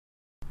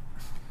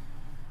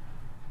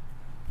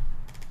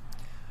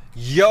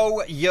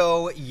Yo,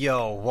 yo,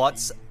 yo,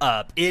 what's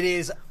up? It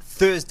is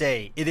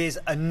Thursday. It is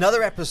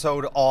another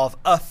episode of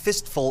A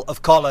Fistful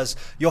of Collars,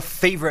 your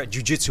favorite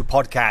jiu-jitsu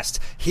podcast.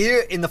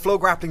 Here in the Flow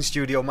Grappling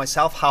studio,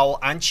 myself, Howell,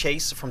 and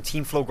Chase from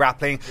Team Flow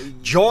Grappling,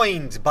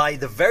 joined by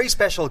the very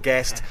special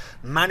guest,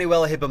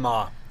 Manuel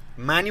Ribamar.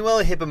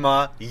 Manuel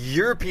Ribamar,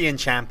 European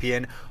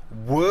champion,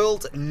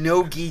 world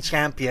no-gi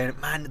champion.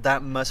 Man,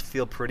 that must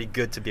feel pretty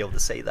good to be able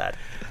to say that.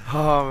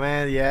 Oh,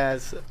 man,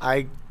 yes.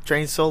 I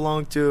trained so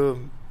long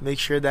to make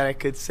sure that I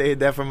could say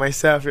that for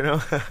myself, you know.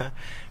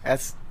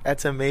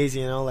 That's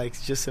amazing, you know, like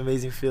it's just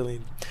amazing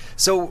feeling.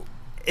 So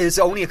it's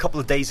only a couple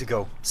of days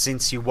ago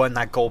since you won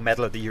that gold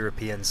medal at the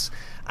Europeans,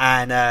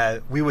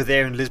 and we were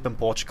there in Lisbon,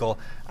 Portugal,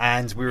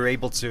 and we were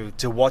able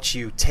to watch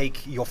you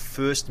take your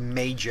first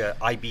major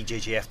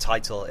IBJJF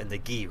title in the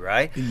gi,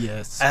 right?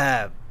 Yes.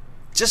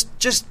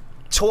 Just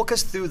talk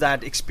us through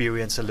that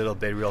experience a little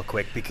bit real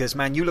quick, because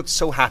man, you looked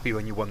so happy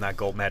when you won that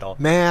gold medal.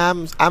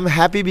 Man, I'm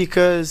happy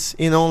because,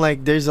 you know,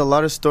 like there's a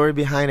lot of story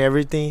behind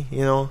everything,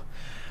 you know.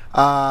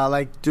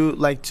 Like 2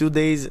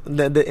 days in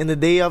the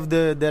day of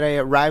that I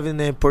arrived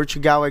in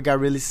Portugal, I got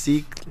really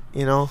sick,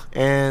 you know,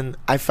 and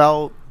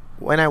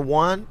when I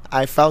won,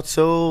 I felt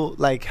so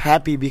like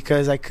happy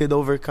because I could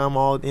overcome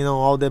all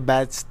the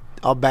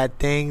bad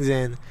things,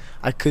 and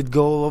I could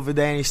go over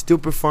there and still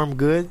perform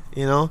good,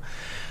 you know.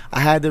 I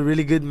had the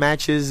really good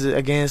matches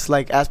against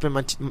like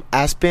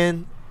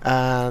Aspen.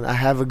 I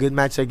have a good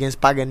match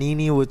against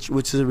Paganini, which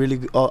is a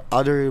really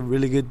other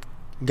really good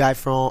guy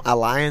from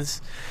Alliance.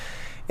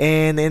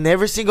 And in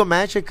every single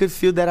match, I could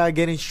feel that I'm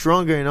getting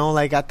stronger. You know,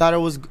 like I thought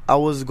I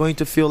was going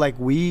to feel like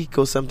weak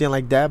or something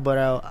like that, but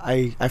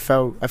I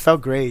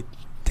felt great.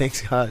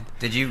 Thanks God.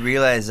 Did you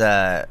realize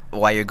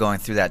while you're going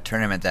through that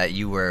tournament that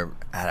you were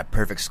at a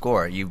perfect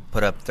score? You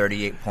put up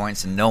 38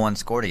 points and no one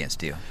scored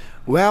against you.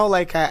 Well,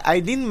 like I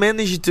didn't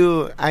manage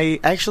to. I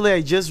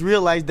just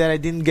realized that I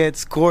didn't get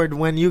scored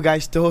when you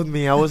guys told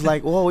me. I was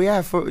like, oh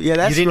yeah, that's right. You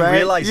didn't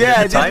realize it yeah,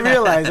 at the I didn't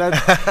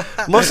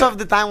realize. Most of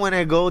the time when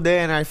I go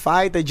there and I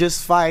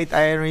just fight.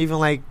 I don't even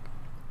like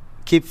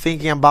keep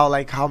thinking about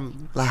like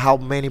how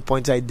many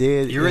points I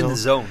did. You're in the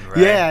zone, right?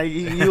 Yeah,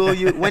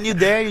 you when you're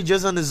there, you're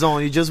just on the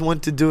zone. You just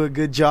want to do a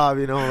good job,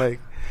 you know, like.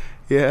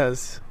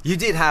 Yes. You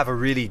did have a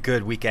really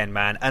good weekend,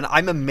 man, and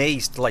I'm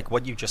amazed like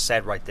what you just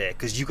said right there,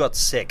 because you got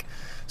sick.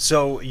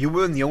 So you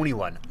weren't the only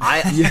one.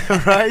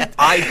 Yeah, right?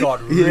 I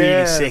got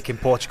really sick in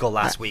Portugal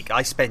last week.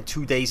 I spent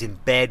 2 days in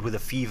bed with a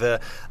fever.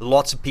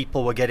 Lots of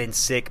people were getting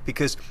sick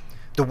because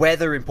the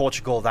weather in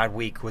Portugal that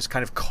week was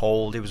kind of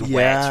cold. It was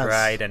wet,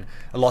 right? And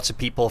lots of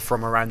people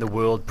from around the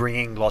world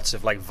bringing lots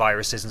of like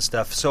viruses and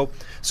stuff. So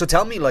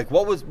tell me, like,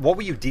 what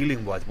were you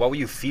dealing with? What were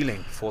you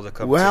feeling for the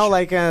competition? Well,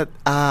 like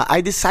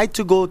I decided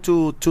to go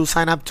to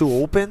sign up to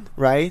Open,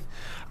 right?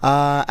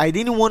 I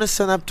didn't want to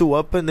sign up to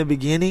Open in the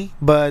beginning,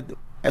 but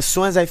as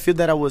soon as I feel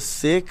that I was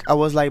sick, I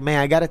was like, man,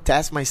 I gotta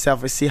test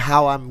myself and see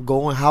how I'm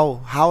going,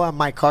 how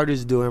my cardio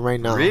is doing right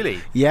now. Really?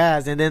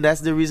 Yes, and then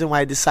that's the reason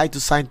why I decided to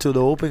sign to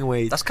the open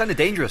weight. That's kind of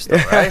dangerous, though,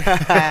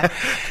 right?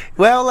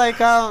 Well, like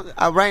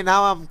right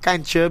now I'm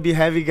kind of chubby,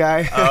 heavy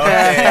guy.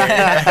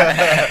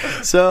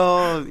 Okay.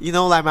 So you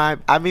know, like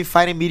I've been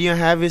fighting medium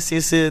heavy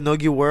since the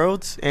Nogi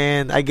Worlds,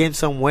 and I gained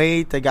some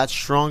weight. I got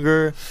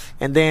stronger,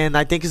 and then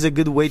I think it's a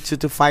good way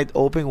to fight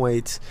open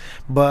weights.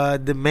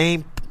 But the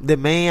main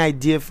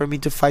idea for me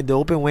to fight the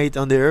open weight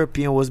on the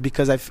European was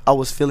because I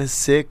was feeling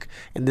sick,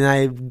 and then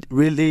I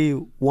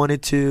really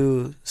wanted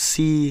to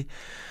see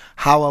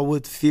how I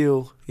would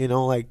feel, you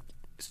know, like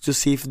to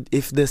see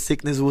if the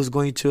sickness was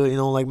going to, you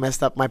know, like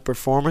mess up my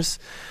performance.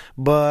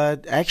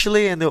 But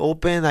actually in the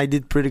open I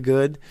did pretty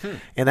good,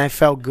 and I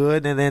felt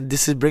good, and then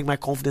this is bring my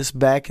confidence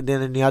back, and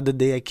then the other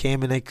day I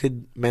came and I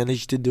could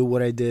manage to do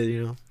what I did,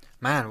 you know.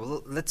 Man,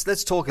 well,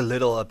 let's talk a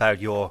little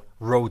about your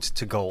road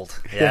to gold,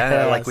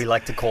 yeah, like we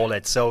like to call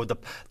it. So the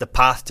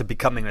path to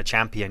becoming a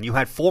champion. You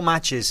had 4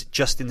 matches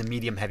just in the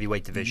medium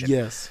heavyweight division.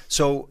 Yes.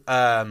 So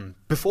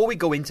before we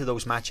go into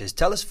those matches,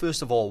 tell us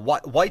first of all,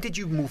 why did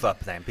you move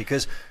up then?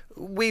 Because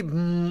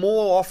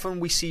more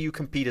often we see you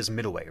compete as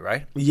middleweight,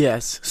 right?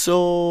 Yes.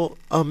 So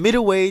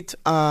middleweight,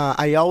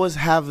 I always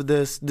have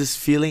this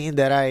feeling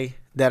that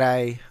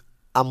I'm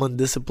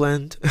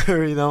undisciplined,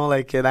 you know,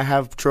 like, and I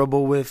have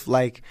trouble with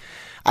like.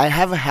 I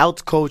have a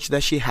health coach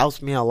that she helps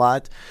me a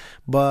lot,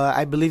 but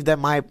I believe that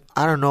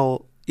I don't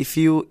know,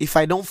 if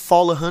I don't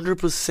follow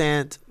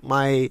 100%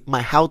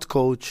 my health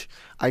coach,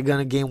 I'm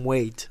gonna gain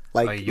weight.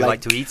 Like you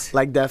like to eat?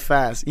 Like that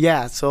fast.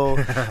 Yeah, so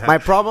my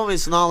problem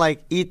is not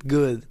like eat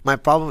good. My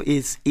problem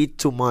is eat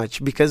too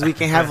much, because we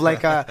can have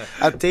like a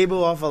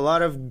table of a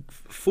lot of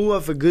full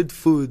of a good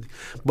food,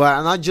 but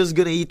I'm not just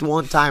gonna eat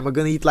one time. I'm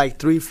gonna eat like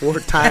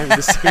 3-4 times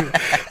the same,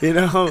 you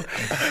know.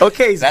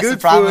 Okay, it's that's good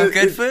the problem food. with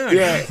good food.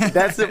 Yeah,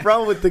 that's the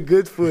problem with the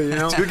good food, you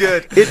know. Too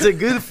good. It's a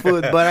good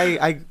food, but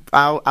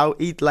I'll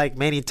eat like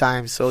many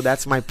times, so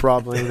that's my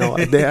problem, you know.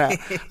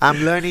 I'm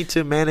learning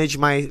to manage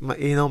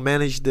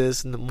manage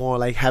this more,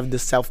 like have the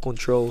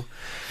self-control.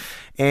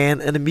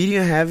 And in the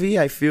medium heavy,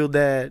 I feel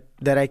that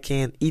I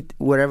can eat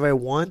whatever I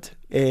want,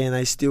 and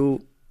I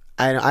still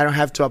I don't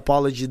have to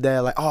apologize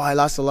there like, oh, I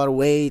lost a lot of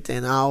weight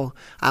and now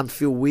I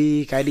feel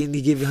weak. I didn't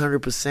give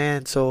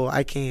 100%, so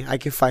I can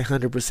fight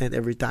 100%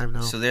 every time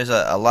now. So there's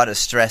a lot of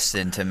stress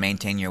then to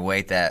maintain your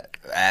weight that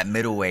at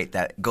middleweight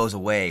that goes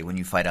away when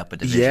you fight up a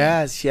division.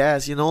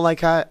 Yes. You know,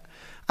 like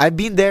I've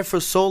been there for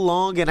so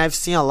long, and I've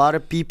seen a lot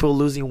of people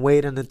losing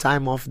weight in the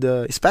time of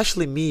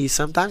especially me.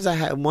 Sometimes I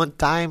had one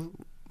time,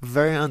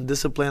 very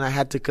undisciplined, I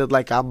had to cut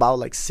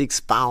about 6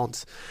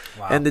 pounds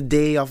in the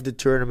day of the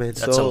tournament.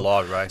 That's a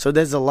lot, right? So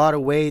there's a lot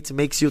of weight. It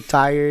makes you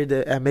tired.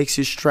 It makes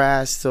you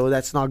stressed. So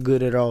that's not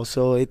good at all.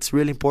 So it's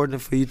really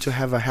important for you to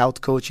have a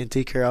health coach and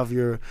take care of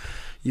your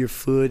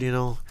food, you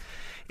know.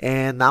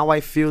 And now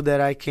I feel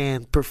that I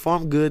can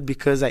perform good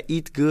because I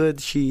eat good.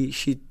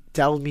 She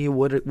tells me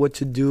what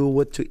to do,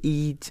 what to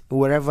eat.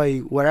 Wherever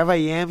I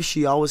am,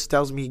 she always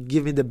tells me,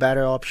 give me the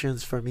better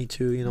options for me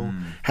to, you know,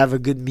 have a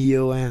good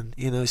meal and,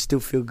 you know,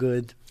 still feel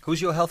good.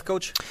 Who's your health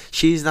coach?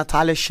 She's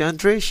Natalia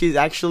Chantry. She's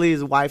actually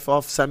his wife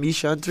of Sami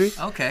Chantry.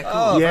 Okay, cool.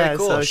 Oh, very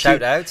cool. So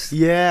shout out.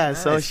 Yeah,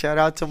 nice. So shout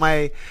out to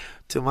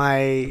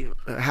my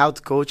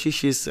health coach.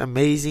 She's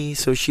amazing.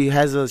 So she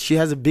has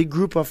a big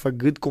group of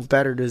good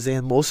competitors,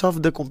 and most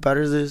of the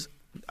competitors,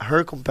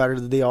 her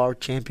competitors, they are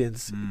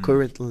champions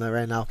currently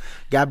right now.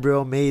 Gabriel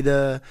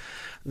Almeida,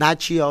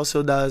 Nachi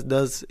also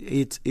does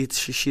it.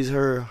 She's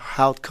her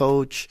health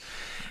coach.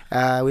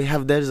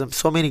 There's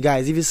so many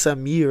guys, even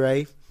Samir,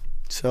 right?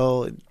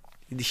 So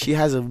she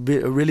has a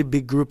really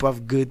big group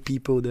of good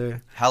people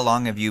there. How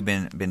long have you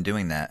been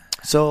doing that?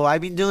 So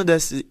I've been doing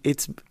this.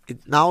 It's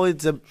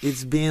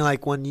been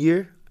like 1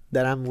 year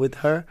that I'm with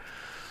her.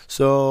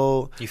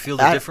 So do you feel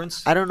the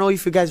difference? I don't know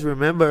if you guys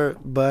remember,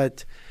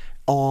 but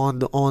on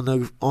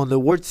the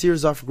World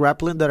Series of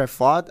Grappling that I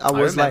fought, I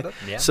was remember.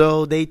 Yeah.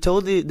 So they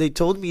told me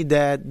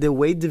that the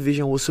weight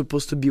division was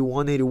supposed to be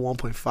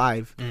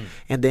 181.5,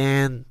 and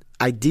then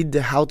I did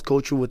the health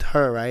coach with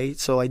her, right?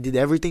 So I did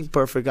everything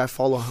perfect. I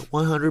followed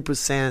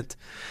 100%.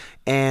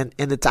 And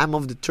in the time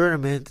of the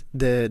tournament,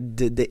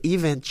 the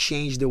event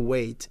changed the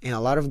weight, and a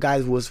lot of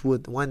guys was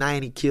with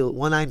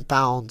 190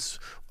 pounds,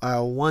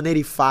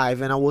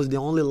 185, and I was the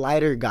only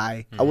lighter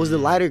guy. I was the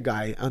lighter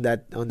guy on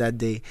that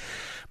day,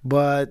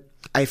 but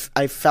I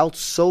felt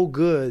so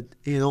good,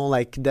 you know,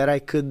 like that I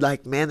could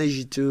like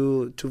manage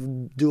to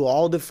do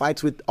all the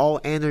fights with all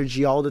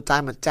energy, all the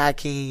time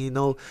attacking, you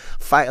know,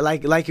 fight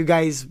like you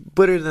guys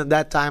put it in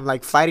that time,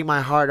 like fighting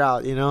my heart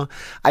out, you know.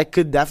 I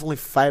could definitely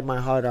fight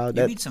my heart out.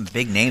 You beat some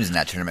big names in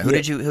that tournament. Who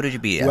did you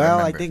beat? Well,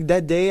 I think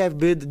that day I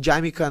beat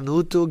Jaime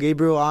Canuto,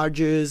 Gabriel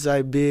Arges,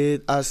 I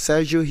beat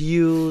Sergio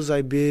Hughes,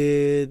 I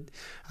beat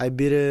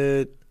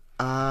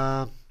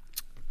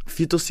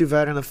Fito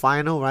Silveira in the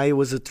final, right? It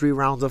was 3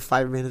 rounds of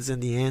 5 minutes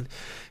in the end.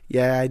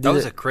 Yeah, I did. That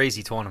was a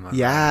crazy tournament.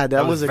 Yeah,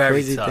 that was a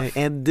crazy tough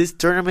thing. And this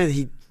tournament,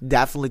 he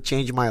definitely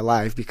changed my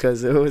life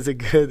because it was a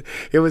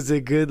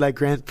good like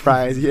grand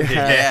prize.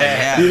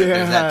 Yeah,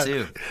 There's that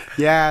too.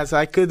 Yeah, so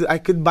I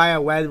could buy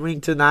a wedding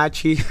ring to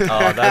Nachi.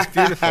 Oh, that's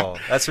beautiful.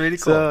 That's really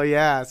cool. So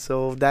yeah,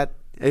 so that.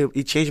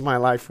 It changed my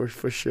life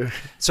for sure.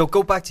 So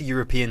go back to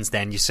Europeans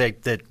then. You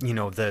said that, you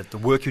know, the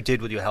work you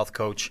did with your health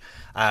coach,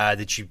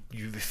 that you're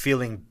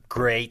feeling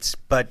great,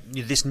 but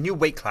this new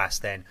weight class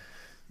then,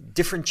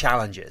 different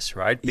challenges,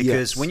 right?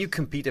 Because when you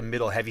compete in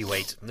middle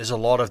heavyweight, there's a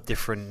lot of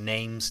different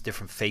names,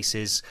 different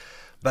faces,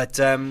 but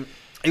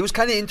it was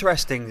kind of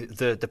interesting,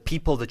 the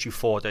people that you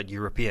fought at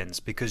Europeans,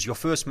 because your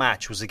first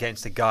match was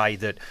against a guy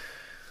that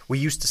we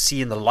used to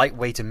see in the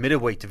lightweight and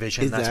middleweight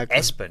division. Exactly.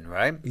 That's Espen,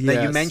 right? Yes.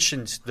 Now, you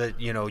mentioned that,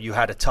 you know, you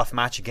had a tough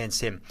match against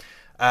him.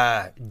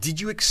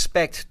 Did you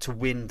expect to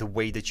win the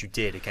way that you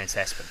did against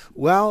Espen?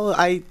 Well,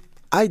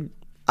 I'm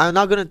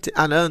not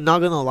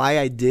gonna lie,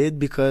 I did,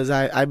 because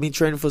I've been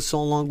training for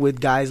so long with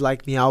guys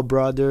like Miyaos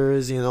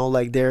brothers, you know,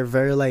 like they're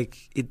very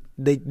like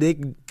they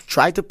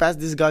try to pass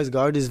this guy's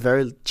guard is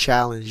very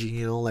challenging,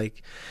 you know,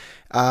 like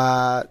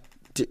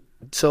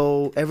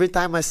so every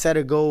time I set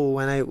a goal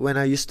when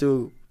I used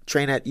to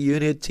train at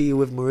Unity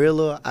with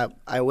Murillo,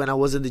 when I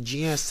was in the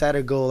gym, I set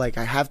a goal like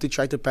I have to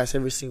try to pass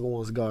every single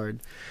one's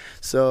guard.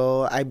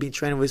 So I've been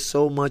training with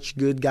so much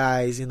good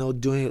guys, you know,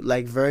 doing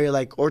like very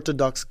like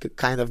orthodox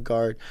kind of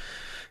guard,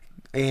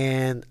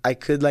 and I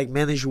could like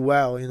manage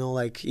well, you know,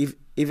 like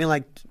even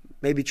like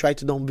maybe try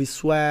to don't be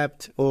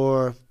swept,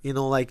 or you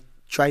know like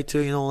try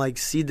to, you know, like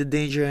see the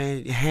danger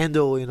and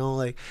handle, you know,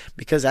 like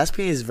because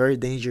Aspen is very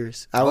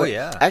dangerous.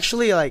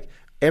 Actually, like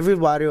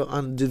everybody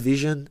on the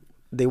division,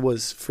 they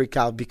was freak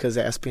out because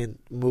Aspen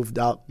moved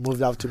out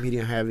to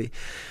medium heavy,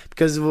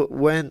 because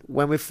when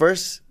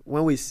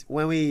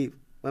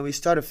we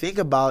started to think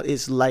about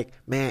it's like,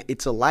 man,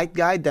 it's a light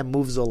guy that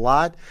moves a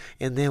lot,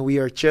 and then we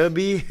are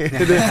chubby, and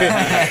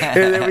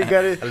then we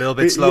got it a little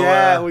bit slower.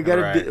 Yeah, we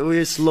got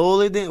we're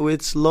slow.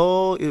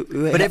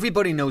 But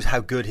everybody knows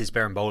how good his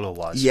Berimbolo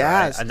was.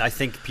 Yes, right? And I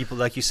think people,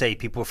 like you say,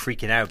 people were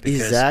freaking out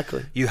because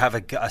you have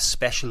a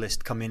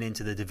specialist coming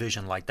into the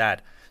division like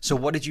that. So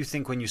what did you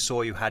think when you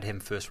saw you had him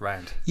first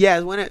round?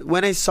 Yeah,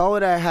 when I saw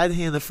it, I had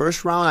him in the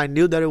first round. I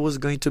knew that it was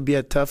going to be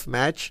a tough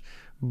match,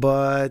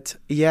 but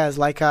yes,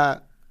 like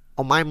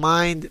on my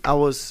mind, I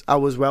was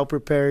well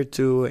prepared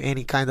to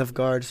any kind of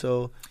guard.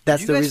 So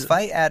that's did the you guys reason.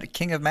 fight at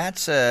King of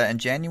Mats in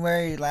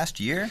January last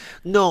year?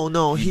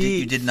 No,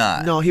 You did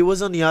not. No, he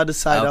was on the other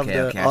side of Okay,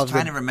 the. okay. I was of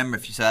trying the, to remember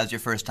if that was your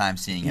first time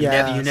seeing him.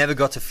 Yeah. You never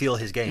got to feel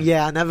his game.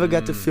 Yeah, I never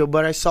got to feel,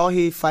 but I saw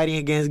he fighting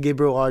against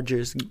Gabriel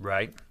Argers.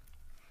 Right.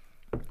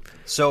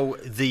 So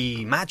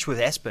the match with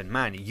Espen,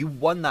 man, you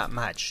won that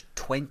match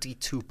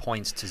 22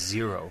 points to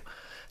 0.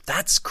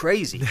 That's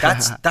crazy.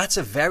 That's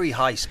a very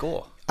high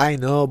score. I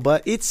know,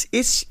 but it's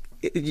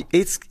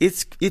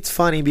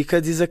funny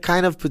because it's a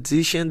kind of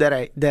position that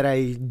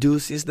I do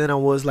since then I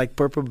was like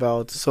purple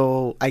belt.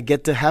 So I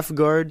get the half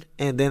guard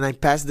and then I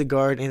pass the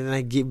guard and then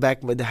I give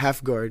back with the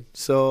half guard.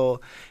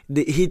 So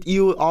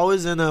you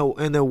always in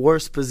a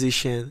worse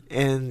position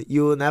and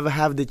you will never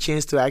have the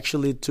chance to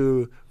actually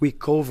to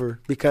recover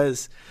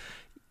because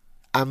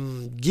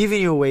I'm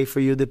giving you away for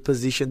you the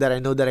position that I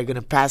know that I'm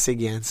gonna pass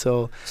again.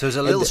 So there's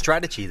a little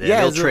strategy there,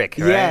 yeah, a little trick,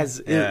 right? Yes,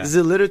 it's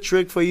a little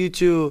trick for you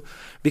to,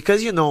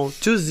 because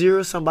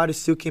 2-0 somebody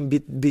still can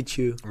beat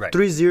you. Right.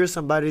 3-0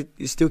 somebody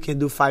still can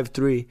do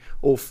 5-3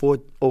 or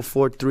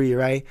 4-3,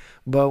 right?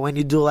 But when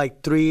you do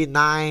like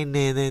 3-9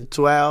 and then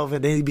 12,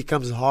 and then it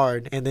becomes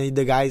hard, and then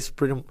the guys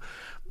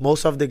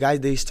most of the guys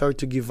they start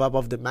to give up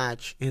of the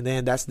match, and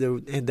then that's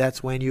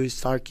when you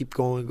start keep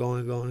going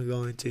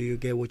till you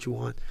get what you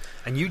want.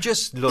 And you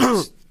just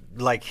looked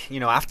like,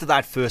 after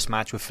that first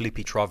match with Felipe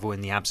Trovo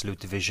in the Absolute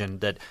Division,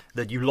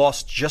 that you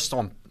lost just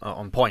on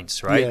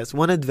points, right? Yes,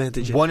 one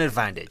advantage. One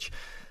advantage.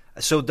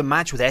 So the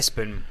match with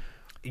Espen,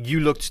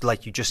 you looked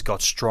like you just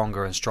got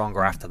stronger and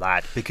stronger after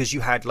that because you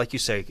had, like you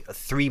say,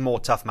 3 more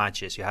tough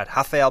matches. You had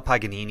Rafael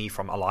Paganini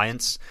from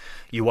Alliance.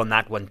 You won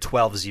that one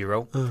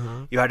 12-0.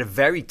 Uh-huh. You had a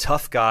very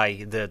tough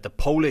guy, the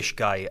Polish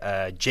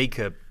guy,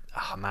 Jacob.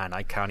 Oh, man,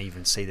 I can't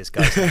even say this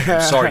guy's name.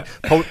 I'm sorry.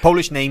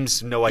 Polish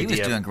names, no He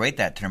idea. was doing great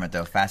that tournament,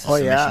 though. Fastest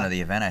submission of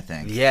the event, I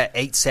think. Yeah,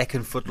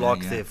 8-second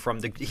footlock. Yeah.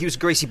 He was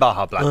Gracie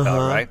Baja black belt,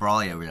 right?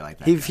 Brawley, I really like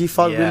that. He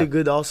fought Yeah. really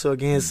good also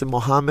against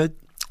Mohammed.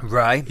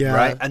 Right, Yeah.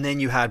 right. And then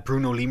you had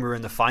Bruno Lima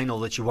in the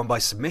final that you won by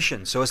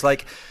submission. So it's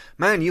like,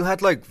 man, you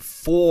had like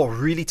 4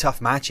 really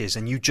tough matches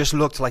and you just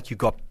looked like you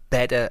got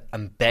better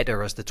and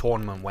better as the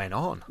tournament went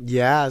on.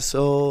 Yeah,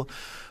 so,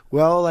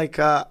 well, like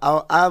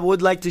I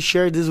would like to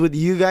share this with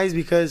you guys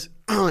because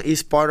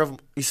it's part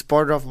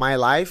of my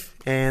life,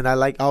 and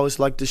I always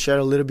like to share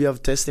a little bit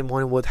of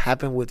testimony what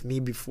happened with me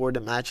before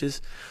the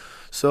matches.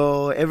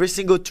 So every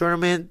single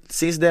tournament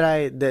since that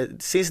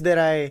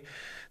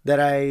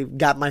I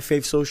got my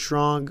faith so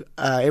strong,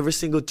 every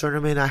single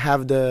tournament I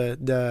have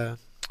the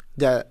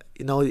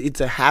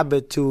it's a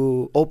habit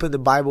to open the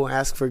Bible and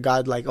ask for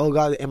God, like, oh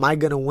God, am I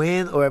gonna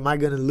win or am I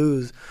gonna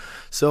lose?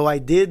 So I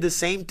did the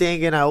same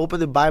thing, and I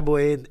opened the Bible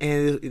and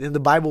the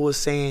Bible was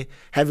saying,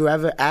 have you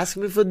ever asked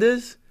me for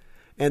this?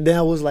 And then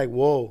I was like,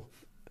 whoa,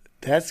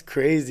 that's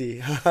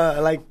crazy.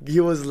 Like he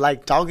was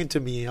like talking to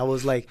me. I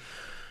was like,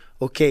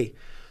 okay.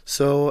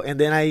 So, and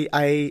then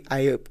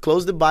I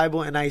closed the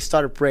Bible and I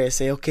started praying. I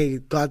say, okay,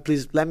 God,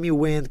 please let me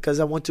win because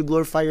I want to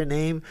glorify your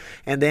name.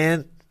 And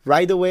then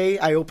right away,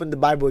 I opened the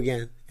Bible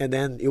again. And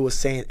then it was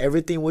saying,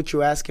 everything what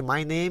you ask in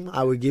my name,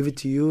 I will give it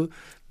to you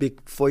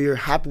for your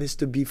happiness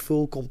to be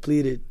full,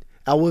 completed.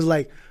 I was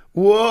like,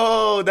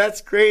 whoa,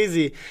 that's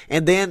crazy.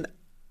 And then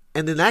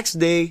the next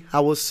day, I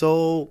was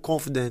so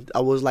confident. I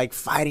was like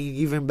fighting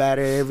even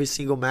better every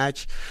single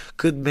match,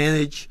 could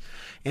manage.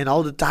 And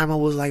all the time I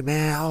was like,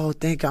 man, I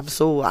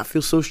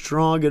feel so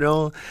strong,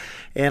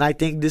 And I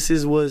think this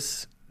is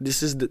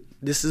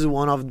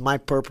one of my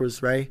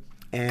purpose, right?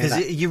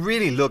 Because you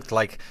really looked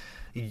like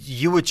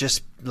you were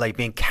just like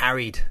being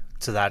carried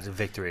to that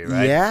victory,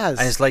 right? Yes.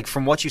 And it's like,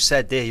 from what you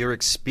said there, your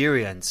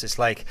experience, it's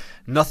like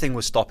nothing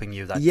was stopping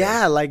you that day.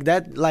 Yeah, like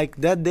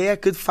that day I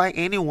could fight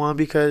anyone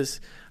because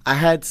I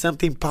had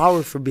something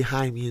powerful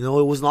behind me, It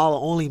was not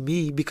only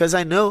me, because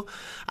I knew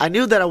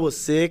that I was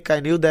sick.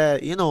 I knew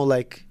that,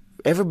 like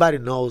everybody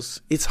knows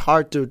it's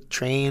hard to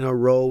train or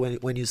row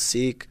when you're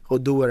sick or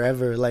do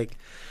whatever,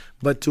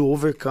 but to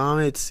overcome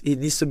it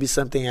needs to be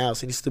something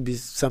else. It needs to be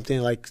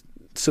something like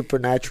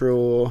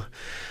supernatural.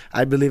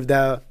 I believe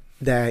that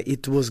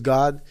it was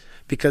God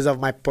because of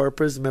my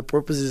purpose. My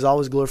purpose is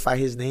always glorify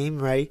his name,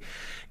 right?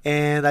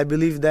 And I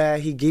believe that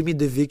he gave me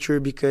the victory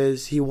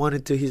because he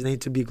wanted his name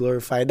to be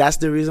glorified. That's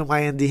the reason why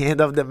in the end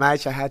of the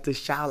match I had to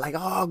shout like,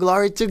 "Oh,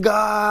 glory to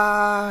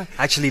God!"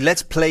 Actually,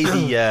 let's play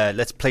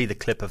the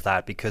clip of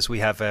that because we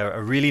have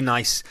a really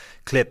nice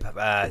clip.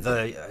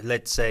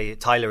 Let's say,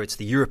 Tyler, it's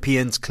the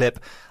Europeans clip,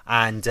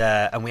 and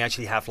we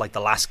actually have like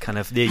the last kind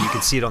of there. You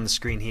can see it on the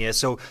screen here.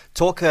 So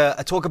talk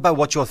about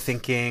what you're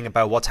thinking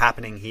about what's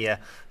happening here.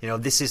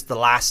 This is the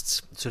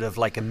last sort of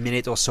like a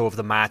minute or so of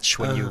the match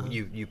when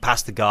you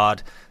pass the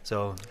guard.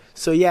 So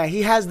yeah,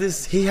 he has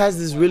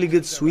this really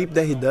good sweep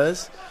that he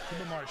does.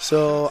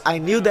 So I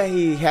knew that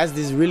he has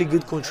this really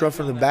good control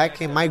from the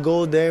back, and my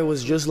goal there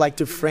was just like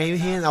to frame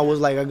him. I was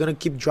like, I'm gonna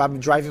keep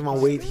driving my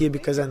weight here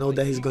because I know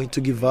that he's going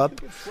to give up.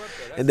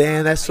 And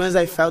then as soon as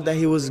I felt that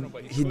he was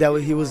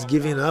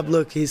giving up,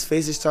 look, his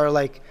face started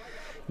like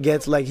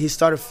gets like he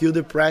started to feel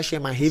the pressure.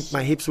 And my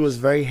hips was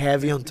very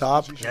heavy on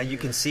top. Yeah, you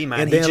can see,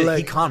 man. And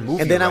He can't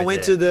move. And then I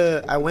went to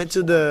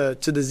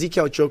the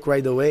Ezekiel choke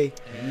right away.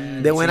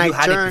 Then when so you I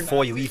had turned, it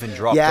before you even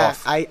dropped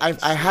off.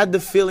 I had the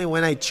feeling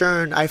when I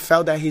turned, I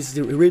felt that his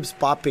ribs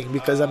popping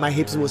because my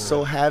hips was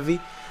so heavy.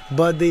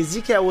 But the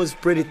Ezekiel was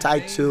pretty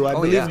tight too. I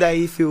believe that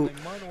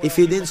if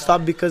he didn't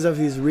stop because of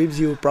his ribs,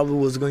 he probably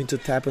was going to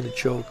tap on the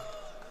choke.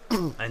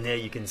 And there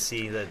you can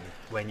see that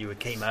when you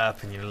came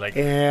up and you were like,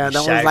 and I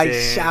was like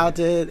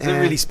shouted. It's a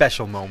really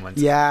special moment.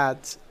 Yeah,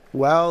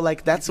 well,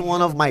 like that's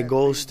one of my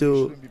goals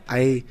too.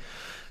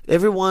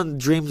 Everyone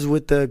dreams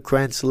with the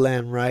Grand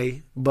Slam,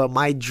 right? But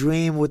my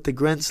dream with the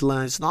Grand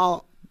Slam, it's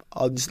not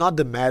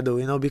the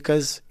medal,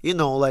 because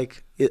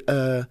like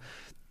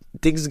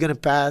things is gonna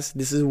pass.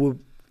 This is what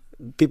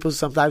people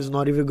sometimes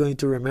not even going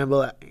to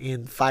remember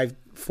in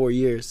 4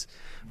 years.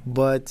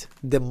 But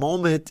the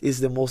moment is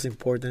the most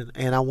important,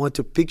 and I want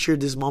to picture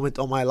this moment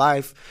of my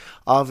life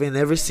of in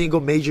every single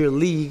major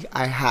league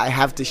I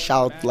have to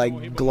shout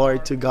like glory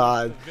to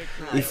God.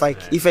 If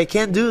I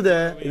can't do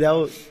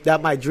that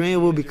my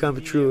dream will become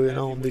true.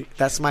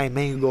 That's my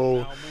main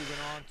goal.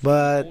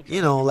 But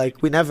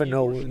like we never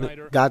know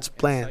God's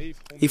plan.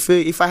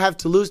 If I have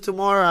to lose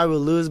tomorrow, I will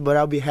lose, but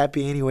I'll be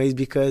happy anyways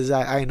because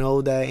I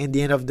know that in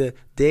the end of the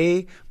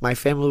day, my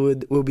family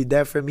will be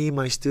there for me,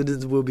 my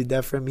students will be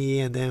there for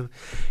me, and then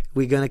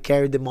we're gonna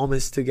carry the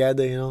moments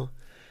together,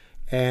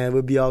 and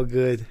we'll be all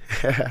good.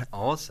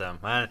 Awesome,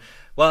 man.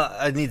 Well,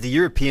 I mean, the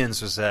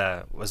Europeans was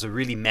a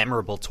really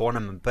memorable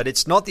tournament, but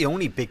it's not the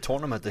only big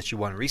tournament that you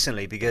won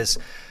recently because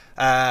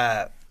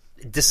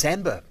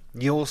December.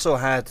 You also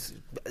had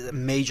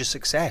major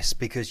success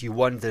because you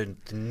won the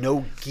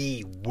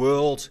no-gi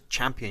World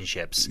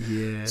Championships.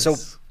 Yes. So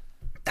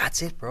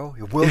that's it, bro.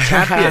 You're world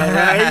champion,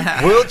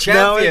 right? World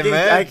champion,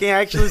 man. I can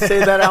actually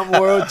say that I'm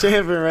world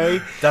champion,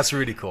 right? That's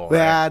really cool.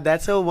 Yeah, right?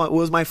 That's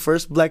was my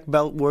first black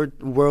belt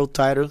world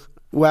title.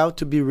 Well,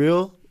 to be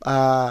real,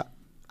 I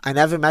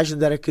never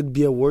imagined that I could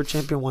be a world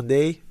champion one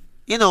day.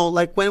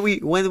 Like when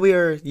we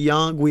are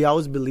young, we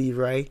always believe,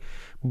 right?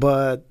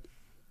 But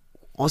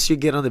once you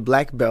get on the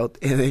black belt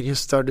and then you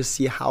start to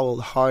see how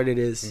hard it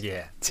is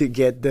to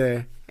get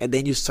there, and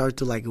then you start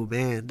to like, oh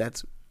man,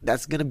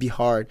 that's gonna be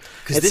hard.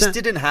 Because this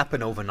didn't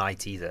happen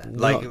overnight either.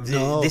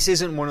 This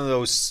isn't one of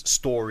those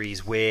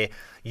stories where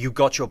you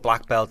got your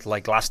black belt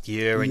like last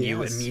year and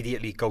you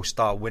immediately go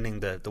start winning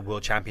the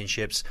world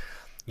championships.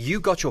 You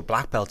got your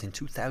black belt in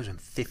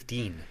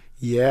 2015.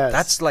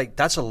 Yes,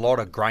 that's a lot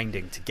of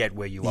grinding to get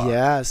where you are.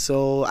 Yeah,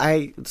 so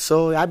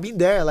I've been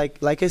there,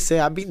 like I said,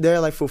 I've been there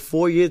like for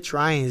 4 years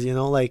trying.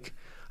 Like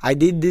I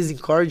did this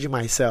encouraging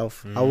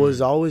myself. I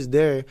was always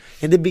there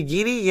in the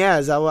beginning.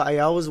 Yes, I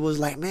always was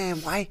like, man,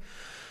 why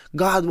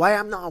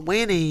I'm not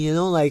winning?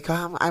 Like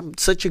I'm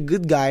such a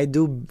good guy, I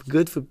do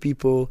good for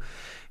people,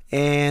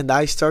 and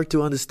I start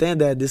to understand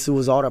that this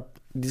was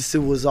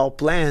all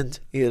planned.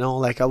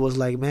 Like I was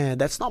like, man,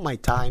 that's not my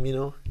time.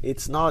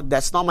 That's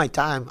not my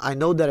time. I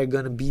know that I'm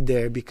gonna be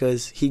there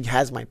because he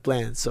has my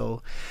plan.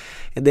 So,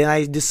 and then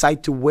I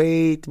decide to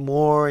wait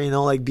more.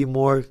 Like be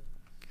more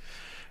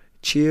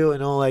chill.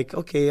 Like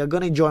okay, I'm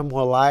gonna enjoy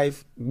more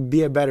life,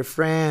 be a better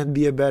friend,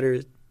 be a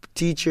better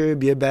teacher,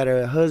 be a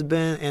better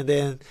husband, and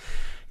then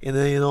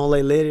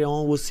like later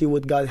on we'll see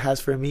what God has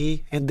for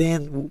me. And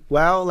then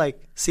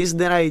since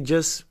then I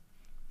just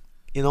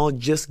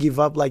give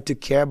up like to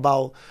care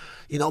about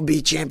be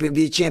a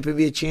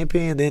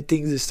champion, and then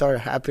things started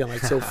happening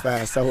like so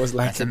fast. I was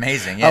like, that's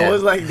amazing. Yeah. I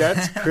was like,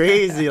 that's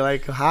crazy.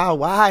 Like how?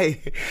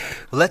 Why?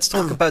 Well, let's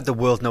talk about the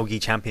World No-Gi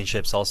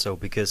Championships also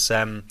because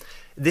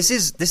this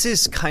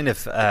is kind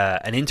of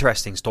an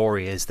interesting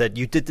story. Is that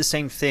you did the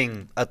same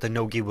thing at the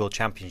No-Gi World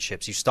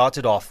Championships? You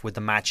started off with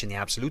the match in the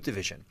Absolute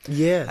Division,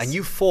 yes, and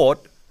you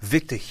fought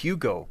Victor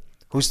Hugo,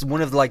 who's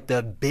one of like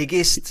the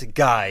biggest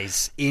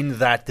guys in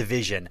that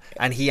division,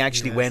 and he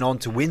actually went on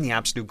to win the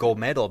absolute gold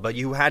medal. But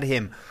you had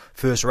him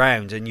first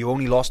round, and you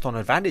only lost on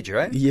advantage,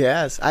 right?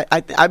 Yes,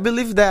 I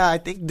believe that. I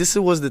think this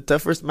was the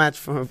toughest match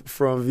from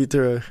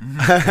Vitor.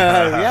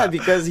 Yeah,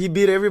 because he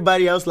beat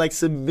everybody else like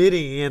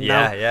submitting,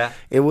 and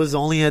it was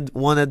only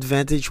one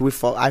advantage.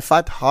 I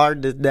fought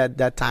hard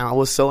that time. I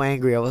was so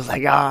angry. I was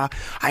like,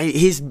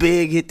 he's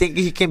big. He think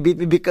he can beat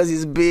me because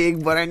he's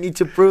big, but I need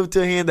to prove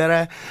to him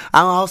that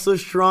I'm also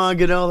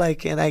strong.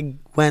 And I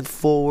went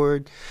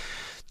forward,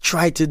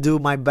 tried to do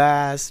my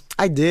best.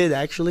 I did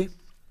actually.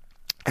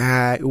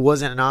 It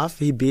wasn't enough.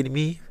 He beat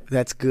me.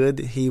 That's good.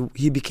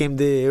 He became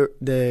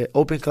the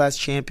open class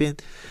champion.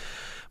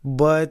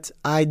 But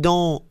I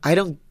don't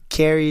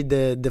carry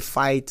the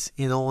fight,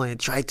 and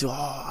try to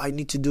I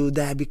need to do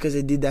that because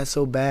I did that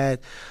so bad.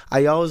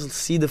 I always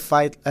see the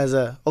fight as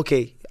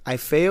okay, I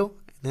fail,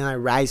 then I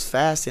rise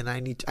fast, and I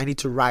need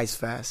to rise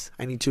fast.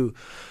 I need to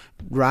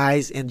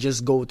rise and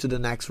just go to the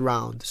next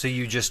round. So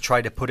you just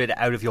try to put it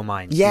out of your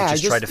mind. Yeah, you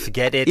just try to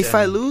forget it. If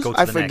I lose,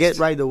 I forget next.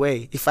 right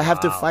away. If I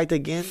have to fight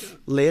again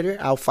later,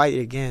 I'll fight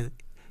it again.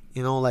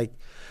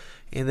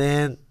 And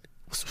then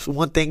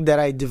one thing that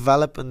I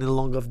developed in the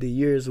long of the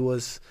years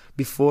was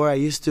before I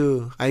used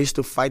to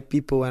fight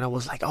people and I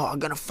was like, oh, I'm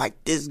gonna fight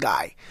this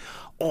guy.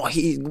 Oh,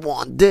 he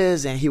won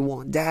this and he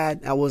won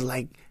that. I was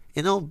like,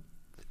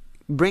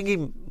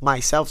 bringing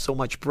myself so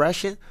much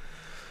pressure.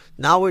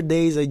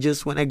 Nowadays, I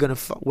just when I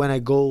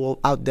go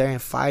out there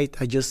and fight,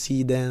 I just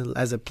see them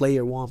as a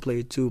player 1,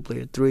 player 2,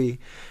 player 3.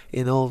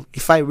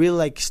 If I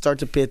really start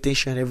to pay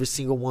attention to every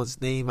single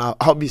one's name,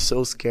 I'll be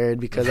so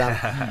scared because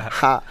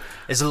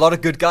There's a lot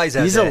of good guys out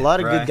there. There's a lot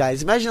of good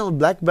guys. Imagine on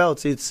black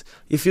belts.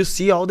 If you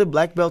see all the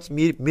black belts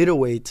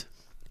middleweight,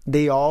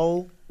 they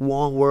all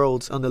won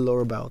worlds on the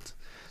lower belt.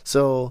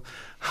 So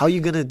how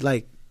you gonna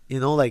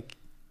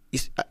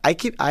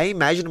I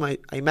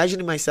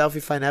imagine myself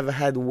if I never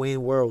had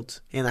win worlds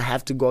and I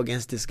have to go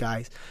against these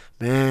guys.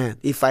 Man,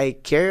 if I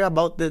care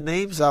about the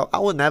names, I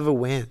will never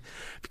win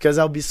because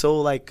I'll be so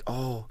like,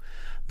 oh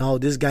no,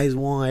 this guy's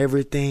won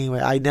everything.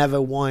 I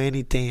never won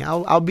anything.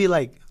 I'll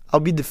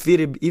be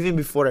defeated even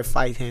before I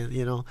fight him.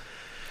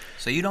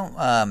 So you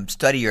don't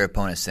study your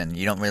opponents, then?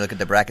 You don't really look at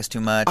the brackets too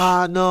much?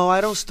 No,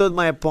 I don't study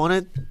my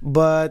opponent,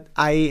 but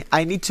I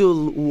need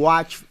to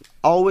watch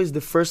always the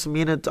first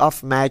minute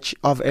of match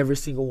of every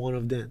single one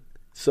of them.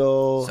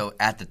 So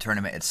at the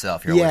tournament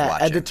itself, you're always watching?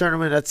 Yeah, at the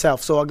tournament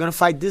itself. So I'm going to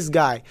fight this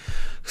guy.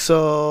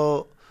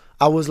 So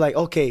I was like,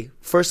 okay,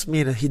 first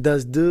minute, he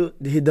does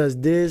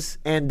this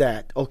and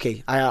that.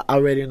 Okay, I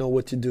already know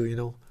what to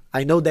do,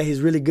 I know that he's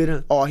really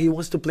good. He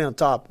wants to play on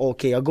top.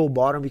 Okay, I'll go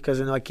bottom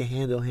because I know I can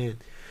handle him.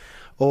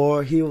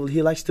 Or he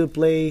likes to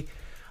play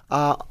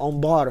on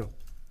bottom.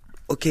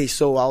 Okay,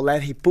 so I'll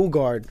let him pull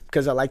guard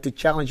because I like to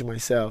challenge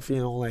myself,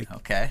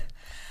 Okay.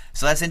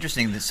 So that's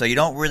interesting. So you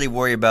don't really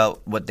worry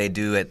about what they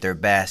do at their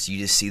best. You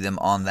just see them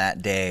on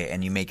that day,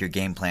 and you make your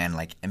game plan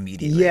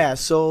immediately. Yeah.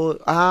 So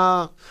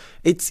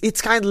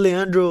it's kind of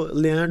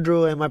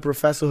Leandro and my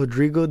professor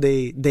Rodrigo.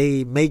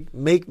 They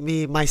make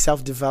me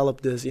myself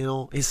develop this,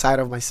 inside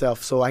of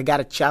myself. So I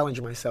gotta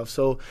challenge myself.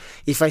 So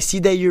if I see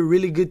that you're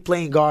really good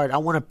playing guard, I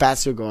want to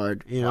pass your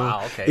guard.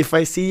 Wow. Okay. If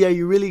I see that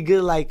you're really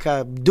good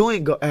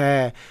doing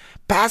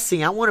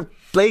passing, I want to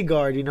play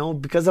guard.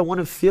 Because I want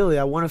to feel it.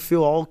 I want to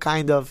feel all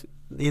kind of.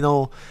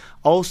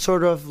 All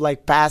sort of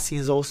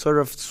passings, all sort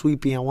of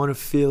sweeping. I want to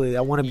feel it.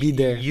 I want to be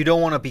there. You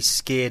don't want to be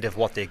scared of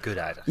what they're good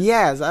at.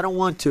 Yes, I don't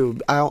want to.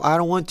 I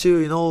don't want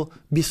to,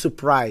 be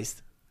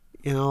surprised.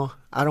 I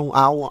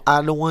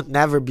don't want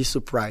never be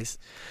surprised.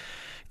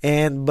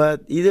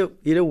 But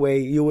either way,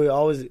 you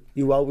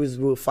always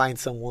will find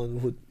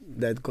someone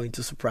that's going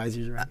to surprise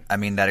you, right? I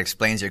mean, that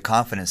explains your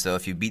confidence, though.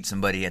 If you beat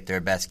somebody at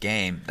their best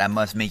game, that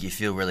must make you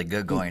feel really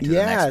good going to the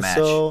next match.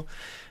 So.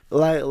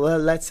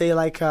 Let's say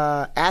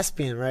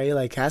Aspen,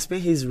 right?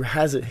 Aspen,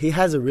 he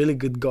has a really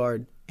good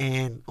guard,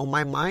 and on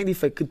my mind,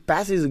 if I could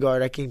pass his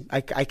guard, I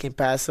can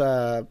pass.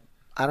 I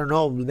don't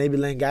know, maybe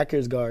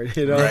Langaker's guard,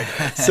 Right.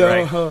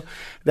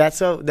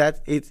 So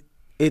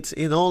it's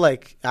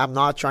I'm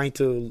not trying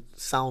to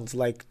sound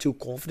too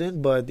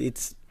confident, but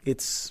it's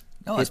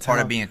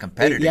part of being a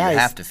competitor. You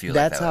have to feel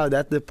that's that way.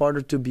 That's the part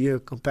of to be a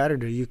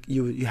competitor.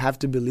 You have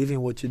to believe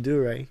in what you do,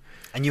 right?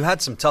 And you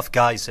had some tough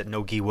guys at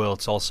No-Gi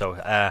Worlds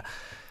also.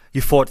 You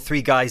fought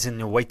 3 guys in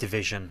your weight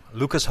division: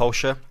 Lucas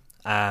Hoscher,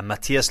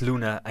 Matias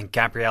Luna, and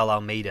Gabriel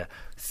Almeida.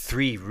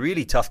 3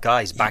 really tough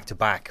guys back to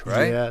back,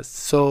 right? Yeah.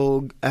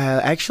 So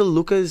actually,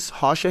 Lucas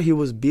Hoscher, he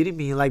was beating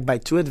me by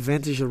 2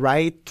 advantage,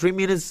 right? 3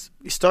 minutes.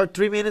 Start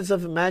 3 minutes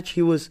of the match.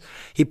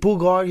 He pulled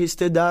guard. He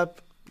stood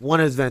up. 1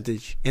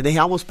 advantage, and then he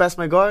almost passed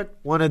my guard.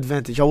 1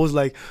 advantage. I was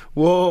like,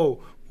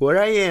 whoa. Where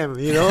I am,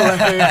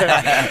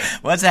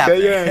 What's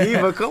happening?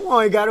 Yeah, but come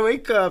on, I gotta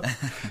wake up.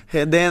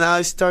 And then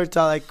I start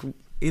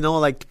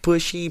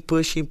pushing,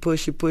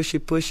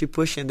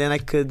 and then I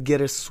could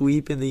get a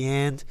sweep in the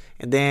end,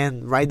 and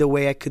then right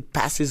away I could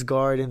pass his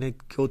guard and then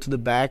go to the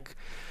back,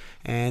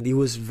 and it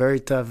was very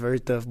tough,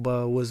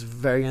 but it was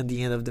very at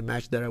the end of the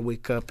match that I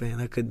wake up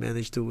and I could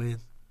manage to win.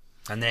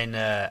 And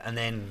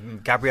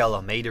then Gabriel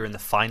Almeida in the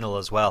final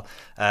as well.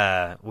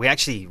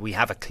 We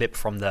have a clip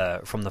from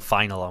the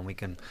final, and we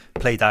can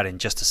play that in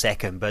just a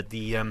second. But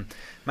the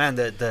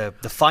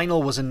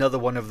final was another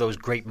one of those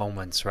great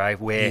moments, right?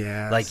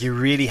 Where you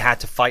really had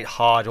to fight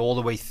hard all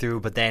the way through,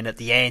 but then at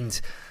the end,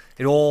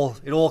 it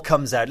all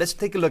comes out. Let's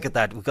take a look at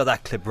that. We've got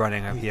that clip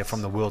running up here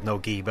from the World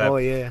No-Gi. But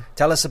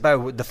tell us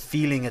about the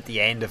feeling at the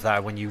end of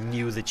that when you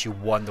knew that you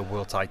won the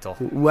world title.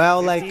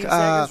 Well,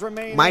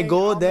 my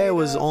goal there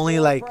was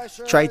only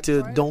try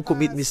to don't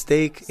commit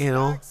mistake,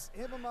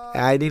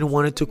 I didn't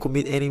want to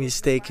commit any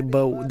mistake,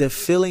 but the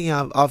feeling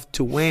of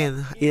to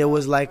win, it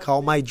was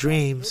all my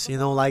dreams,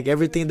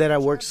 everything that I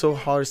worked so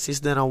hard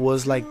since then I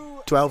was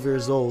 12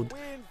 years old.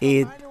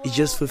 It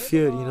just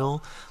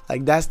fulfilled,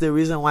 that's the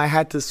reason why I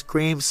had to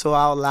scream so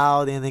out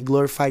loud and then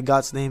glorify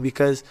God's name,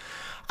 because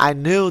I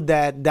knew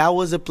that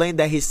was a plan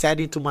that He set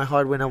into my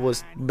heart when I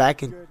was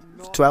back in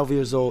 12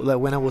 years old,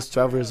 when I was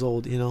 12 years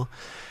old,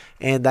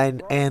 and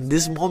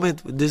this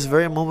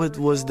very moment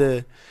was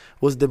the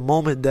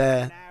moment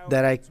that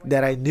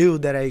I knew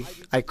that I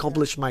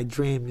accomplished my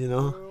dream,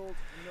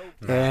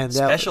 And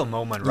special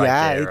moment right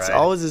yeah, there, it's right?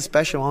 always a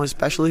special moment,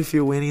 especially if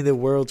you're winning the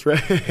world,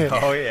 right?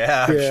 Oh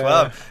yeah, Yeah.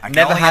 Well, I can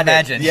never only had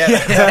imagine. It.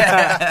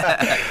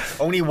 Yeah.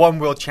 Only one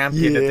world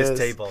champion at this Yes.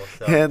 table.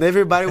 So. And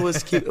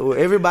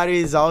everybody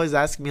is always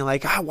asking me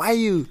like, why are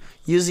you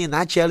using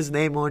Nachel's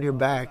name on your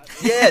back?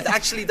 Yeah,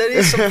 actually, that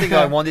is something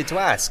I wanted to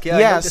ask. Yeah, I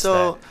Yeah, noticed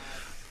so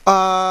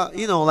that.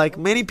 like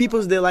many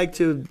people, they like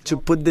to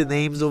put the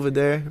names over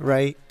there,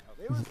 right?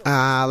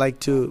 Like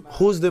to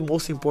who's the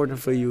most important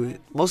for you.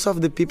 Most of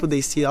the people,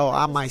 they see,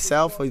 I'm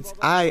myself.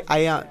 I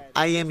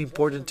am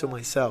important to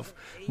myself.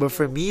 But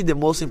for me, the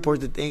most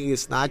important thing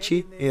is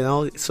Nachi.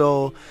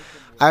 So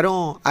I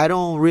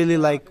don't really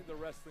like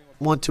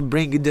want to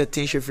bring the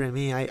attention from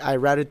me. I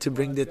rather to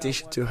bring the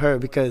attention to her,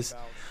 because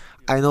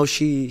I know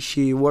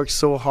she works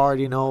so hard,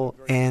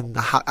 and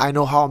I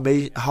know how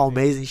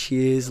amazing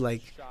she is,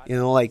 like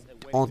like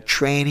on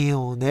training,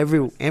 on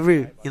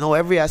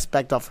every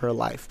aspect of her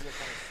life.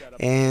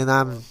 And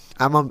I'm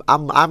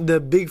the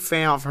big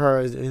fan of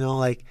hers,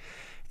 like.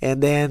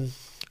 And then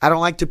I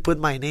don't like to put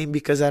my name,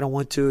 because I don't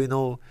want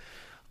to,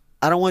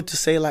 I don't want to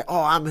say like,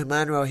 I'm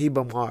Manuel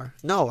Ribamar.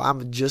 No,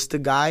 I'm just a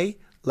guy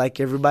like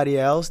everybody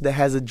else that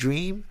has a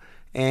dream,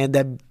 and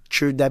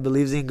that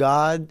believes in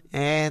God,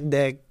 and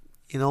that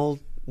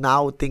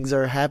now things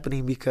are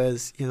happening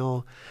because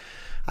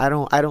I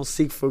don't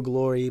seek for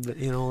glory, but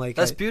like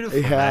That's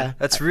beautiful, man.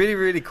 That's really,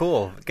 really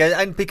cool.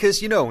 And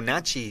because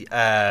Nachi,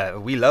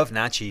 we love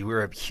Nachi.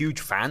 We're huge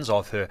fans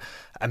of her.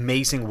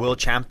 Amazing world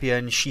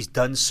champion. She's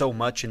done so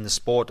much in the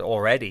sport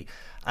already.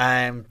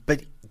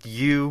 But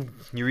you're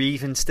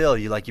even still,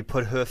 you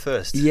put her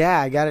first. Yeah,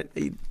 I got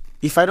it.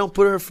 If I don't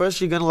put her first,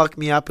 you're gonna lock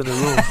me up in the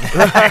room.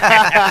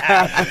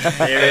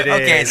 There it is.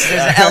 Okay, so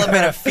there's an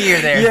element of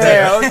fear there.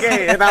 Yeah,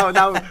 okay. And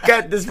now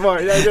cut this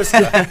part.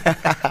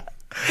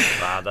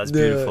 Wow, that's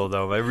beautiful,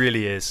 though. It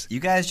really is. You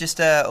guys just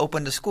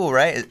opened a school,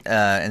 right?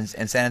 In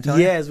San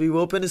Antonio? Yes, we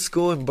opened a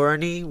school in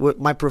Bernie with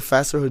my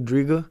professor,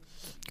 Rodrigo.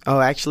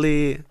 Oh,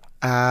 actually,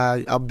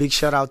 a big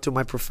shout out to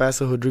my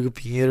professor, Rodrigo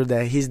Pinheiro,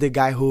 that he's the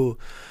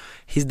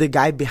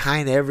guy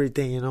behind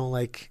everything,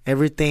 like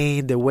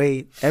everything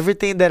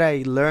that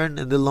I learned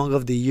in the long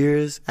of the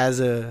years as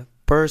a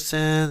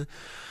person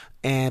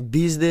and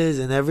business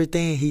and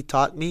everything, he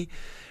taught me.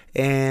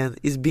 And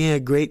it's been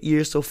a great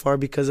year so far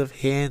because of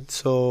him.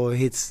 So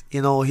it's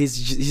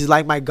he's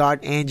like my guard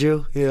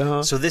angel.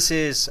 So this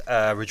is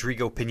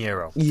Rodrigo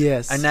Pinheiro.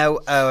 Yes. And now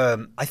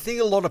I think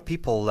a lot of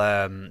people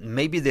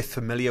maybe they're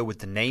familiar with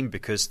the name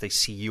because they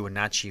see you and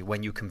Nachi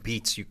when you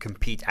compete. You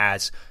compete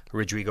as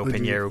Rodrigo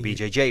Pinheiro,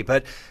 BJJ.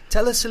 But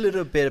tell us a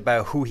little bit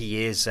about who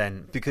he is,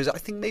 and because I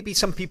think maybe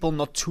some people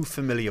not too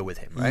familiar with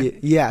him, right?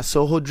 Yeah.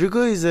 So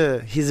Rodrigo he's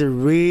a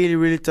really,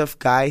 really tough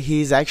guy.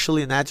 He's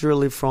actually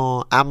naturally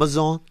from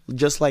Amazon,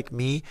 just like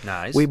me.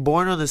 Nice. We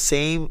born on the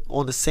same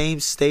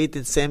state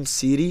and same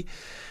city.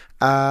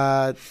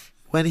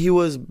 When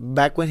he's a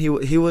black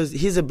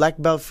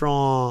belt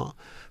from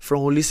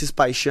Ulisses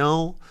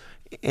Paixão.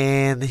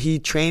 And he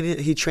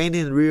trained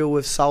in Rio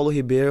with Saulo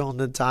Ribeiro on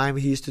the time.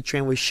 He used to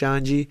train with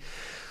Xande.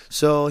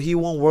 So he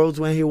won worlds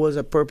when he was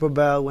a purple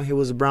belt, when he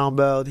was a brown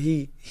belt.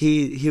 He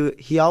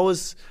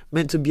always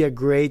meant to be a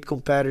great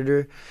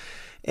competitor.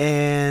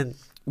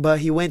 But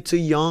he came too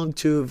young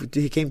to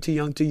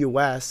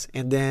US,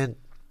 and then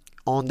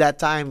on that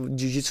time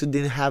jiu-jitsu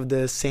didn't have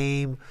the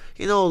same,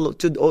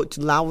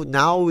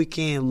 now we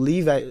can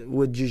live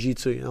with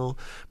jiu-jitsu,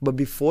 but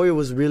before it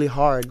was really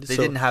hard. They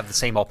didn't have the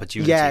same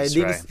opportunities.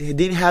 Yeah, right? He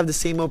didn't have the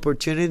same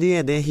opportunity,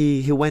 and then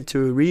he went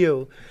to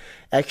Rio.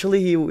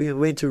 Actually, he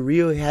went to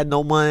Rio. He had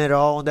no money at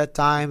all on that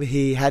time.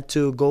 He had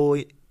to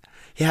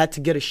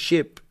get a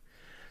ship.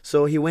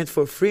 So he went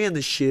for free on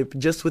the ship,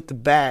 just with the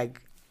bag,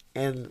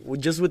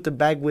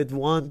 with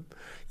one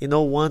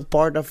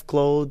part of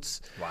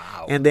clothes.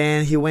 Wow. And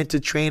then he went to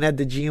train at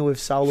the gym with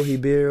Saulo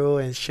Ribeiro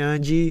and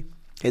Xande.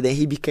 And then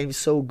he became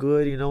so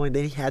good, and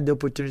then he had the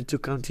opportunity to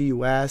come to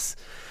US.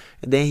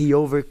 And then he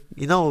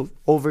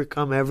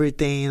overcome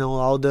everything,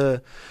 all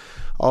the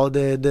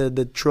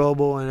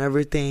trouble and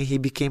everything. He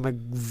became a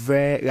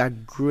great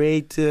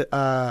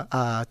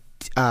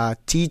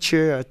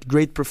teacher, a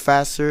great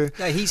professor.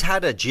 Yeah, he's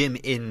had a gym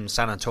in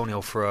San Antonio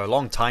for a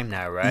long time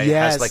now, right?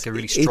 Yes, has a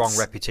really strong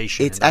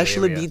reputation. It's in that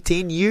actually area. been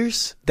 10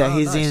 years that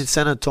he's in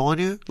San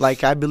Antonio.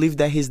 I believe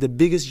that he's the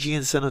biggest gym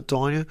in San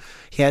Antonio.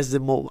 He has the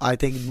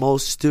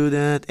most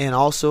student, and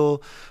also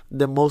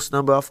the most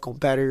number of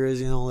competitors.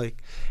 And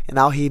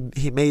now he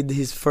made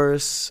his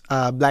first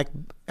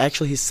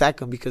his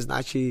second, because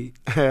Nachi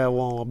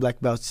won a black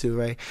belt too,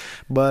 right?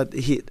 But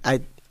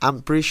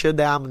I'm pretty sure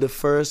that I'm the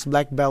first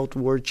black belt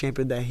world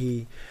champion that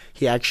he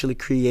actually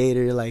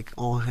created,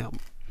 on him,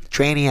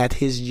 training at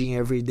his gym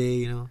every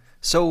day,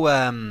 So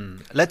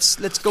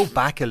let's go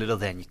back a little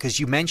then, because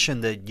you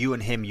mentioned that you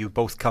and him, you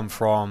both come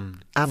from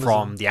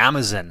the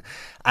Amazon,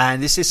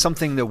 and this is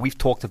something that we've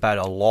talked about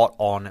a lot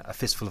on A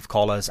Fistful of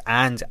Collars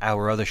and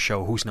our other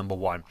show, Who's Number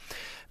One,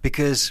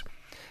 because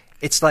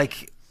it's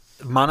like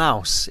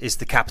Manaus is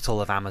the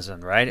capital of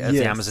Amazon, right? Of the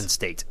Yes. Amazon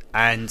state.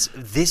 And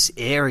this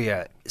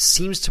area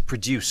seems to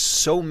produce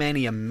so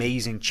many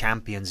amazing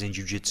champions in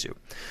jiu-jitsu.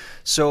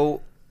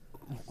 So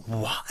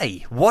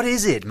why? What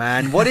is it,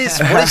 man? What is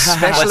special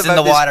What's in about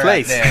the this water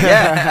right place? there?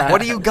 Yeah.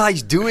 What are you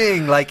guys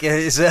doing? Like,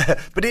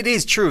 but it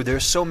is true.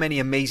 There's so many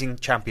amazing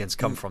champions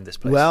come from this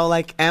place. Well,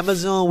 like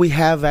Amazon, we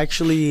have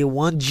actually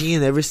one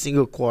gym every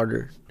single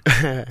quarter.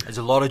 There's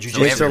a lot of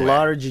jiu-jitsu. It's a everywhere.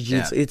 lot of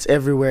jiu-jitsu. Yeah. It's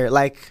everywhere.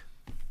 Like,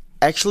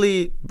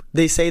 actually,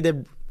 they say that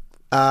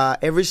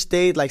every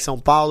state, like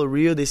São Paulo,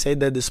 Rio, they say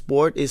that the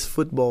sport is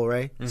football,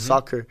 right? Mm-hmm.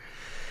 Soccer.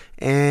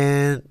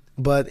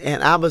 But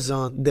in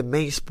Amazon, the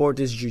main sport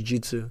is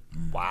jiu-jitsu.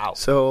 Wow.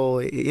 So,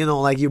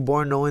 like you're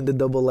born knowing the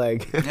double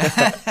leg.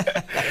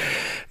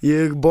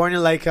 You're born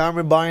in like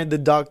armor bar and the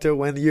doctor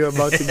when you're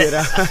about to get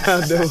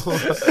out.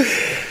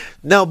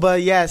 No,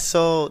 but yeah,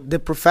 so the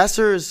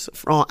professors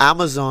from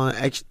Amazon,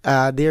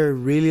 they're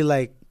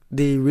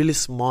really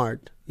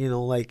smart.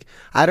 Like,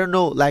 I don't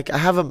know, like I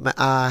have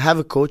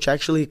a coach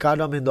actually,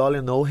 Ricardo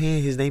Amendola, know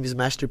him. His name is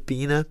Master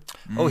Pina.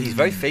 Oh, he's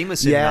very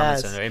famous in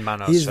Amazon, in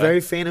Manaus. He's right?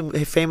 very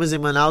famous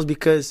in Manaus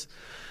because,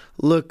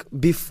 look,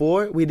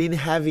 before we didn't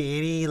have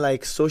any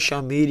like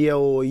social media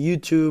or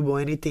YouTube or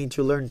anything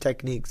to learn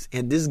techniques.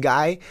 And this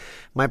guy,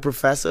 my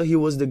professor, he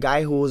was the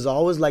guy who was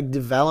always like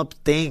develop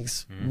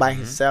things by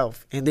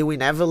himself. And then we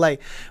never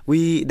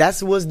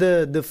that was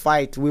the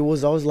fight. We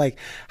was always like,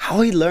 how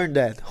he learned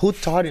that? Who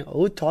taught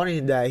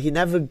him that? He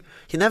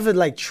never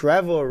like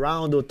travel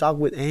around or talk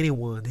with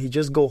anyone. He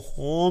just go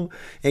home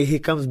and he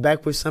comes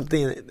back with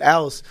something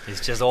else.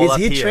 It's just all Is up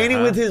he here, training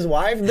huh? with his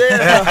wife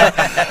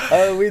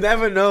there? We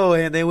never know.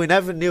 And then we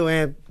never knew.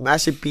 And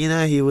Master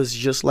Pina, he was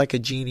just like a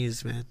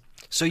genius, man.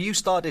 So you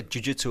started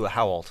jiu-jitsu at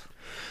how old?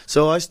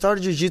 So I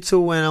started jiu-jitsu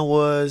when I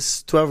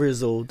was 12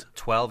 years old.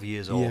 12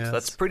 years old. Yes.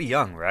 That's pretty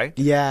young, right?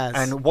 Yes.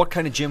 And what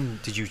kind of gym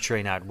did you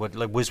train at? What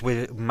was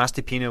with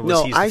Master Pina? Was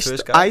No, he the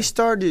first guy? I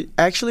started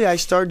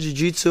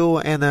jiu-jitsu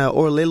in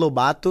Orle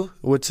Lobato,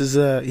 which is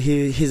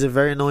he's a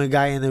very known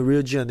guy in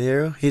Rio de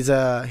Janeiro.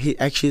 He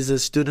actually is a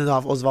student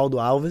of Osvaldo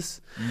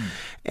Alves.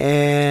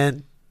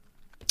 And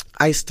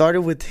I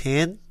started with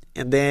him,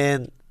 and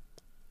then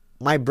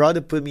my brother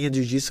put me in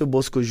jiu-jitsu,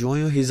 Bosco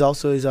Junior. He's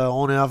also is a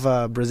owner of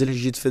a Brazilian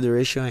Jiu-Jitsu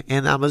Federation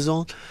in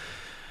Amazon.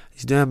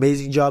 He's doing an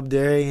amazing job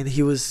there, and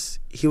he was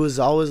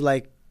always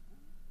like,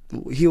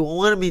 he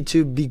wanted me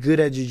to be good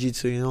at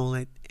jiu-jitsu,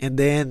 like. And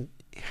then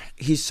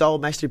he saw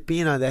Master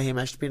Pina,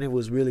 Master Pina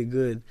was really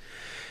good.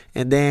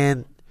 And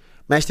then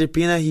Master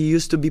Pina, he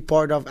used to be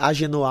part of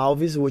Ageno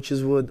Alves, which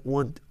is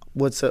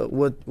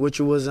which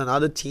was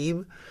another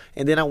team.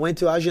 And then I went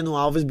to Ageno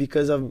Alves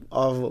because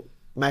of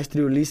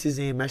Master Ulisses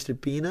and Master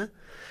Pina.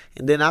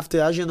 And then after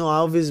Ageno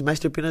Alves,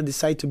 Master Pina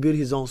decided to build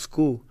his own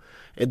school.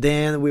 And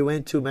then we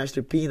went to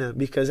Master Pina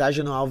because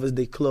Ageno Alves,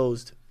 they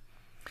closed.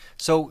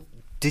 So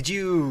did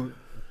you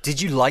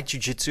like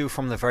jiu-jitsu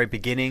from the very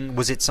beginning?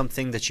 Was it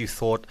something that you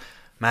thought,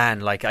 man,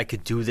 like I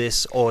could do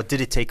this? Or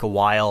did it take a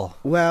while?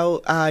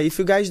 Well, if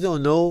you guys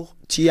don't know,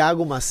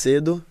 Thiago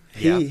Macedo,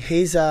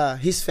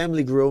 his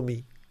family grew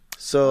me.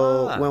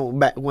 So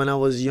when I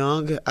was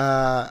young,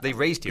 They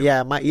raised you.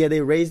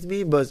 they raised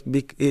me, but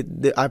they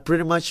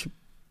pretty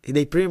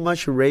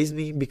much raised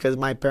me because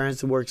my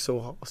parents worked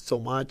so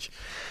much.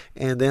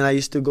 And then I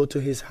used to go to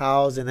his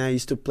house and I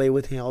used to play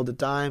with him all the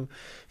time.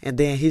 And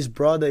then his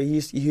brother,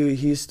 he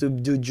used to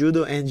do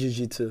judo and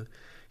jiu-jitsu,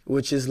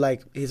 which is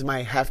like, he's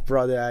my half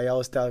brother. I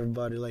always tell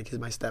everybody like he's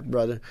my step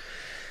brother.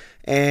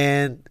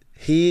 And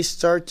he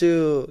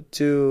started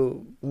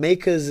to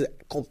make us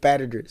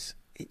competitors.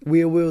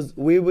 We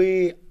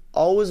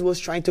always was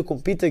trying to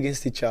compete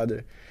against each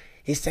other.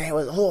 He said,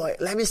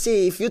 let me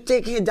see, if you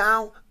take him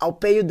down, I'll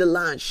pay you the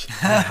lunch.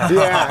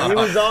 Yeah, he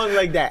was always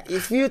like that.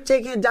 If you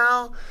take him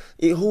down,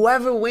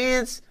 whoever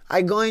wins,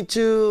 I'm going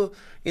to,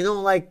 I'm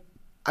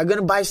going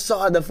to buy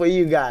soda for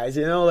you guys.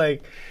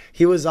 Like,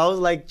 he was always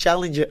like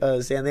challenging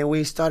us. And then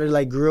we started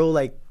like grow,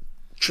 like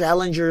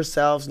challenge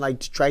ourselves, like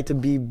to try to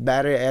be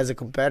better as a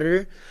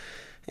competitor.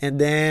 And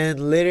then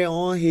later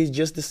on, he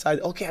just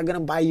decided, okay, I'm going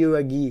to buy you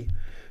a gi.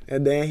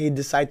 And then he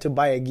decided to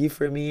buy a gi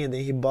for me, and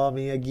then he bought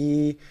me a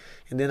gi,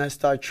 and then I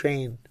started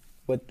training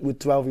with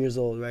 12 years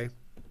old, right?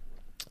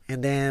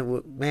 And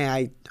then,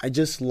 man, I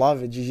just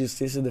love it.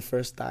 Jiu-jitsu, this is the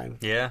first time.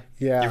 Yeah?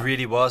 Yeah. It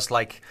really was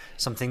like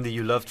something that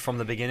you loved from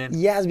the beginning?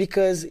 Yes,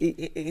 because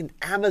in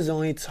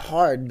Amazon, it's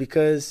hard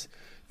because,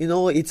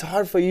 it's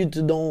hard for you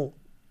to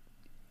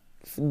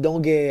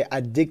don't get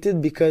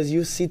addicted because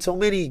you see so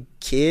many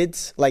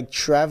kids like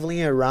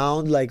traveling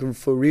around like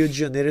for Rio de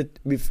Janeiro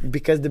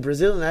because the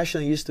Brazilian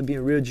national used to be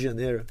in Rio de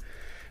Janeiro,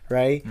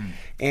 right?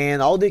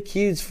 And all the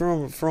kids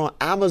from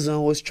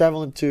Amazon was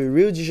traveling to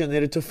Rio de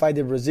Janeiro to fight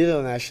the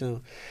Brazilian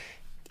national.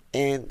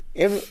 And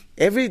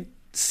every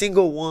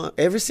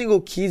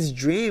single kid's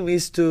dream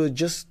is to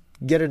just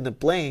get in the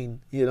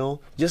plane,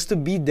 just to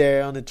be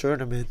there on the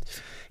tournament.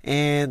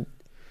 And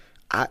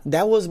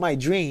that was my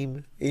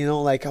dream,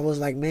 like I was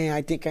like, man,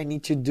 I think I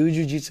need to do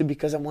jiu-jitsu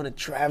because I want to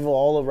travel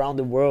all around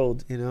the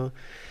world,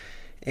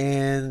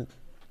 And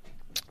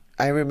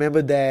I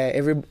remember that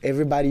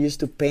everybody used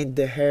to paint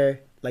their hair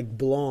like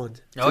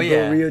blonde. Oh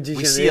yeah,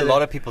 we see a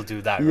lot of people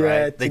do that,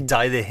 right? They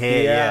dye their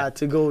hair. Yeah,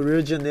 to go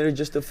Rio de Janeiro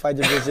just to fight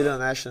the Brazilian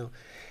national,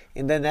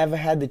 and I never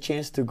had the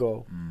chance to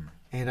go.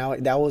 And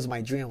that was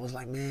my dream. I was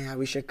like, man, I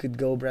wish I could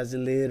go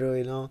Brasileiro.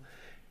 You know,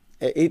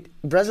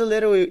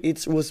 Brasileiro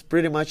it was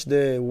pretty much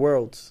the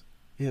world's.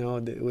 You know,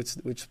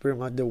 which pretty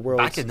much the world.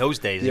 Back in those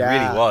days, it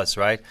really was,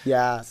 right?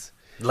 Yes.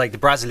 Like the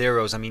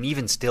Brasileiros, I mean,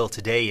 even still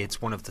today,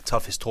 it's one of the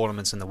toughest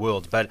tournaments in the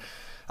world. But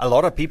a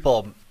lot of people,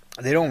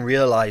 they don't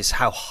realize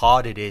how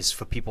hard it is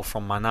for people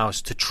from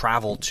Manaus to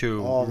travel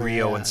to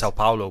Rio and Sao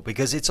Paulo,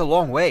 because it's a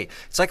long way.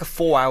 It's like a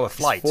 4-hour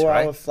flight, right?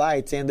 4-hour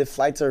flights, and the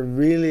flights are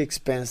really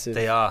expensive.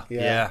 They are,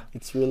 yeah.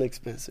 It's really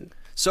expensive.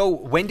 So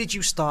when did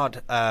you start?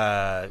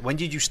 When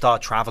did you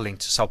start traveling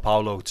to Sao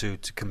Paulo to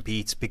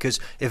compete? Because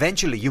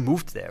eventually you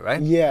moved there,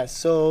 right? Yeah.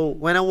 So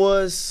when I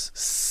was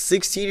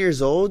 16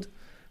 years old,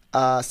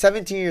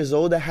 17 years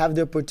old, I have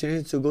the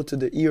opportunity to go to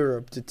the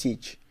Europe to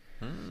teach.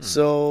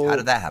 So how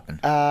did that happen?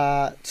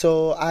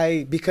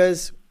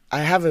 Because I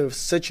have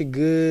such a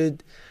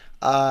good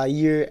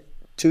year,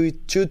 2,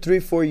 3,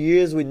 4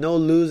 years with no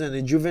lose and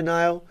a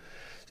juvenile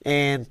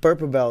and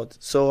purple belt.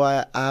 So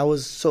I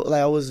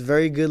was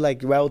very good,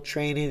 like well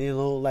trained, you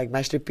know, like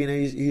Master Pina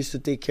used to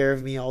take care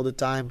of me all the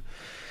time.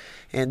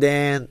 And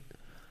then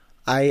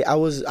I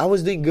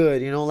was doing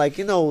good, you know, like,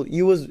 you know,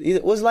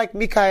 it was like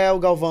Mikael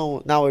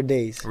Galvão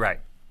nowadays. Right.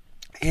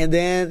 And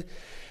then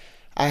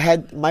I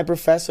had my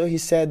professor, he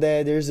said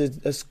that there's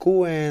a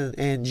school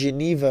in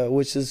Geneva,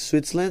 which is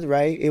Switzerland,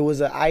 right? It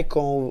was an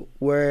icon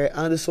where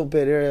Anderson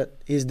Pereira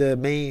is the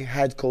main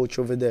head coach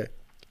over there.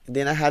 And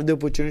then I have the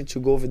opportunity to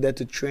go over there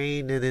to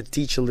train and then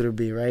teach a little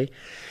bit, right?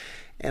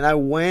 And I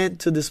went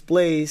to this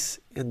place,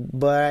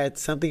 but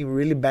something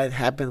really bad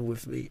happened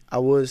with me. I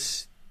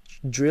was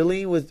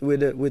drilling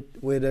with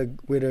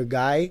a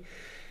guy,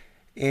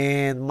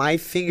 and my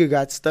finger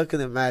got stuck in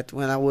the mat.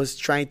 When I was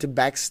trying to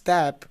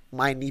backstep,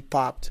 my knee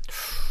popped,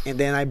 and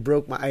then I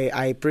broke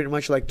I pretty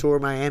much like tore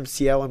my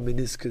MCL and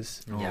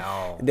meniscus.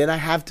 Oh. And then I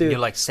have to. You're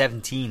like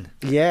 17.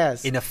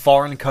 Yes. In a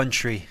foreign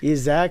country.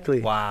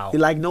 Exactly. Wow.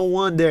 Like no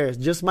one there,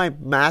 just my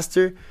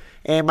master,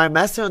 and my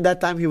master at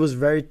that time, he was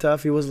very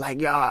tough. He was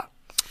like, yeah,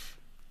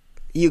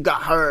 you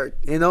got hurt.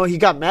 You know, he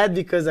got mad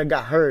because I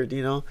got hurt.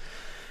 You know,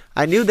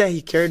 I knew that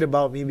he cared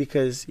about me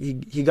because he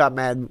got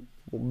mad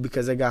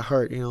because I got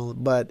hurt, you know.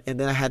 And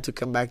then I had to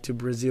come back to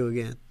Brazil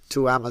again,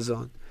 to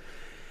Amazon.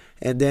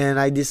 And then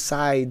I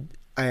decide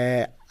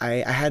I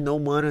had no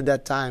money at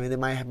that time, and then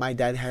my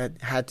dad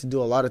had to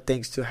do a lot of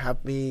things to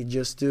help me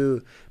just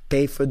to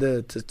pay for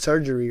the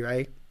surgery,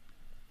 right?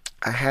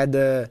 I had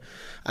the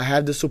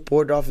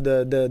support of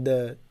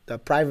the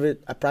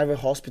private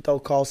hospital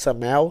called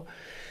Samuel,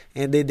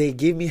 and they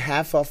gave me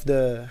half of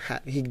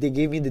they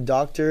gave me the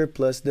doctor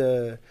plus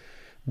the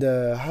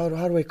how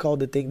do I call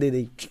the thing that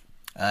they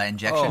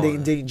injection.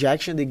 The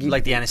injection they give,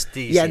 like the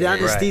anesthesia. Yeah, the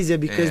anesthesia, right.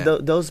 because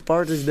those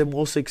parts is the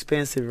most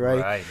expensive,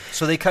 right? Right.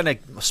 So they kind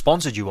of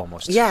sponsored you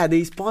almost. Yeah,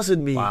 they sponsored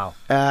me. Wow.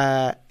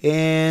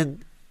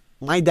 And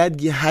my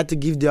dad had to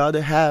give the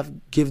other half,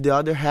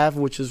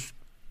 which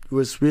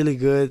was really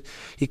good.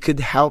 He could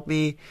help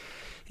me,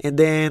 and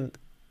then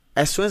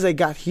as soon as I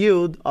got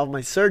healed of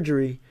my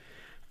surgery,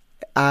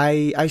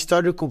 I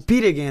started to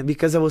compete again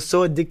because I was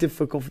so addicted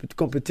for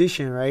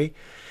competition, right?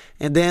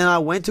 And then I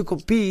went to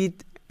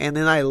compete, and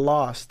then I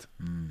lost.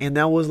 And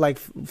that was like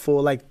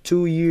for like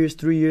 2 years,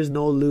 3 years,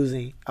 no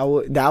losing.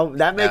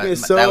 That made me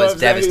so that was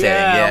upset. devastating.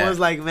 Yeah. I was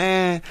like,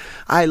 man,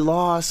 I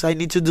lost. I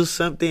need to do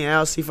something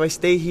else. If I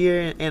stay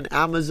here in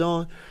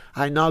Amazon,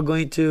 I'm not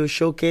going to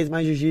showcase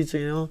my jiu-jitsu,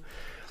 you know.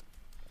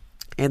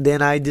 And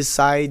then I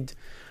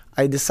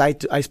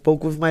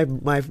spoke with my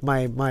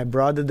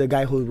brother, the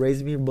guy who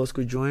raised me,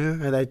 Bosco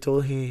Jr., and I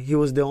told him, he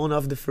was the owner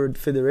of the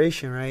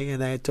federation, right?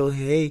 And I told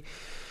him, hey,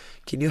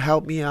 can you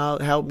help me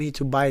out? Help me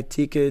to buy a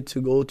ticket to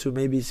go to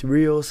maybe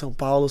Rio, São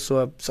Paulo,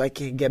 so I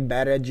can get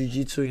better at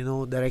jiu-jitsu, you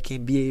know, that I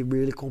can be a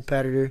really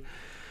competitor.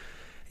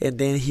 And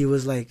then he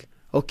was like,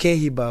 okay,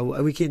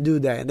 Hiba, we can do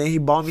that. And then he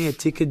bought me a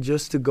ticket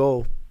just to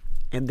go.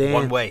 And then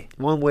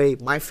One way.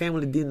 My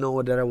family didn't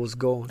know that I was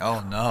going.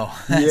 Oh no,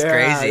 that's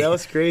crazy. That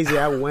was crazy.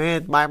 I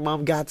went. My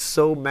mom got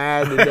so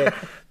mad.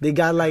 They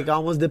got like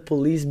almost the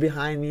police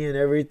behind me and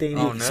everything.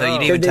 Oh no! So you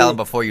didn't even tell them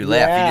before you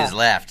left. Yeah, you just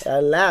left.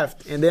 I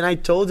left, and then I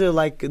told her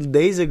like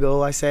days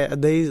ago. I said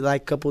a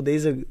couple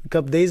days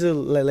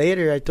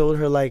later. I told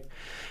her like,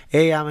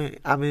 hey,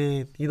 I'm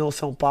in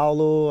São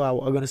Paulo.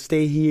 I'm gonna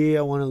stay here.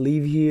 I want to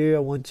leave here. I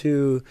want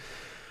to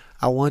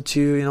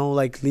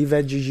leave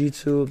at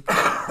jiu-jitsu.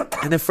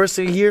 And the first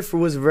year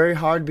was very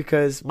hard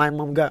because my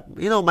mom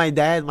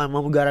my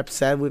mom got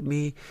upset with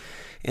me,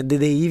 and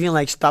they even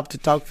like stopped to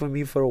talk for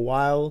me for a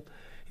while.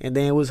 And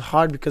then it was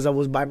hard because I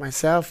was by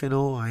myself, you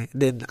know.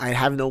 Then I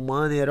have no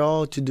money at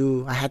all to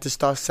do. I had to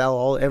start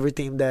sell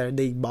everything that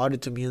they bought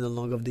it to me in the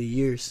long of the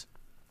years.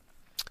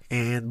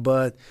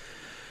 But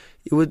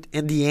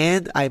in the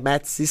end, I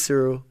met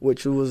Cicero,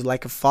 which was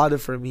like a father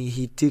for me.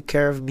 He took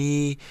care of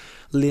me.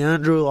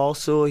 Leandro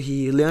also.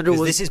 Leandro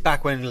was. This is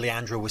back when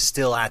Leandro was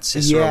still at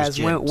Cicero's Yes,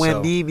 gym.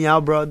 when me,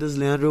 Miyaos brothers,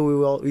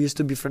 Leandro, we used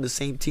to be from the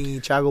same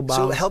team. Thiago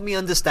Bala. So help me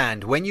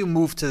understand. When you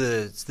moved to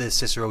the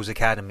Cicero's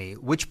academy,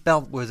 which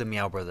belt were the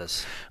Miyaos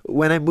brothers?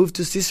 When I moved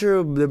to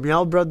Cicero, the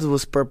Miyaos brothers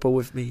was purple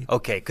with me.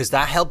 Okay, because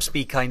that helps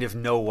me kind of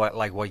know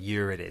what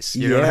year it is.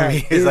 You know what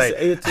I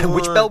mean? And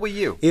which belt were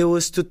you? It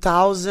was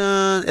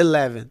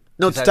 2011.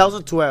 No,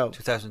 2012.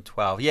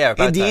 2012. Yeah,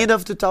 At the end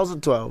of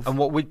 2012. And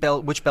which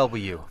belt were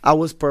you? I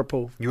was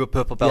purple. You were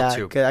purple belt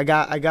too. 'Cause I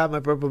got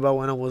my purple belt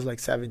when I was like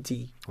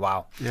 17.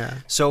 Wow. Yeah.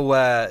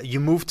 So you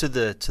moved to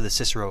the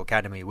Cicero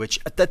Academy, which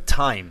at that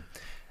time,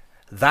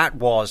 that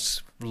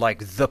was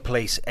like the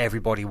place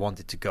everybody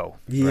wanted to go.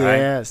 Right?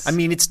 Yes. I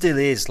mean, it still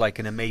is like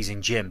an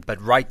amazing gym,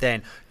 but right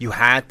then you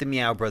had the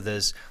Miyaos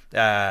brothers,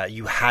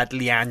 you had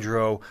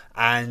Leandro,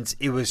 and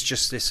it was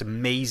just this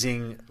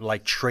amazing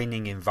like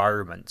training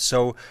environment.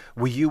 So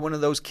were you one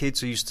of those kids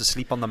who used to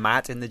sleep on the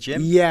mat in the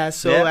gym? Yeah.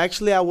 So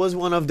actually, I was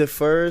one of the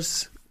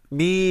first.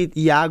 Me,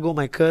 Iago,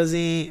 my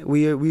cousin,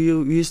 we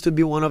used to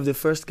be one of the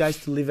first guys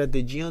to live at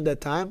the gym at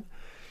that time,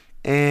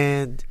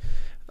 and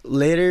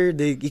later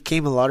it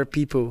came a lot of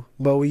people,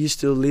 but we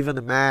used to live on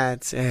the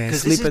mats and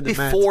sleep at the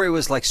mats. Before it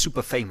was like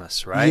super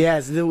famous, right?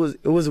 Yes, it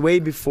was way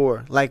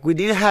before. Like we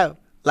didn't have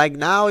like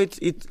now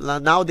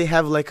now they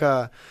have like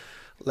a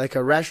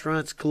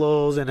restaurants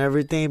closed and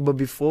everything, but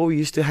before we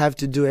used to have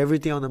to do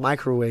everything on the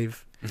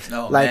microwave.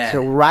 Oh, like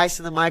man. rice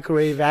in the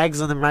microwave,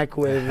 eggs on the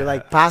microwave,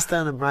 like pasta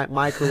in the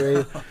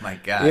microwave. Oh my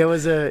God. It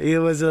was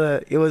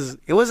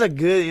a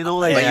good, you know,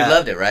 like. But you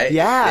loved it, right?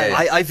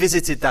 Yeah. I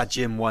visited that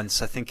gym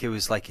once. I think it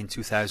was like in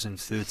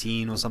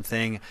 2013 or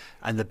something.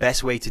 And the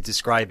best way to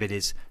describe it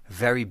is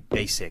very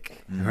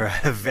basic.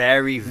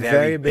 Very,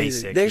 very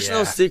basic. There's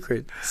no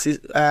secret.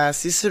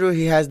 Cicero,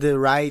 he has the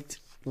right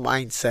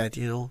mindset,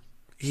 you know.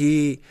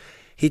 He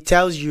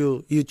tells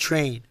you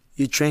train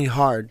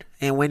hard,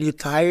 and when you're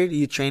tired,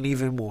 you train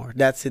even more.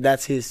 That's it.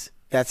 That's his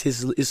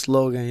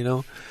slogan, you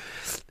know.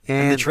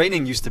 And the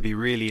training used to be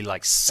really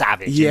like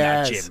savage in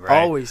that gym,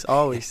 right?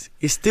 Always.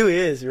 It still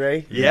is,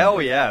 right? Yeah, oh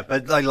yeah.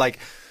 But like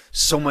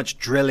so much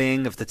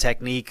drilling of the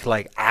technique,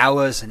 like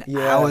hours and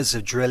hours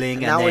of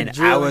drilling, and then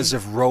hours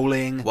of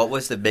rolling. What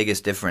was the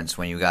biggest difference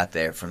when you got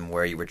there from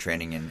where you were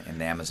training in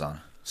the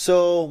Amazon?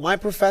 So my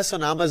professor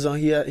on Amazon,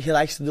 he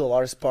likes to do a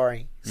lot of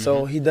sparring.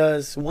 So he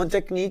does one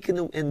technique in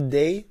the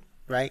day,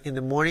 right, in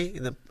the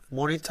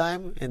morning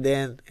time, and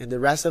then the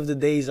rest of the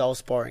day is all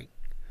sparring.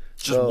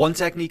 Just one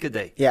technique a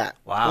day. Yeah.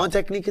 Wow. One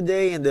technique a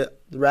day, and the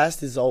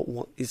rest is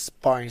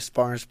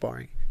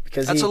sparring.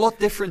 Because that's a lot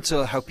different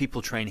to how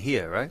people train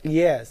here, right?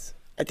 Yes,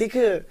 I think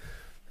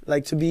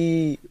like to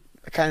be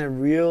kind of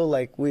real,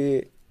 like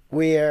we're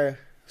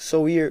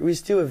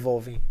still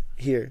evolving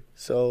here.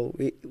 So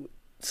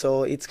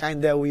it's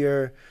kind of we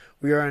are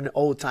in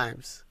old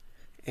times,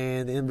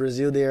 and in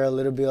Brazil they are a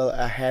little bit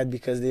ahead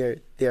because they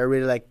are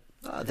really like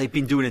they've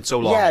been doing it so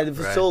long. Yeah,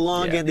 for so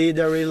long, and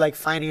they're really like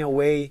finding a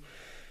way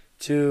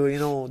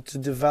to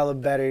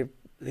develop better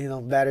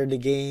the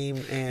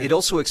game. And it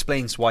also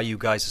explains why you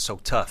guys are so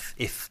tough.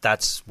 If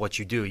that's what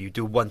you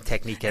do one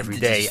technique every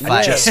day and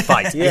fight. just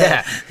fight.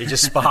 You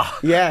just spar.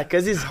 Yeah,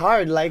 because it's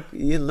hard. Like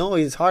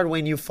it's hard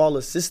when you follow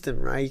a system,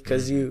 right?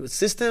 Because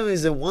system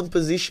is a one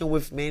position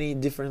with many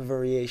different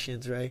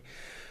variations, right?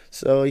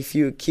 So if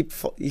you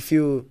if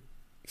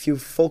you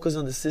focus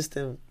on the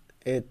system,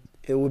 it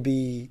would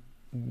be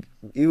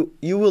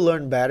you will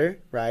learn better,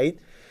 right?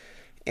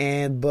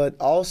 But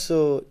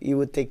also it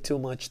would take too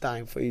much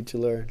time for you to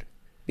learn,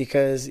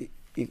 because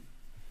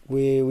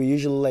we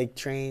usually like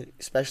train,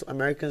 especially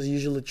Americans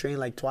usually train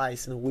like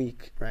twice in a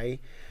week, right?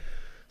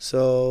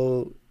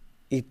 So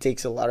it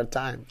takes a lot of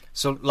time.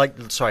 So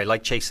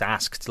like Chase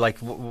asked, like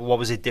what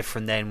was it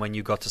different then when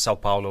you got to Sao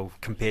Paulo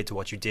compared to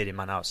what you did in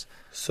Manaus?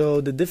 So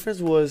the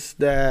difference was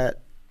that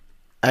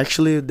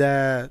actually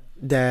the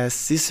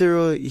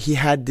Cicero, he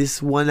had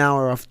this 1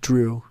 hour of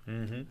drill.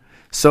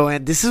 So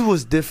and this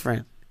was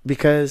different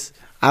because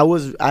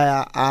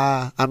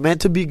I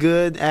meant to be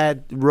good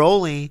at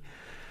rolling,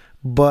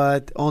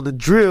 but on the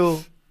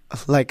drill,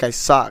 like I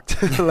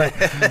sucked. Like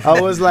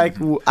I was like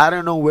I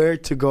don't know where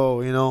to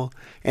go, you know.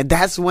 And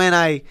that's when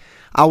I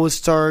would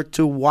start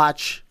to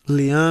watch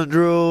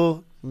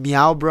Leandro,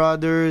 Miyaos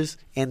brothers,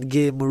 and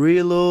get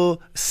Murillo,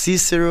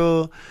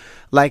 Cicero.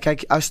 Like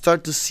I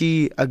start to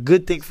see a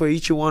good thing for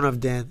each one of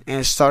them,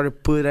 and start to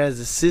put it as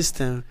a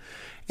system.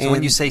 So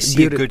when you say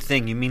see a good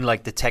thing, you mean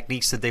like the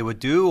techniques that they would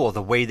do, or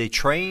the way they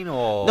train,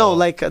 or no,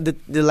 like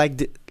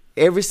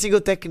every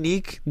single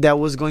technique that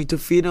was going to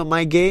fit on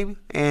my game,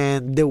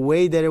 and the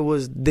way that it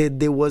was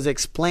they was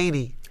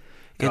explaining,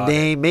 and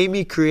they made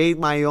me create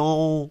my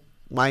own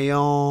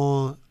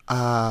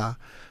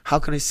how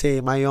can I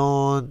say, my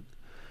own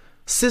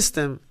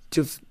system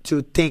to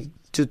think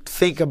to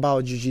think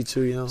about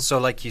jiu-jitsu, you know. So,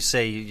 like you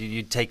say,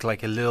 you take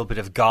like a little bit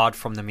of guard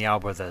from the Miyaos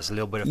brothers, a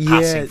little bit of Yeah,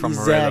 passing from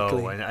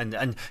exactly. Murillo,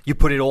 and you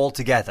put it all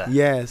together.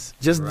 Yes,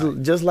 just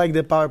Right. just like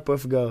the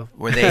Powerpuff Girl.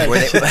 Were they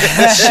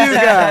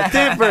Sugar,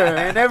 temper,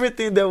 and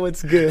everything that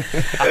was good.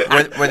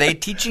 were they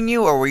teaching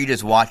you, or were you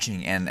just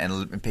watching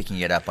and picking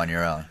it up on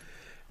your own?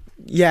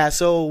 Yeah,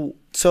 so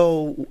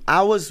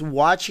I was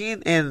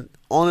watching, and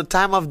on the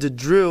time of the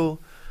drill,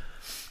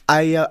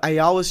 I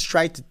always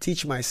try to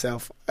teach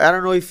myself. I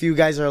don't know if you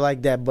guys are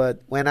like that, but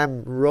when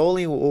I'm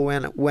rolling or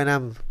when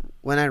I'm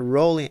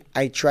rolling,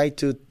 I try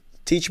to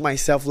teach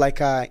myself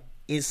like a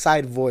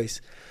inside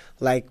voice,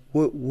 like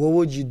what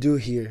would you do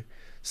here?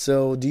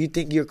 So do you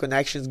think your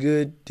connection is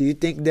good? Do you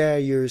think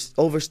that your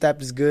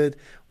overstep is good?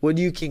 What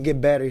do you can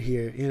get better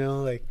here? You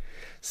know, like,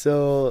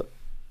 so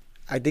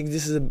I think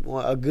this is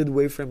a good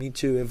way for me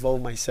to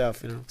evolve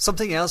myself, you know.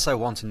 Something else I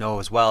want to know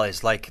as well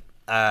is like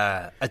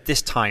at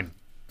this time,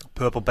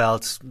 purple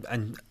belt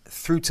and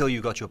through till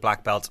you got your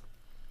black belt,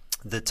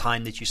 the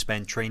time that you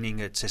spent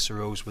training at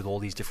Cicero's with all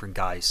these different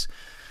guys.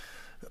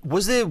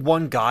 Was there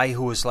one guy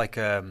who was like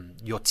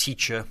your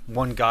teacher,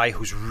 one guy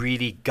who's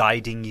really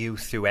guiding you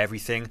through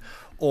everything,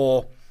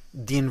 or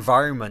the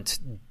environment?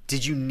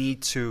 Did you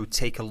need to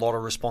take a lot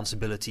of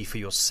responsibility for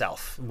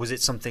yourself? Was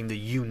it something that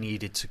you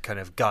needed to kind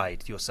of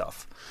guide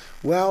yourself?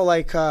 Well,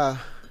 like,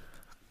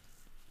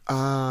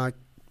 can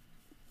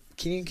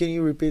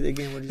you repeat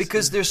again what you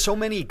Because said? there's so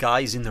many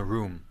guys in the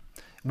room.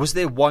 Was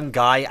there one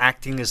guy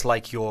acting as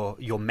like your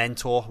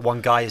mentor,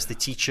 one guy as the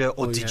teacher,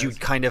 or did you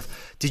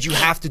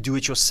have to do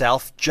it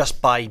yourself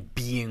just by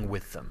being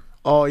with them?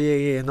 Oh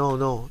yeah,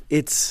 no.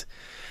 It's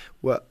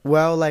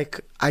well,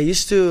 like I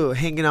used to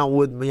hanging out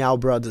with Miyaos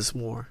brothers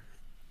more,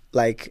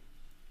 like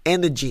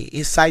in the gym,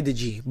 inside the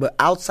gym, but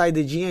outside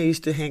the gym I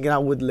used to hang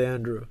out with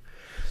Leandro.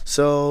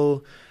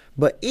 So,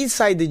 but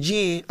inside the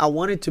gym I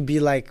wanted to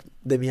be like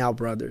the Miyaos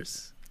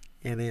brothers,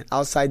 and then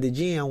outside the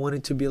gym I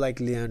wanted to be like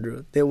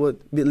Leandro.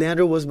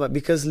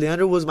 Because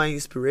Leandro was my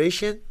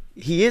inspiration.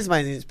 He is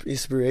my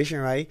inspiration,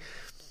 right?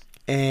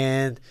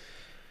 And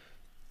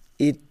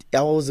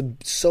I was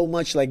so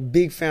much like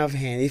big fan of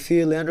him. If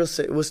Leandro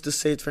was to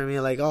say it for me,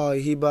 like, "Oh,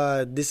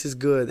 Hiba, this is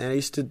good," and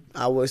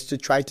I was to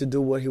try to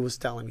do what he was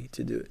telling me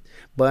to do it.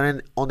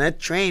 But on that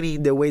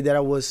training, the way that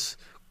I was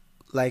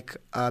like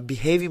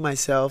behaving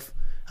myself,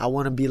 I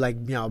want to be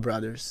like Miyaos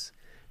brothers,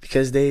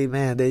 because they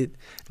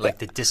like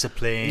the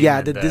discipline.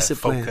 Yeah, the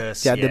discipline.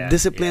 Focus. Yeah, the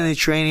discipline and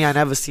training. I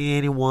never seen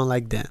anyone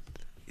like that.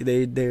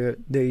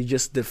 They're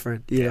just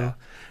different. You know,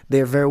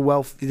 they're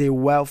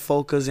well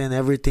focused in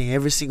everything,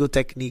 every single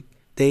technique.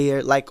 They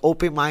are like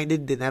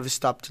open-minded. They never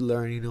stop to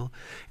learn, you know.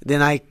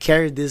 Then I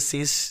carried this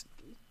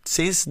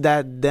since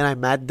that. Then I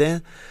met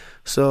them.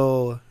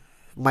 So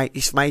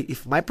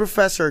if my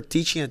professor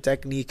teaching a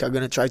technique, I'm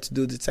gonna try to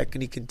do the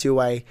technique until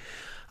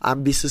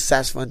I'm be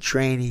successful in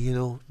training, you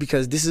know,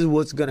 because this is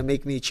what's gonna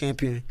make me a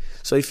champion.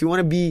 So if you want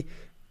to be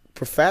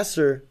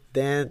professor,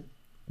 then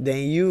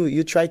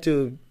you try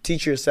to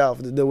teach yourself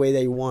the way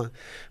that you want.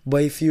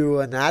 But if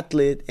you're an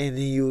athlete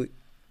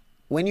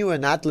when you're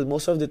an athlete,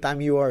 most of the time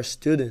you are a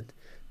student.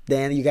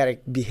 Then you gotta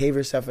behave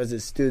yourself as a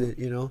student,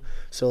 you know.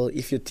 So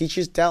if your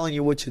teacher's telling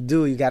you what to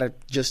do, you gotta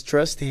just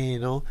trust him, you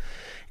know.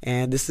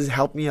 And this has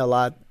helped me a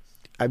lot,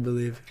 I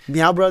believe.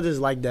 Miyaos brothers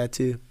like that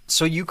too.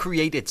 So you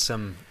created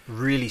some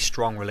really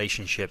strong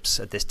relationships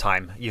at this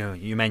time. You know,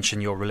 you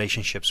mentioned your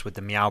relationships with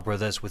the Miyaos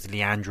brothers, with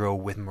Leandro,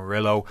 with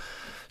Murillo.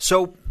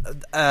 So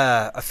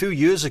a few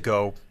years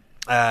ago,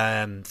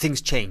 things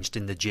changed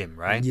in the gym,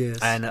 right? Yes.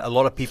 And a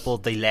lot of people,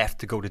 they left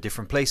to go to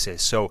different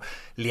places. So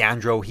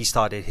Leandro, he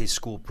started his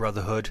school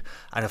Brotherhood,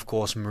 and of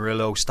course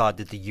Murillo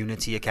started the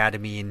Unity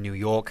Academy in New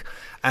York.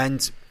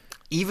 And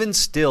even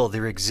still,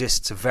 there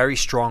exists a very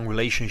strong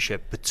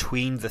relationship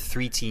between the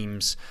three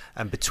teams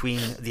and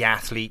between the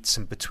athletes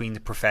and between the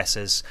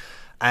professors.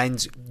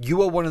 And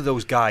you are one of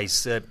those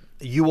guys that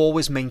you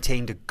always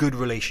maintained a good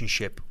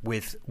relationship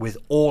with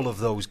all of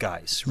those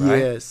guys, right?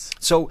 Yes.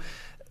 So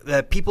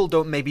people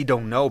don't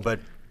know, but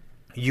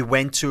you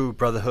went to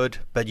Brotherhood,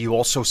 but you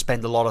also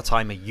spend a lot of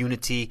time at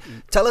Unity.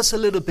 Tell us a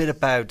little bit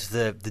about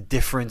the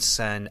difference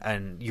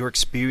and your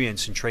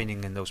experience in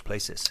training in those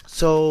places.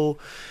 So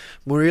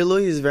Murillo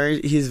he's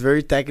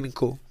very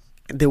technical.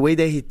 The way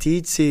that he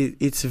teaches,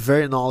 it's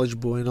very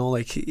knowledgeable, you know,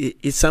 like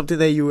it's something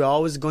that you're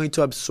always going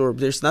to absorb.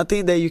 There's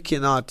nothing that you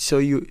cannot.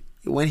 So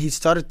when he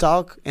started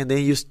talk, and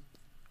then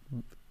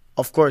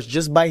of course,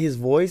 just by his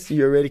voice,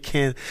 you already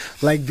can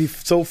like be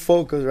so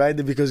focused, right?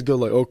 Because you go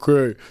like,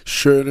 okay,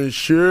 shit and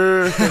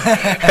shit,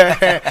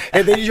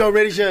 and then you're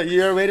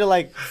already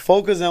like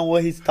focused on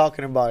what he's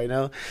talking about, you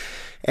know.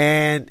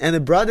 And the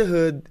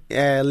Brotherhood,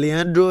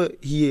 Leandro,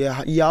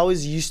 he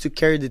always used to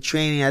carry the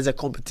training as a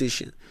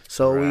competition.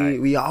 So right.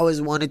 we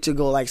always wanted to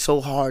go like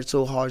so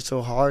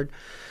hard.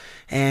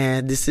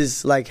 And this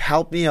is like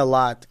helped me a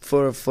lot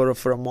for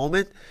a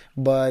moment.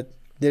 But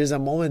there's a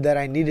moment that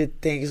I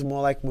needed things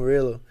more like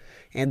Murillo.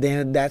 And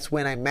then that's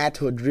when I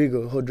met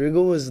Rodrigo.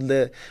 Rodrigo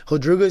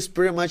is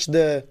pretty much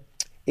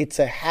it's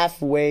a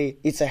halfway.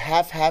 It's a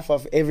half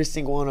of every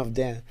single one of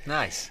them.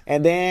 Nice.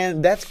 And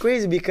then that's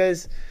crazy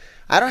because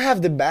I don't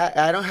have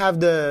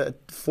the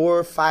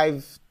 4,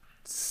 5,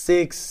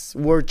 6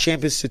 world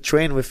champions to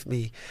train with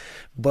me,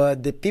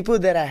 but the people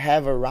that I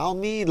have around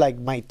me, like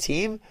my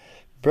team,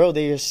 bro,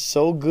 they are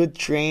so good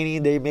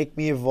training. They make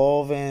me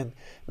evolve, and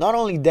not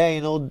only that,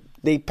 you know,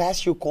 they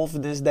pass you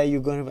confidence that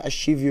you're gonna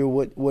achieve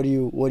what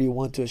you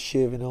want to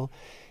achieve, you know.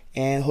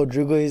 And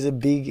Rodrigo is a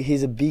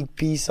big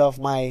piece of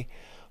my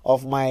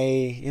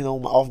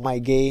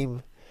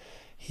game.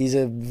 He's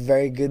a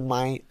very good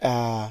mind.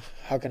 How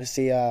can I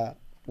say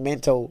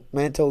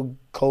mental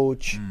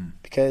coach,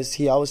 because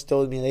he always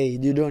told me, hey,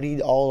 you don't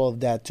need all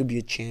of that to be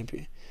a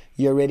champion.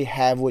 You already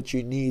have what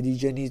you need.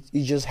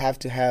 You just have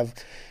to have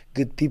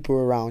good people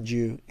around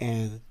you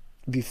and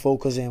be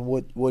focused on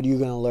what you're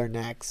gonna learn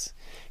next.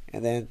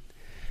 And then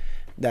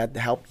that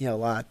helped me a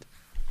lot.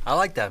 I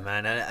like that,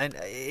 man, and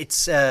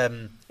it's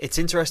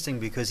interesting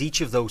because each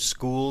of those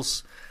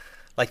schools,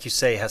 like you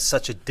say, has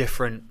such a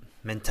different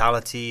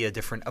mentality, a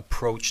different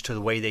approach to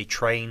the way they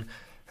train.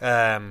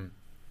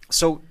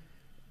 So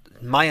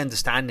my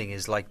understanding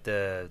is like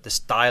the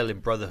style in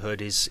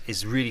Brotherhood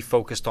is really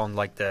focused on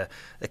like the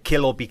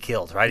kill or be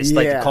killed, right? It's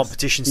like the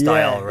competition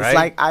style, right? It's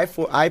like eye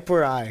for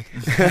eye.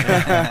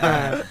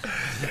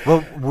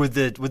 Well, with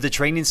the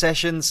training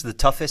sessions, the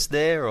toughest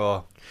there,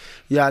 or?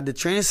 Yeah, the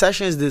training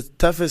session is the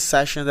toughest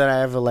session that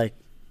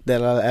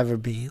I'll ever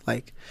be.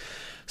 Like,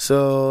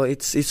 so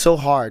it's so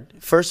hard.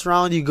 First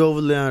round you go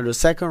with Leandro.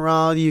 Second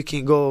round you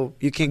can go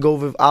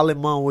with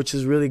Alemão, which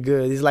is really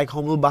good. It's like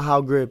Romulo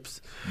Barral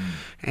grips.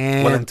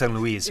 And Wellington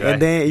Luiz, right?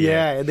 And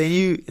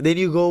then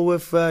you go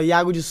with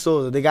Iago de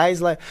Souza. The guy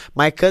is like,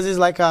 my cousin is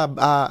like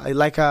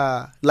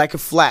a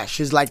flash.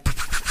 He's like,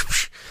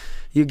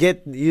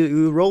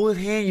 you roll with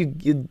him,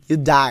 you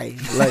die.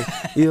 Like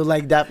you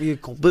like that, you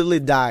completely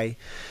die.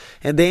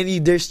 And then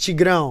there's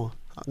Tigrão,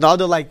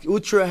 another like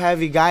ultra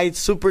heavy guy,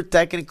 super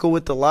technical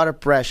with a lot of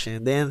pressure.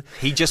 And then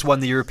he just won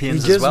the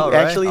Europeans as well,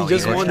 right? Actually, he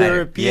just won the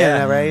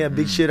European, right? A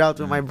big shout out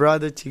to my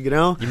brother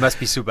Tigrão. You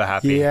must be super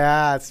happy.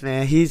 Yes,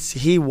 man.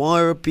 He won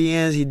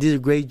Europeans. He did a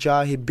great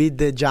job. He beat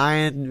the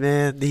giant,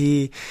 man.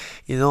 He,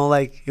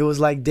 like it was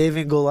like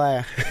David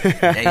Goliath.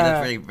 Yeah, he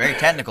looked very, very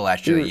technical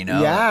actually.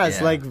 Yeah,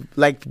 it's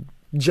like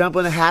jump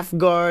on a half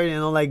guard.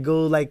 Like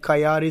go like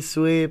coyote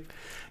sweep.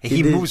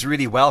 He moves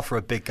really well for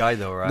a big guy,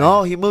 though, right?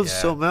 No, he moves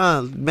so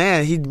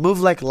man. He moves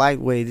like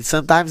lightweight.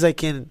 Sometimes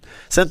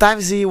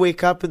he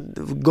wake up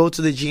and go to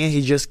the gym and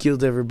he just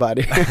kills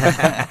everybody.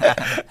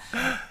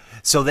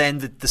 So then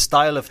the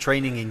style of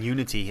training in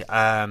Unity,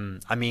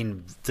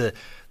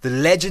 the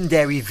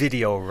legendary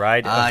video,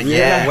 right?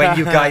 When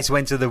you guys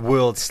went to the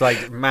Worlds,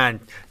 like,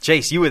 man,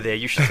 Chase, you were there.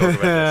 You should talk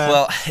about this.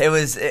 Well, it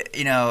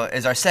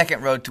was our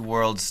second Road to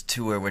Worlds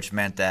tour, which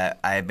meant that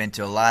I had been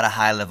to a lot of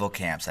high-level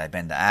camps. I had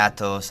been to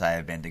Athos, I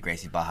had been to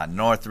Gracie Baja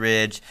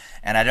Northridge,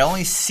 and I'd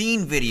only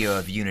seen video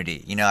of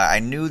Unity. I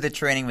knew the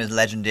training was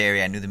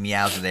legendary. I knew the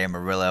Miyaos were there,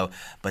 Murillo,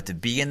 but to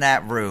be in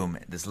that room,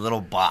 this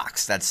little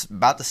box that's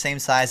about the same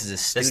size as a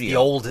studio. That's the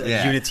old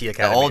Unity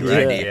Academy, the old right?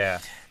 Unity. Yeah.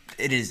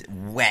 It is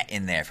wet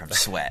in there from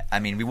sweat. I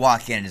mean, we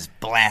walk in and it's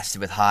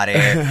blasted with hot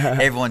air.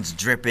 Everyone's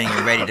dripping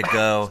and ready to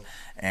go.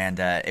 And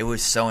it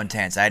was so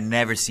intense. I'd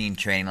never seen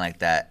training like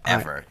that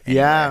ever.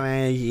 Yeah,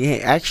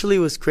 man. Actually, it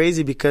was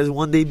crazy because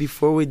one day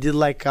before we did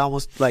like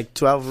almost like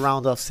 12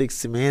 rounds of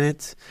 60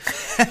 minutes.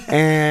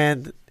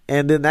 and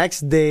the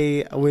next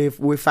day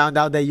we found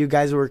out that you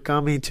guys were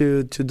coming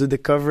to do the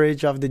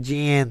coverage of the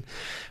GN.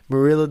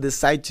 Murillo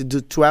decided to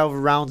do 12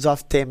 rounds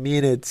of 10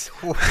 minutes.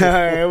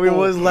 And we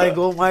was like,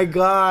 oh my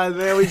God,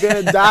 man, we're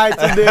going to die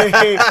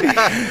today.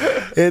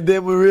 And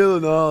then Murillo,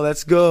 no,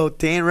 let's go.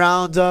 12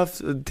 rounds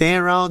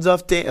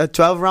of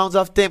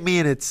 10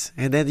 minutes.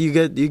 And then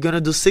you're going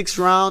to do 6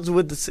 rounds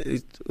you're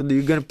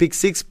going to pick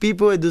 6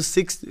 people and do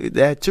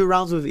 2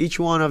 rounds with each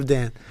one of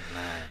them.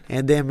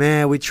 And then,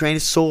 man, we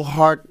trained so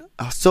hard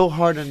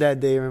on that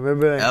day,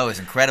 remember? Oh, it was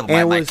incredible.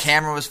 My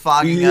camera was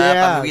fogging up.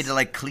 I mean, we had to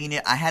like clean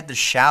it. I had to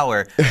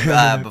shower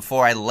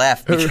before I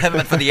left because I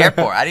went for the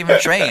airport. I didn't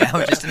even train. I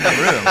was just in the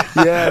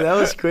room. Yeah, that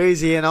was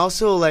crazy. And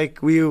also,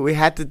 like, we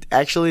had to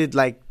actually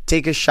like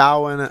take a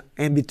shower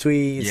in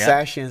between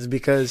sessions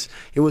because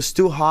it was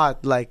too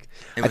hot. Like,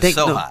 it was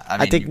so hot.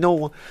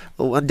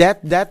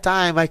 That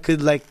time I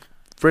could like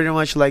pretty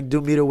much like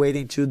do middleweight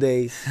in 2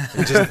 days.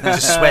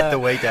 just sweat the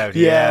weight out.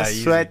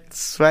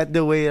 Sweat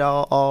the weight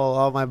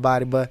all my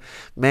body. But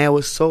man, it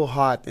was so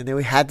hot, and then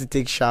we had to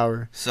take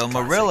shower. So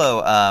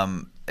Murillo,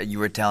 you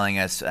were telling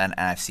us, and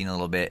I've seen a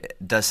little bit,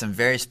 does some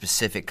very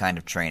specific kind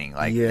of training.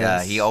 Like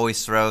he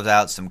always throws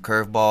out some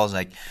curveballs.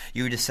 Like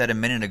you just said a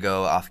minute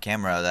ago off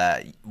camera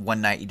that one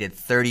night you did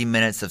 30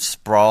 minutes of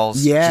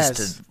sprawls just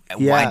to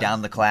wind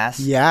down the class.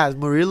 Yeah,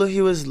 Murillo,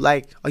 he was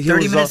like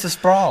 30 minutes of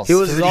sprawls. He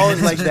was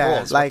always like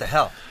that. Like, what the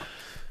hell?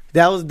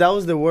 That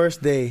was the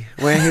worst day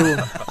when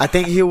I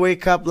think he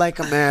wake up like,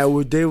 man,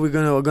 today we're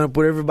gonna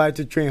put everybody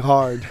to train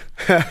hard.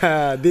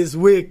 These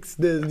weeks,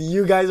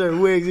 you guys are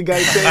weak. You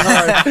guys train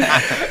hard.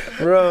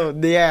 Bro,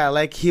 yeah,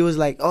 like he was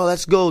like, oh,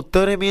 let's go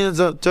 30 minutes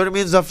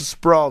of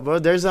sprawl, bro.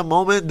 There's a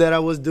moment that I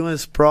was doing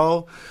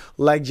sprawl,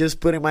 like just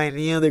putting my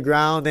knee on the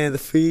ground and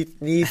the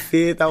knee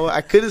fit.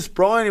 I couldn't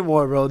sprawl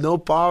anymore, bro. No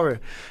power.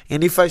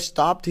 And if I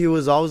stopped, he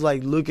was always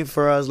like looking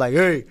for us, like,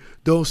 hey,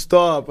 don't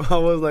stop. I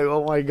was like,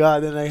 oh my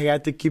God. And I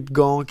had to keep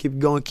going,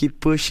 keep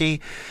pushing.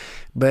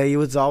 But it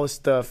was always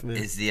tough, man.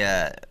 Is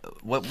the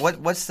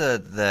what's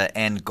the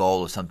end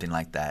goal of something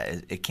like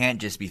that? It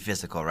can't just be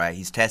physical, right?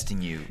 He's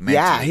testing you mentally.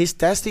 Yeah, he's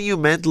testing you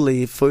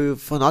mentally for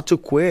not to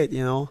quit,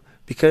 you know,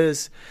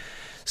 because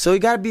so you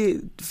gotta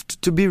be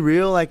to be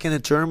real, like in a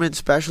tournament,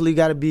 especially you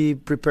gotta be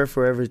prepared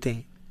for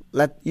everything.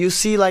 Like you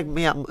see, like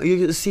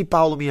you see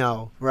Paulo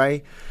Miyaos,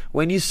 right?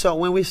 When we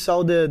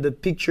saw the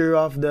picture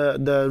of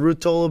the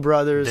Ruotolo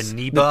brothers, the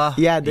knee bar,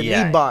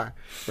 knee bar,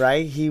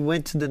 right? He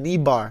went to the knee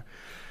bar.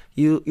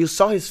 You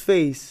saw his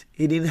face.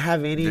 He didn't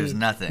have any. There's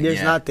nothing.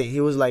 Nothing.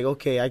 He was like,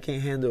 okay, I can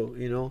handle,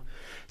 you know.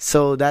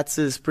 So that's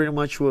is pretty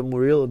much what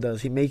Murilo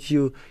does. He makes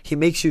you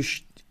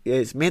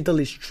it's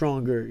mentally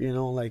stronger, you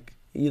know. Like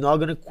you're not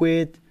gonna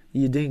quit.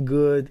 You're doing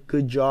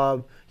good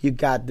job. You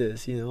got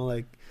this, you know.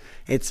 Like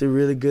it's a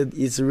really good.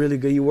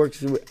 He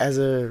works as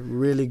a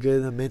really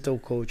good mental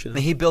coach. You know?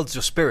 And he builds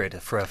your spirit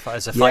as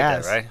a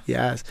fighter, right?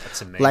 Yes.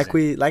 That's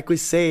amazing. Like we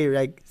say,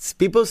 like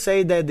people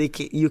say that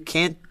you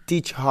can't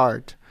teach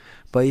heart.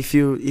 But if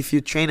you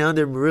train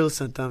under Murilo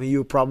Santana,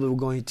 you're probably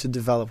going to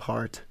develop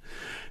heart.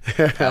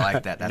 I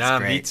like that. That's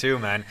great. Me too,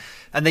 man.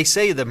 And they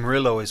say that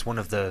Murilo is one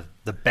of the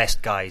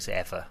best guys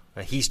ever.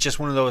 He's just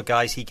one of those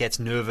guys, he gets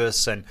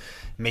nervous and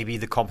maybe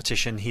the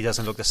competition, he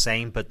doesn't look the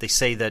same. But they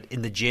say that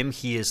in the gym,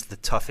 he is the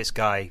toughest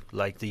guy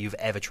like that you've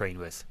ever trained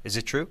with. Is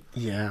it true?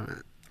 Yeah,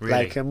 man. Really?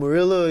 Like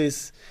Murilo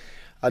is...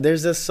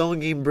 there's a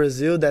song in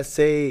Brazil that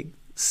say,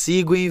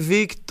 Sigo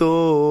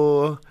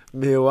invicto...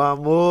 Meu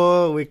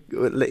amor,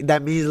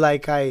 that means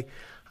like I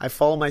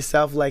follow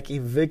myself like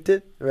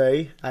invicted,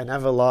 right? I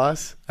never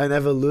lost. I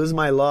never lose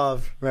my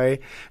love, right?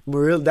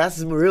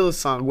 That's Murilo's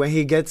song. When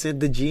he gets in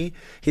the gym,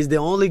 he's the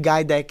only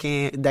guy that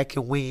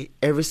can win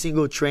every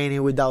single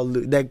training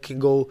that can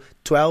go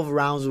 12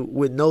 rounds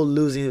with no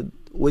losing,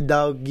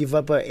 without give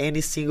up any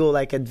single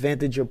like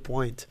advantage or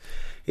point.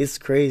 It's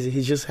crazy.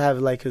 He just have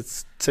like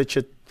such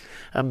a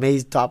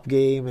amazing top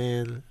game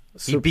and.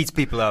 He beats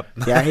people up.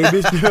 Yeah, he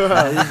beats people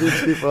up.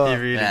 He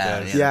really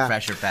does. Yeah.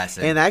 Pressure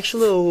passing. And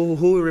actually,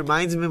 who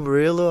reminds me of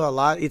Murilo a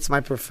lot, it's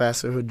my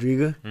professor,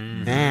 Rodrigo.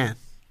 Mm-hmm. Man.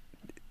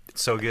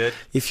 It's so good.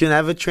 If you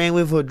never trained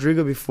with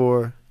Rodrigo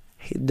before,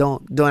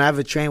 don't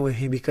ever train with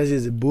him because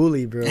he's a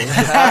bully, bro.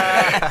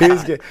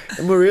 He's good.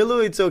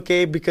 Murilo, it's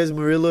okay because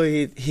Murilo,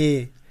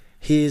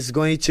 he's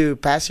going to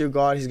pass your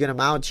guard. He's going to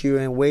mount you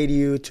and wait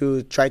you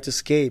to try to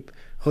escape.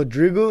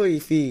 Rodrigo,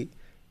 if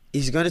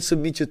he's going to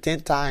submit you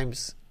 10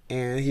 times,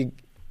 and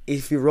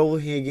if you roll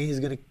with him again, he's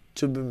gonna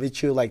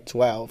submit you like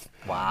 12.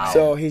 Wow.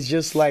 So he's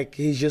just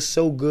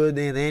so good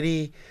in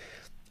any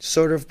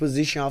sort of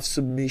position of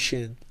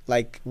submission,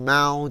 like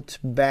mount,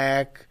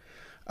 back,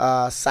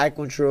 side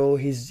control.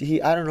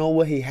 I don't know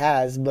what he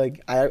has, but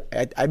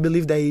I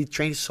believe that he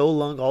trained so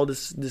long all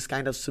this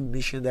kind of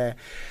submission that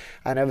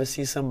I never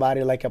seen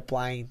somebody like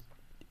applying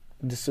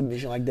the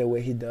submission like the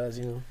way he does,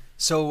 you know.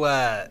 So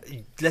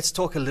let's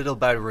talk a little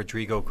about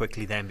Rodrigo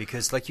quickly then,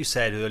 because like you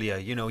said earlier,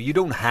 you know, you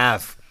don't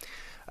have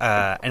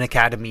an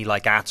academy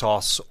like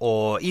Atos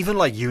or even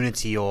like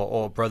Unity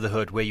or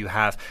Brotherhood where you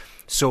have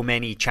so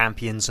many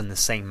champions on the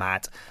same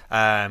mat.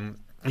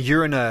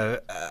 You're in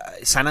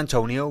San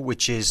Antonio,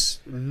 which is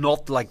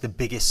not like the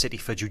biggest city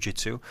for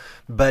jiu-jitsu,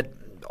 but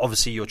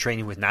obviously you're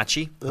training with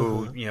Nachi,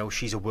 who, you know,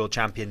 she's a world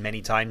champion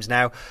many times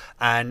now.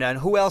 And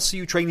who else are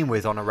you training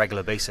with on a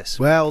regular basis?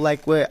 Well,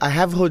 I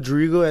have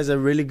Rodrigo as a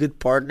really good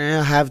partner.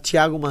 I have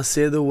Thiago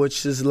Macedo,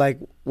 which is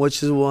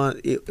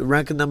one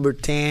ranked number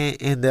 10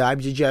 in the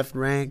IBJJF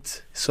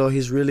ranked. So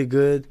he's really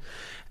good.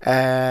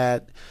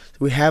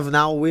 We have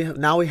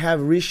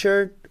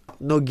Richard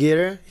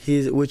Nogueira, he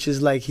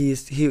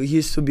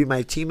used to be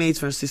my teammates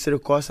from Cicero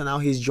Costa. Now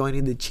he's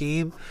joining the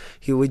team.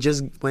 We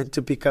just went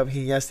to pick up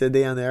him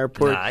yesterday on the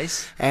airport.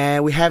 Nice.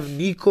 And we have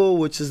Nico,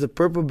 which is the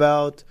purple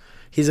belt.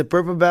 He's a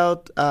purple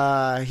belt.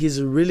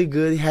 He's really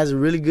good. He has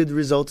really good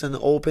results in the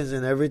opens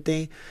and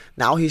everything.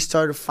 Now he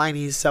started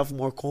finding himself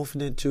more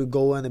confident to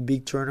go on the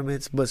big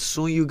tournaments. But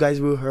soon you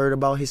guys will hear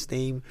about his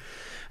name.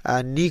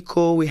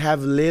 Nico, we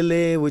have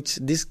Lele, which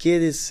this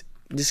kid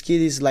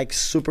is like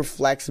super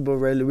flexible,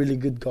 really, really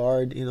good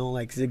guard. You know,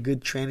 like he's a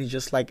good trainer,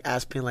 just like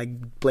Aspen,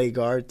 like play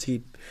guard.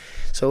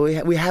 So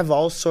we have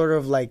all sort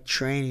of like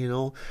train, you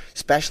know,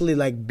 especially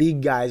like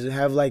big guys. We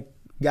have like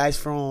guys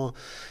from,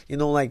 you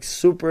know, like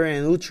super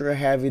and ultra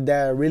heavy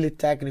that are really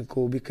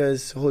technical,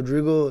 because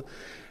Rodrigo,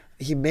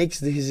 he makes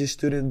his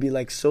student be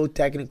like so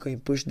technical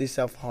and push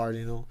themselves hard,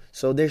 you know.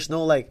 So there's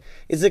no like,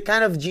 it's a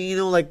kind of gym, you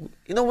know, like,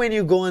 you know, when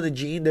you go in the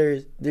gym,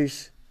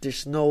 there's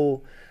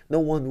no no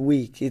one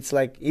weak. It's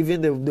like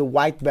even the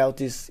white belt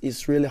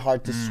is really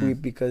hard to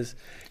sweep because it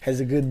has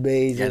a good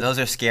base. Yeah, those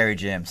are scary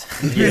gyms.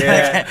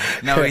 Yeah.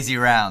 No easy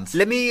rounds.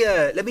 Let me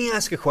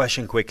ask a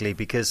question quickly,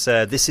 because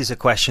this is a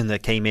question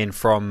that came in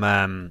from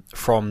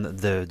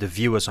the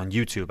viewers on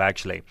YouTube,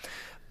 actually.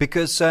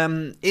 Because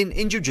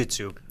in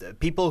jiu-jitsu,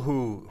 people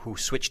who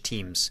switch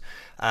teams,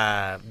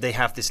 they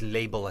have this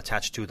label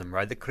attached to them,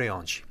 right? The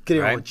creonte.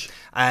 Right?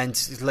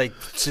 And like,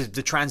 so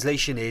the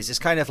translation is, it's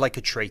kind of like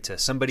a traitor,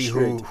 somebody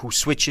who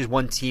switches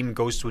one team,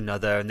 goes to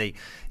another, and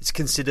it's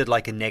considered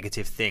like a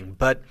negative thing.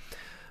 But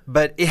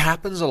it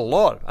happens a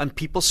lot, and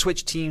people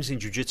switch teams in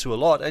jiu-jitsu a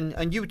lot.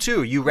 And you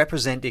too, you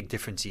represented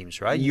different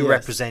teams, right? You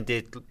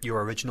represented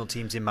your original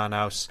teams in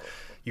Manaus.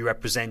 You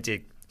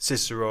represented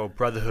Cicero,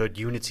 Brotherhood,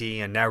 Unity,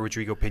 and now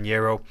Rodrigo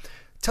Pinheiro.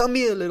 Tell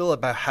me a little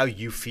about how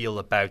you feel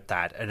about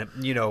that, and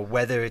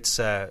whether it's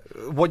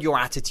what your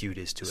attitude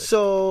is to it.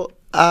 So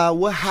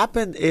what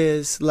happened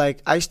is,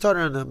 like, I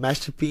started on a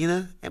Master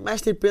Pina, and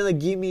Master Pina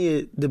gave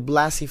me the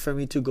blessing for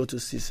me to go to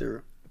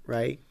Cicero,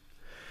 right?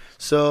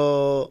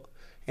 So,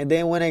 and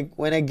then when I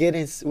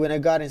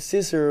got in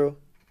Cicero,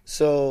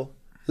 so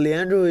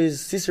Leandro is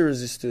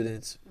Cicero's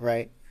student,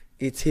 right?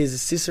 He's a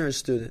Cicero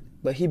student,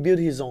 but he built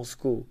his own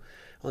school.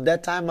 On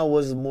that time, I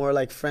was more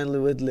like friendly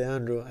with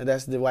Leandro, and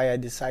that's why I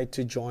decided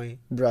to join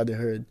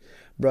Brotherhood.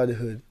 But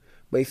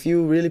if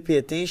you really pay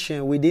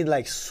attention, we didn't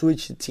like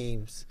switch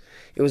teams.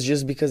 It was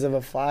just because of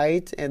a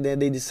fight, and then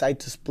they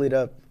decided to split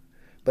up.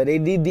 But they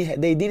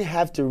didn't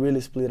have to really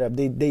split up.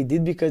 They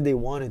did because they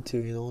wanted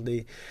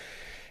to,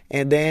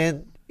 And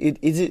then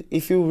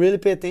if you really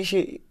pay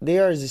attention, they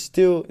are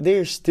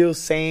still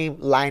same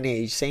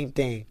lineage, same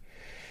thing.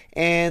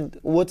 And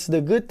what's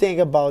the good thing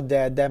about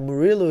that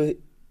Murillo,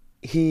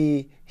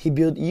 he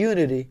built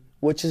unity,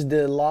 which is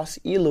the lost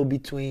elo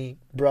between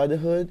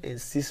Brotherhood and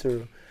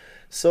Cicero.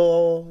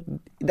 So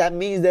that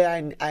means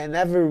that I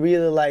never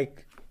really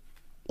like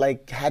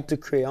had to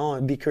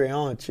be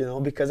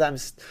creonte, because I'm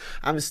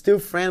still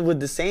friends with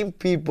the same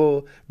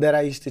people that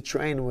I used to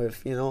train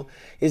with,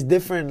 It's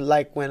different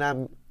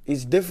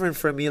it's different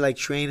for me, like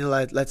training,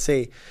 like, let's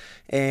say,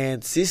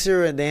 and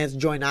Cicero and then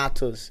join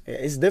Atos.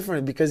 It's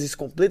different because it's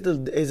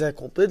a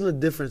completely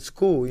different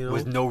school,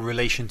 with no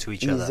relation to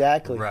each other.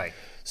 Exactly. Right.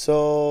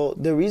 So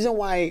the reason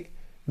why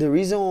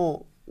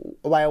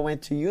I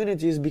went to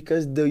Unity is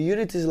because the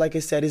Unity is, like I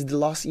said, is the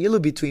lost elo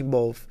between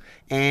both,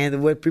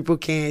 and where people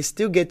can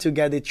still get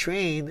together,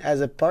 train as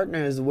a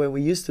partners where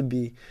we used to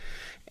be.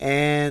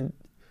 And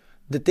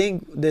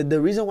the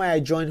reason why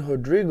I joined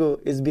Rodrigo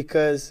is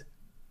because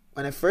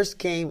when I first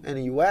came in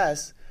the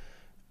US,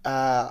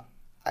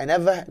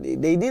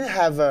 they didn't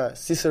have a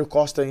Cicero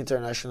Costa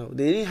International.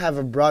 They didn't have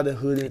a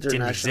Brotherhood International. It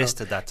didn't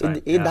exist at that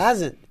time. It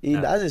doesn't.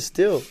 It doesn't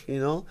still,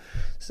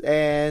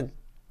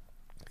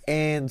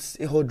 And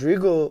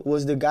Rodrigo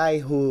was the guy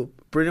who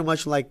pretty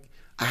much, like,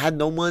 I had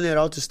no money at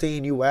all to stay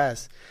in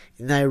US,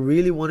 and I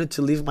really wanted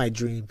to live my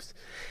dreams.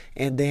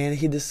 And then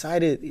he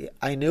decided,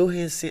 I know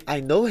him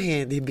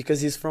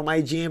because he's from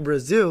IG in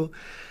Brazil.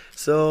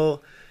 So,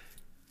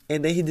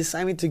 and then he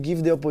decided to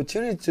give the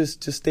opportunity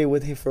to stay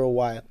with him for a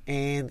while.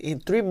 And in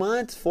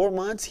 4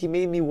 months, he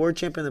made me world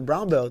champion in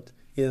brown belt.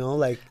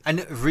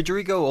 And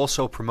Rodrigo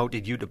also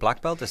promoted you to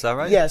black belt, is that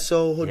right? Yeah,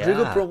 so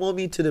Rodrigo promoted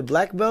me to the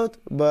black belt,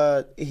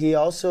 but he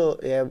also,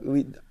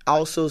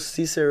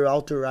 Cicero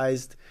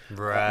authorized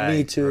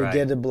me to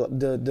get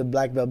the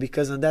black belt,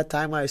 because at that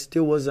time I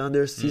still was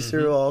under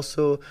Cicero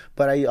also,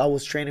 but I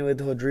was training with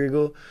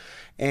Rodrigo.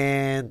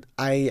 And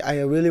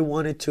I really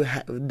wanted to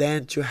have to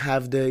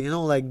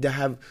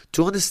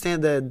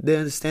understand that they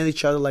understand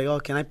each other, like, oh,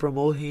 can I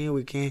promote him?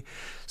 We can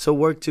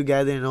work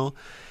together,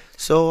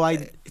 So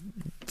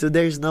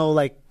there's no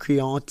like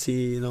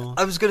creonte,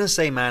 I was gonna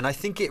say, man, I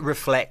think it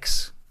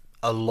reflects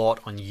a lot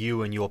on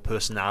you and your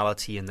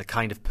personality and the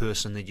kind of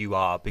person that you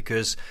are,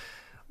 because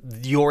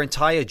your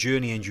entire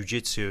journey in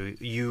jiu-jitsu,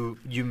 you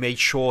made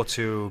sure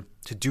to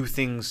do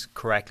things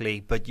correctly,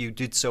 but you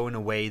did so in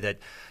a way that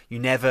you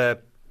never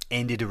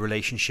ended a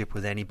relationship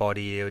with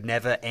anybody. It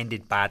never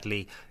ended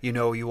badly.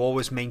 You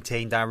always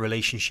maintained that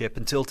relationship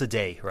until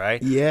today, right?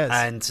 Yes.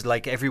 And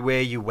like everywhere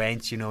you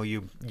went,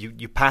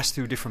 you passed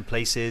through different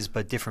places,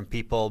 but different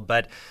people,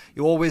 but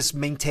you always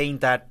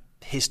maintained that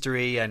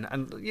history and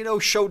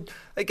showed,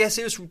 I guess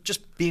it was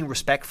just being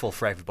respectful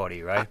for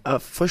everybody, right?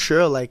 For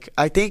sure. Like,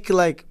 I think,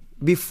 like,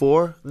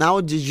 before, now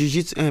the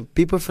jiu-jitsu and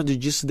people from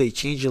jiu-jitsu, they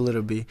change a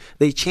little bit.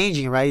 They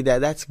changing, right?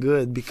 That's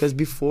good, because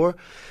before,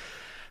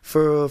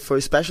 for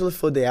especially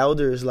for the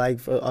elders,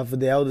 of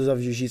the elders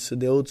of jiu-jitsu,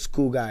 the old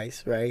school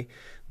guys, right?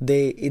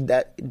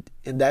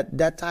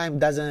 That time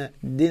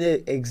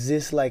didn't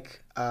exist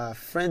like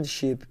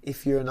friendship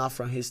if you're not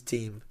from his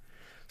team.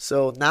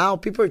 So now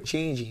people are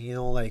changing,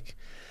 like,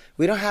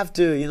 we don't have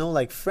to,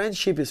 like,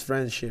 friendship is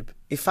friendship.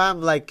 If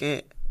I'm like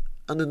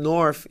on the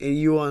north and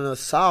you on the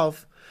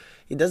south,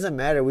 it doesn't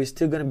matter. We're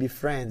still gonna be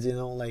friends,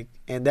 like,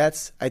 and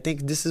I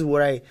think this is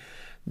what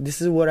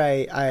this is what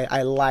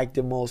I like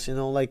the most, you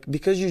know, like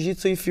because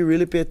jiu-jitsu, if you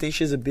really pay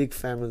attention, is a big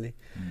family.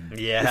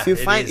 Yeah, if you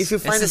find It's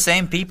the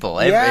same people.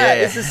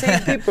 It's the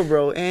same people,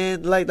 bro.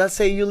 And like, let's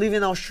say you live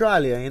in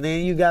Australia, and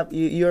then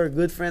you're a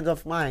good friend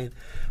of mine.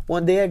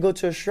 One day I go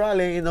to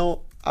Australia, you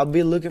know, I'll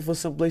be looking for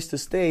some place to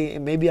stay,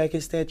 and maybe I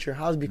can stay at your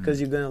house because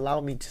you're gonna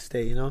allow me to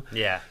stay, you know.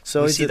 Yeah,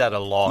 so we see that a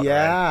lot.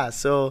 Yeah, right?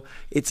 So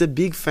it's a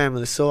big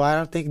family. So I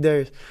don't think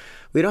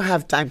we don't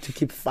have time to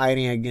keep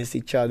fighting against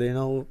each other, you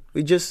know.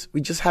 We just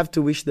have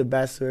to wish the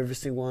best to every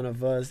single one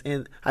of us,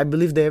 and I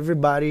believe that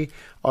everybody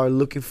are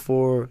looking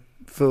for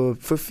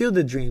fulfill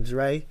the dreams,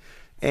 right?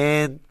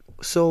 And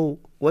so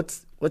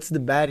what's the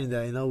bad in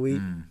that, you know?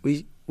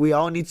 We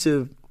all need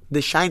to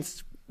the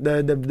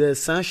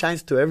sun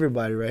shines to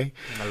everybody, right?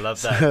 I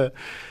love that.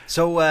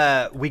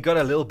 So we got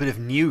a little bit of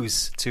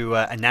news to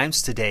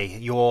announce today.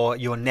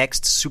 Your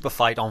next super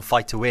fight on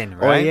Fight to Win,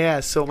 right? Oh yeah.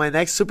 So my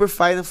next super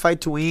fight on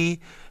Fight to Win,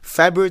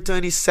 February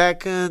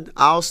 22nd,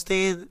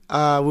 Austin,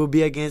 will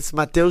be against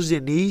Matheus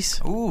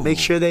Diniz. Ooh. Make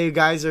sure that you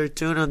guys are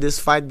tuned on this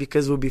fight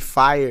because we'll be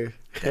fire.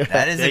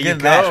 That is There a you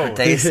good match.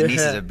 go. Matheus Diniz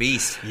is a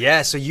beast.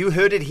 Yeah, so you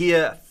heard it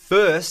here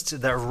first,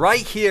 that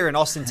right here in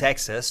Austin,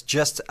 Texas,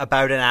 just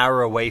about an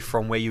hour away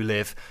from where you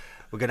live,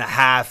 we're going to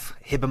have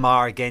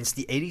Ribamar against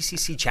the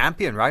ADCC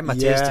champion, right?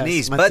 Matheus Yes,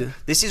 Diniz. But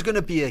this is going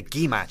to be a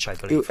gi match, I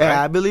believe, right?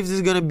 I believe this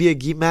is going to be a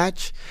gi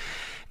match.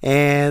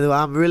 And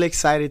I'm really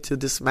excited to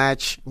this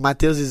match.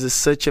 Matheus is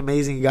such an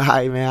amazing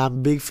guy, man. I'm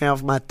a big fan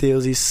of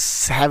Matheus.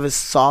 He's have a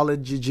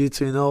solid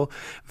jiu-jitsu, you know,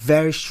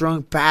 very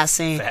strong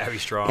passing. Very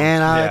strong.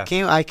 And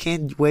I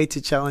can't wait to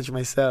challenge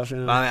myself. You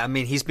know? I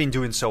mean, he's been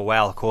doing so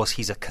well. Of course,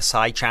 he's a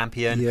Kasai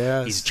champion.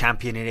 Yes. He's a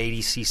champion in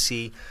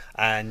ADCC.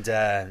 And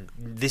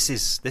this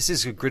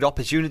is a good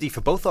opportunity for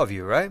both of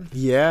you, right?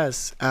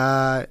 Yes.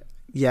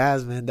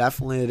 Yes, man,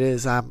 definitely it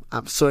is. I'm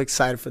so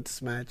excited for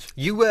this match.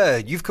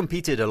 You've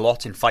competed a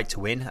lot in Fight to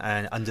Win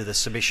and under the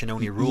submission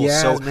only rules.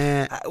 Yes, so,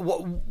 man.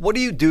 What do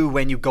you do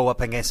when you go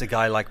up against a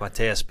guy like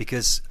Matheus?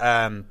 Because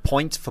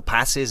points for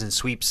passes and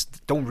sweeps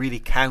don't really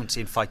count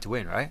in Fight to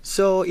Win, right?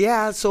 So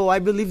I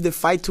believe the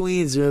Fight to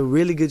Win is a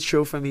really good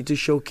show for me to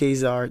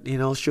showcase art, you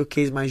know,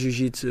 showcase my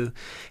jiu-jitsu.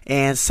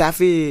 And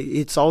Safi,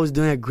 it's always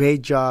doing a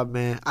great job,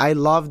 man. I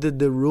love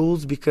the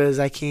rules because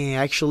I can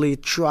actually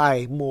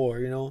try more,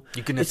 you know.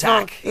 You can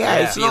attack.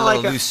 It's Be not a like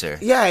little looser.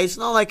 it's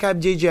not like I'm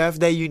JJF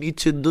that you need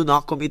to do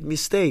not commit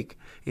mistake.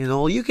 You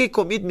know, you can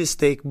commit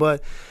mistake,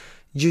 but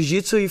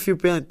jiu-jitsu, if you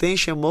pay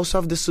attention, most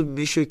of the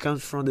submission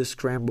comes from the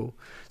scramble.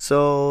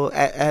 So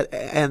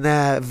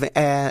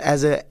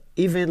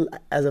even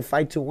as a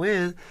Fight to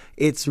Win,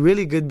 it's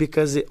really good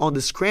because on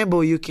the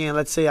scramble you can,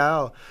 let's say,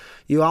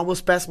 you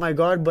almost passed my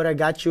guard, but I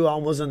got you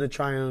almost on the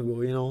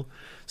triangle, you know.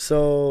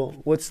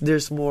 So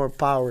there's more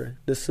power.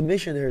 The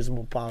submission, there's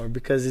more power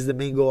because it's the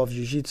main goal of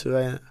jiu-jitsu.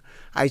 And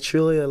I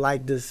truly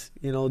like this,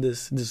 you know,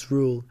 this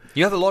rule.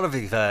 You have a lot of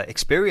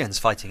experience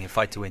fighting in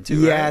Fight to Win too,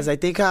 Yes, right? I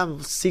think I'm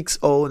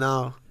 6-0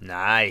 now.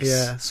 Nice.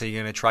 Yeah. So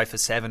you're going to try for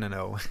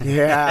 7-0.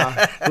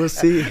 Yeah, we'll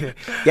see.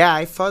 Yeah,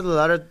 I fought a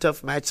lot of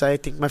tough matches. I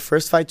think my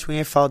first Fight to Win,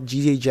 I fought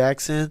GJ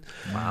Jackson.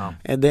 Wow.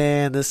 And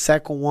then the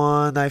second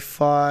one, I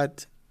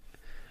fought...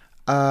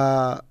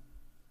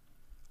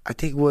 I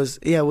think it was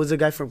a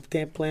guy from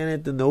 10th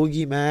Planet, the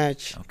Nogi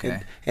match.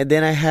 Okay. And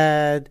then I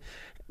had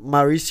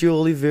Mauricio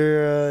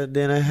Oliveira.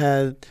 Then I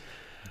had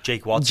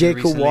Jacob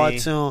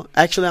Watson.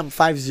 Actually, I'm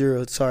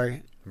 5-0.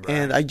 Sorry. Right.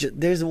 And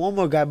there's one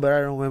more guy, but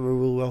I don't remember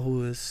real well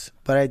who is.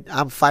 But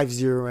I'm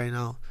 5-0 right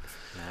now.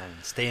 Man,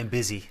 staying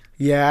busy.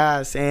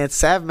 Yes, and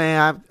Seth,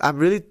 man, I'm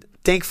really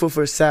thankful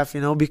for Seth,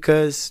 you know,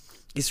 because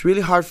it's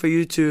really hard for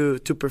you to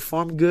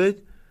perform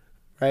good,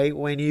 right?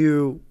 When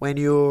you're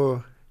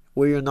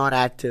not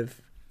active.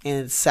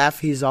 And Seth,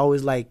 he's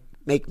always like,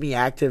 make me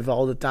active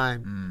all the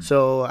time.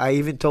 So I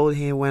even told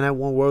him when I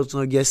won Worlds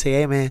No Gi,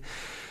 hey man,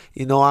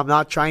 you know, I'm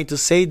not trying to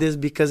say this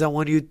because I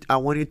want you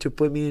to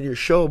put me in your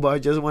show, but I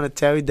just want to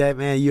tell you that,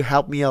 man, you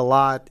helped me a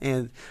lot,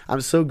 and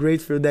I'm so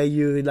grateful that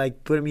you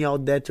like put me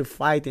out there to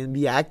fight and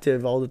be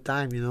active all the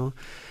time, you know.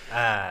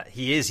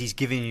 He's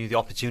giving you the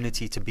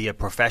opportunity to be a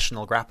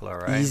professional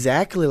grappler, right?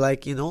 Exactly,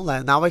 like, you know,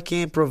 like now I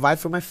can provide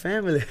for my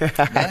family.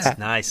 That's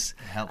nice.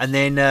 And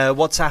then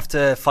what's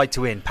after Fight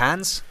to Win?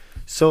 Pans?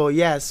 So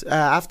yes,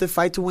 after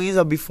Fight to Wins,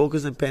 I'll be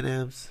focused on Pan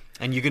Ams.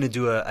 And you're going to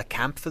do a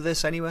camp for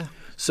this anywhere?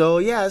 So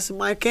yes,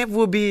 my camp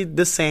will be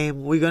the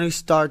same. We're gonna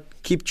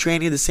keep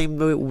training the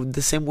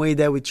same way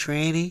that we're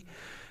training,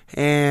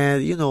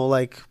 and you know,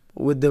 like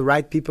with the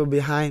right people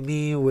behind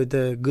me, with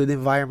a good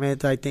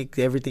environment, I think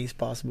everything is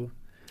possible.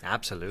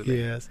 Absolutely.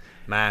 Yes.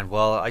 Man,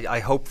 well, I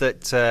hope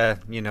that,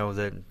 you know,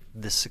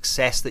 the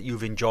success that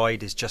you've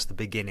enjoyed is just the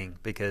beginning,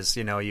 because,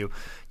 you know, you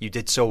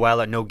did so well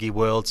at No-Gi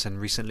Worlds and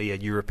recently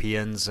at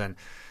Europeans, and,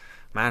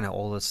 man,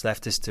 all that's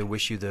left is to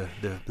wish you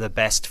the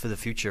best for the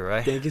future,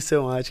 right? Thank you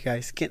so much,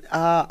 guys.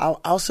 I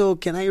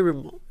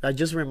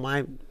just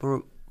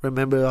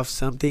remember of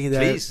something that...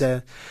 Please.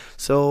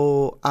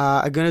 So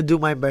I'm gonna do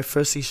my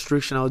first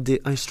instructional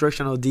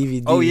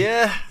DVD. Oh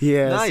yeah,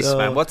 yeah. Nice, so,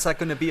 man. What's that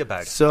gonna be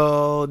about?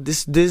 So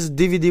this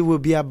DVD will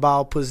be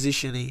about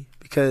positioning,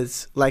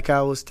 because like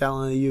I was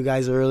telling you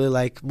guys earlier,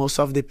 like most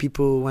of the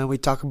people when we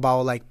talk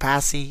about like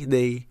passing,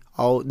 they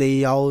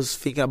always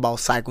thinking about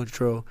side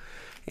control,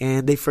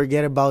 and they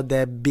forget about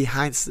that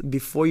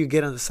before you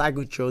get on the side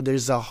control,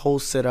 there's a whole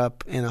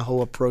setup and a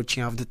whole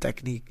approaching of the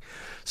technique.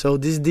 So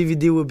this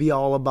DVD will be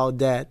all about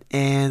that,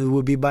 and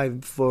will be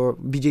for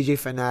BJJ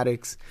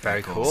fanatics.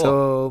 Very cool.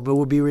 So we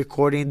will be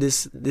recording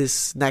this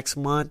next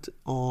month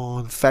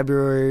on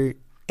February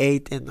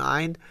 8 and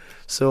 9.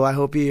 So I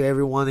hope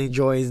everyone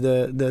enjoys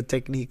the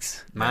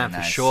techniques. Man, Very for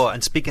nice. sure.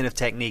 And speaking of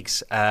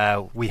techniques,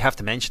 we have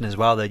to mention as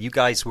well that you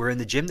guys were in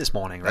the gym this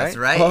morning, right? That's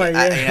right. Oh,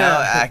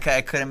 yeah.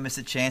 I couldn't miss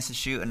a chance to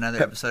shoot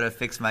another episode of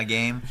Fix My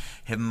Game.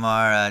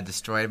 Ribamar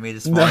destroyed me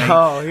this morning.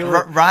 No,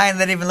 Ryan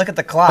didn't even look at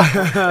the clock.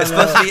 It's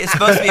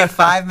supposed to be a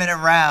 5-minute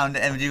round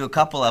and we do a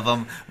couple of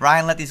them.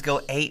 Ryan let these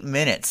go 8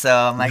 minutes. So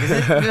I'm like, is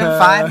it been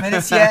 5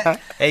 minutes yet?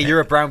 Hey, you're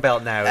a brown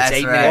belt now. That's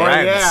It's 8 right. minute Oh,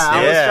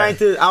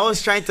 rounds. yeah. I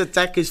was trying to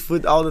attack his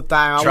foot all the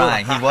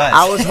time. He was.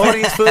 I was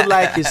holding his foot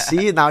like, you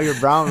see, now you're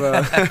brown,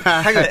 bro.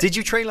 Hang on, did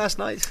you train last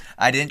night?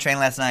 I didn't train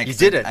last night. You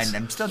didn't?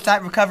 I'm still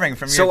recovering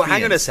from So Europeans.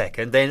 hang on a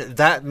second. Then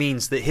that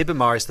means that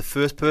Ribamar is the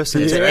first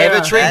person to Yeah,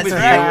 ever train that's with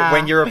right. you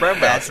when you're a brown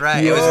belt. That's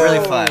right. It was really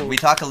Yo. fun. We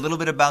talk a little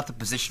bit about the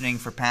positioning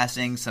for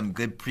passing, some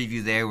good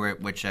preview there,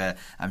 which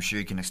I'm sure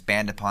you can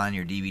expand upon in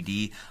your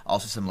DVD.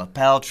 Also some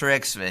lapel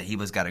tricks. He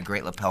got a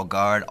great lapel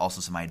guard.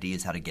 Also some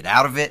ideas how to get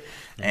out of it.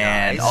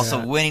 And Nice.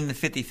 also winning the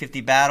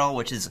 50-50 battle,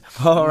 which is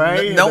All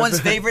right. no one's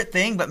favorite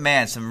thing, but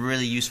man, some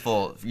really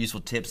useful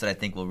tips that I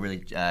think will really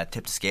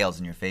tip the scales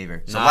in your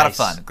favor. So a lot of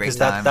fun. Great 'Cause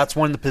time. that's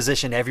one of the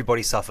position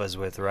everybody suffers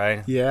with,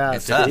 right? Yeah,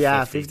 It's tough.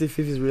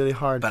 50-50 is really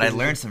hard. But I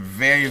learned some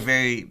very,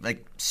 very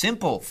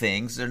simple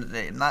things.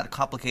 They're not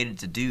complicated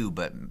to do,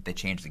 but they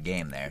changed the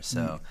game there.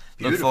 So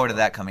look forward to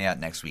that coming out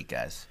next week,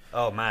 guys.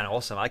 Oh man,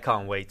 awesome! I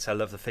can't wait. I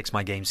love the Fix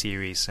My Game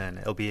series, and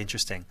it'll be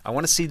interesting. I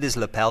want to see this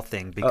lapel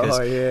thing because,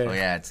 Oh, yeah. Oh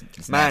yeah,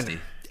 it's man, nasty.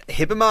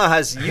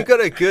 Ribamar you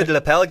got a good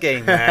lapel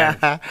game, man.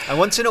 And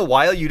once in a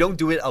while, you don't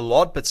do it a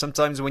lot, but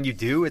sometimes when you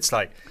do, it's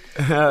like,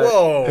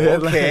 whoa,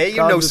 okay, you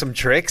know some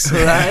tricks.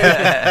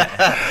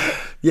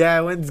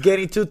 Yeah, when it's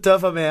getting too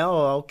tough, I'm like,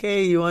 oh,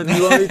 okay, you want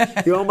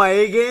my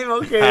A game?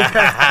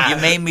 Okay. You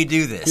made me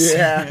do this.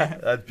 Yeah.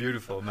 That's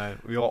beautiful, man.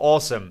 You're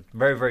awesome.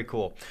 Very, very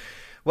cool.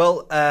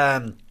 Well,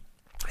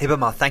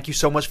 Ribamar, thank you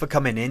so much for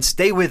coming in.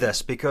 Stay with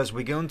us because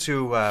we're going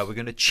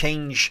to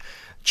change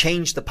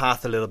the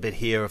path a little bit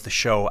here of the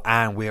show,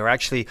 and we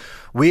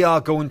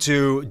are going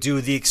to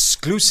do the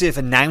exclusive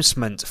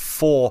announcement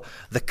for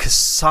the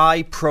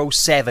Kasai Pro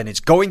 7. It's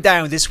going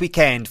down this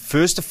weekend,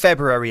 1st of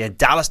February in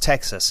Dallas,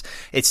 Texas.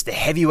 It's the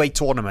heavyweight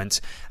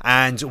tournament,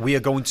 and we are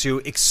going to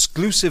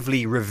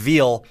exclusively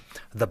reveal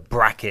the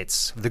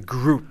brackets, the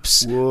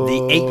groups, Whoa. the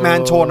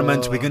 8-man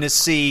tournament. We're going to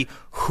see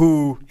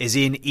who is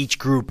in each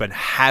group and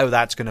how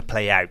that's going to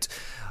play out.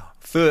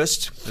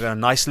 First, we've got a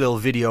nice little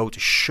video to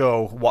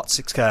show what's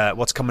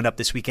coming up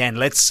this weekend.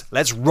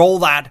 Let's roll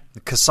that.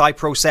 Kasai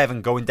Pro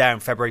 7 going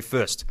down February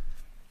 1st.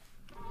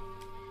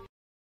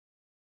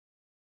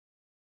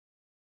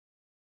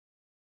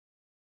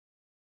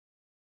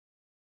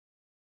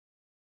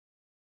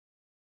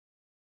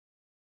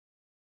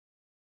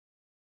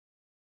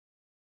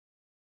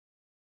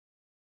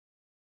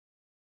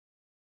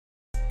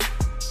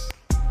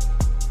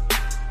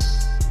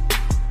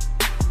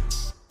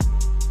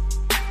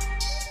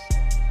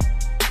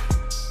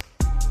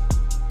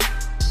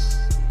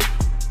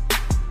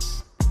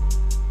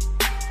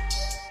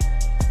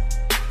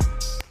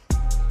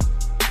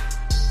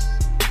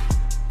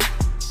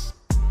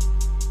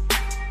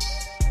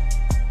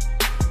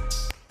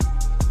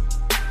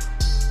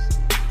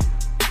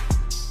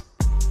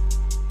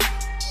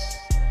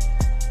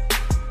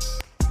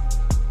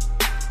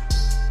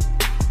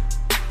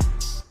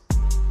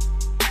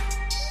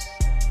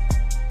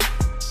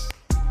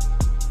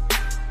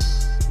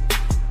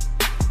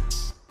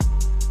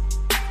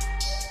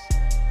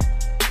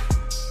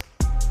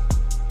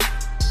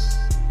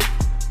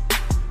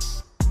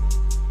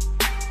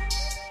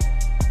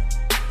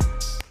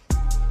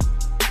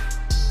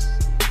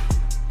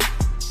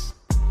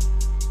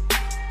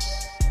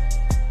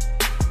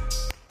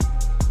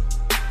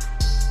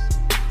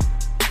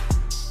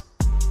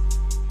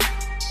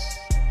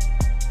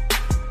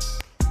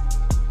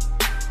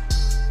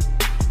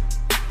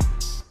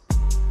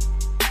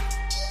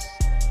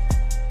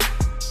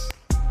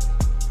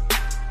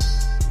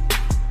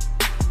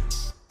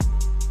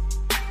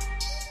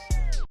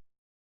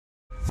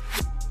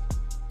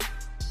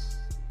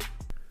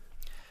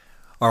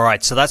 All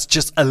right, so that's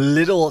just a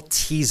little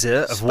teaser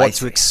of what to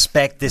Spicy.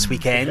 expect this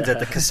weekend at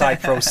the Kasai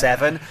Pro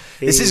 7.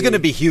 This is going to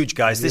be huge,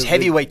 guys. This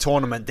heavyweight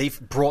tournament, they've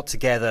brought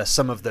together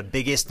some of the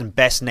biggest and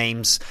best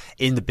names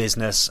in the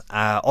business.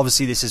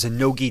 Obviously, this is a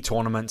no-gi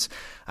tournament,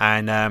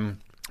 and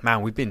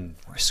man,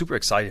 we're super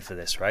excited for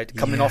this, right?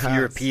 Coming off Yes.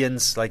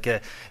 Europeans,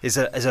 is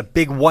a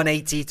big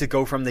 180 to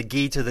go from the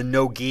gi to the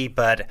no-gi,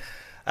 but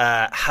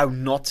how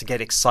not to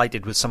get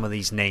excited with some of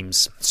these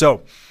names.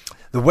 So,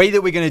 the way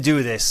that we're going to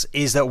do this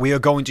is that we are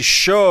going to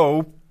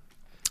show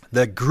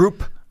the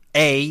group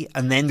A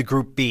and then the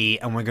Group B,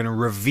 and we're going to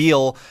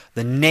reveal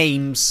the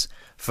names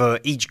for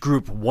each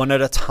group one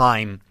at a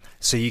time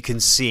so you can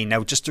see.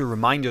 Now, just a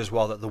reminder as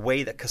well that the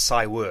way that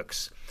Kasai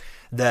works,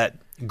 that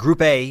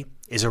Group A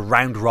is a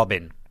round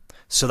robin.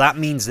 So that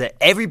means that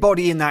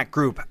everybody in that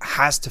group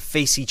has to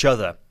face each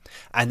other.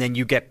 And then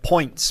you get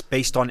points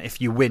based on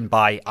if you win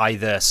by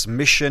either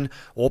submission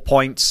or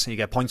points. You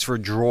get points for a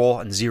draw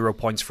and 0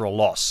 points for a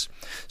loss.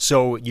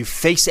 So you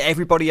face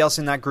everybody else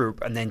in that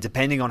group, and then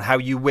depending on how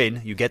you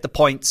win, you get the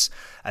points,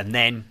 and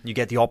then you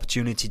get the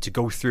opportunity to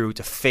go through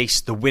to face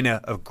the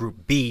winner of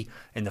Group B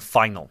in the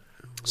final.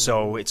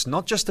 So it's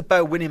not just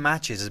about winning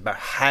matches, it's about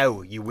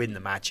how you win the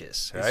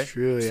matches, right? It's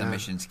true, yeah.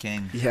 Submission's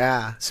king.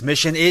 Yeah.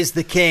 Submission is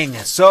the king.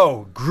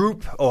 So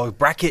group or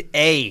bracket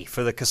A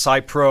for the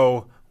Kasai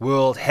Pro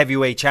World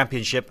Heavyweight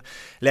Championship.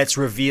 Let's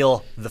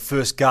reveal the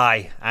first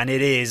guy, and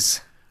it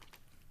is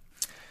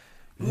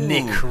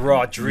Nick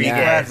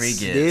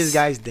Rodriguez. Yes. This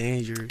guy's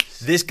dangerous.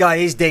 This guy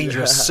is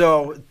dangerous.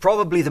 So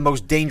probably the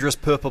most dangerous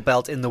purple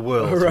belt in the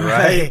world,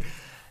 right?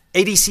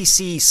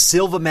 ADCC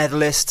silver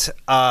medalist,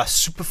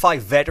 Super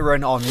Fight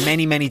veteran on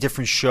many, many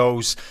different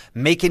shows,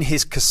 making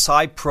his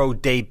Kasai Pro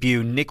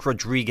debut, Nick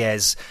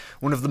Rodriguez,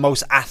 one of the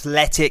most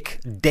athletic,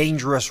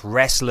 dangerous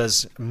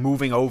wrestlers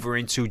moving over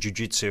into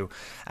Jiu-Jitsu,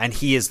 and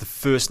he is the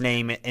first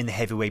name in the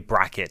heavyweight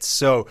bracket.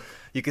 So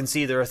you can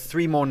see there are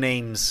 3 more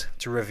names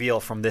to reveal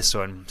from this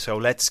one. So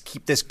let's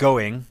keep this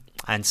going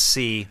and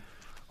see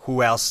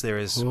who else there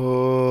is.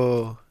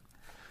 Whoa.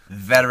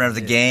 Veteran of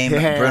the game,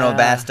 Yeah. Bruno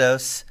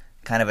Bastos.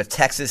 Kind of a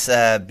Texas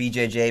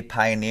BJJ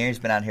pioneer. He's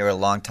been out here a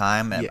long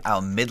time,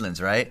 out in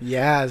Midlands, right?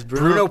 Yes,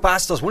 Bruno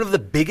Bastos, one of the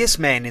biggest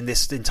men in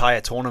this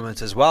entire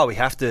tournament as well. We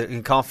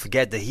can't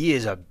forget that he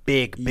is a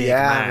big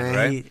man,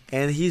 right?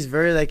 And he's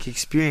very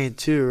experienced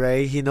too,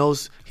 right? He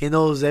knows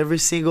every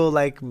single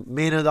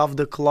minute of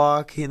the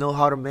clock. He knows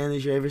how to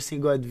manage every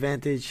single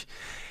advantage.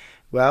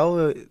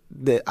 Well,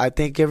 I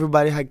think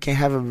everybody can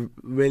have a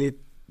really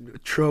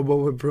trouble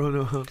with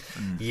Bruno.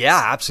 Yeah,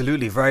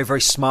 absolutely. Very,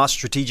 very smart,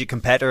 strategic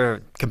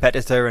competitor,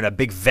 and a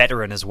big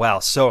veteran as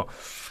well. So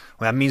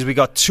that means we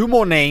got 2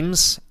 more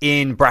names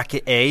in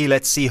bracket A.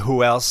 Let's see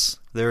who else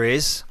there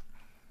is.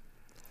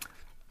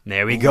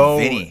 There we go.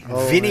 Vinny.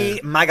 Vinny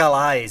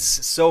Magalhães.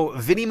 So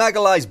Vinny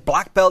Magalhães,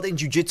 black belt in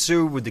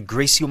Jiu-Jitsu with the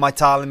Gracie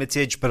Maitar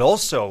Limited, but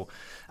also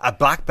a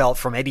black belt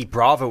from Eddie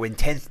Bravo in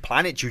 10th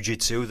Planet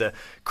Jiu-Jitsu, the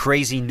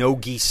crazy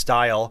no-gi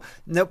style.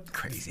 Nope.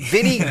 Crazy.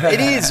 Vinny,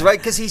 it is, right?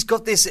 Because he's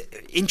got this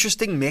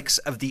interesting mix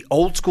of the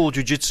old school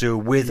Jiu-Jitsu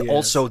with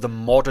also the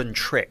modern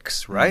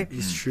tricks, right?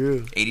 It's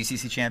true.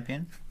 ADCC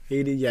champion.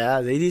 The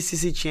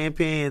ADCC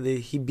champion.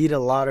 He beat a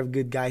lot of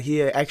good guys.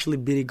 He actually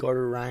beat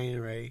Gordon Ryan,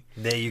 right?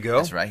 There you go.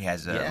 That's right. He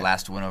has a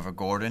last win over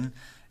Gordon.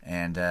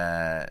 And,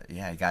 I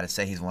got to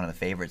say he's one of the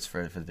favorites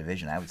for the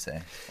division, I would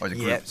say. Or the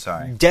group,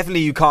 sorry. Definitely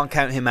you can't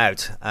count him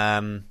out.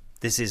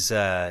 This is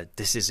an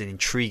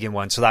intriguing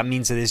one. So that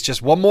means that there's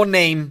just one more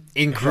name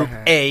in Group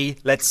A.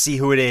 Let's see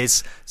who it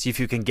is. See if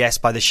you can guess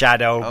by the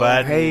shadow.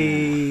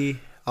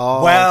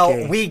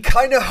 We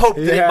kind of hoped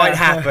that it might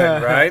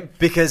happen, right?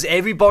 Because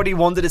everybody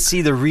wanted to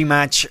see the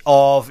rematch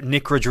of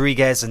Nick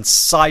Rodriguez and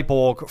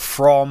Cyborg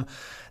from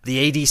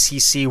the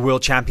ADCC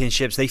World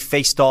Championships. They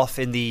faced off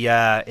in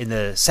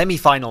the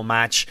semi-final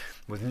match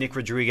with Nick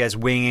Rodriguez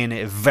winning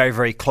a very,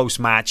 very close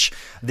match.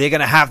 They're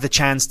going to have the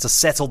chance to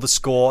settle the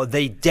score.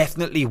 They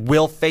definitely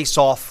will face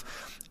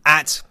off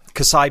at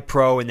Kasai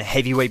Pro in the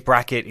heavyweight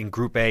bracket in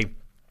Group A.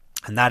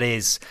 And that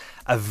is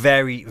a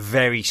very,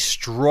 very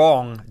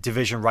strong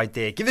division right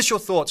there. Give us your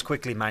thoughts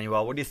quickly,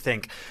 Manuel. What do you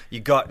think? You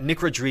got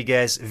Nick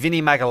Rodriguez,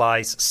 Vinny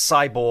Magalhães,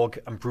 Cyborg,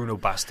 and Bruno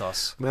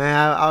Bastos.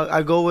 Man,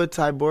 I go with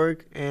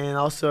Cyborg, and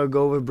also I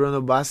go with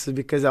Bruno Bastos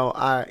because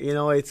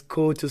it's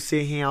cool to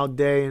see him out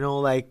there.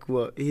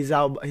 He's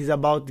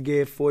about to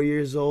get 4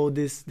 years old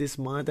this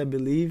month, I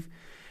believe.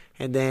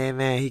 And then,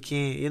 man, he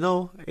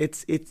can,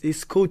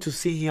 it's cool to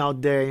see him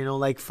out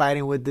there,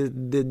 fighting with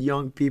the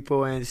young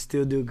people and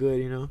still do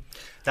good,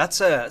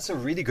 That's a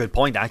really good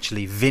point,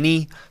 actually.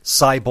 Vinny,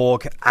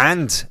 Cyborg,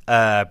 and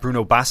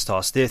Bruno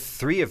Bastos, they're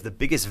 3 of the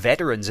biggest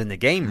veterans in the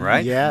game,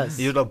 right?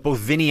 Yes. Both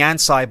Vinny and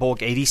Cyborg,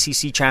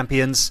 ADCC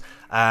champions,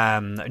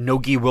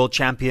 no-gi world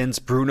champions.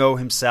 Bruno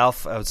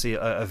himself, I would say,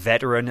 a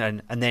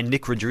veteran. And then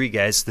Nick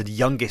Rodriguez, the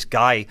youngest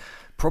guy,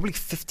 probably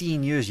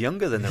 15 years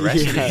younger than the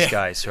rest of these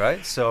guys,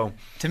 right? So,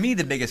 to me,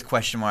 the biggest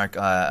question mark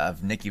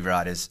of Nicky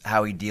Rod is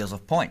how he deals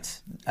with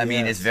points. I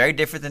mean, it's very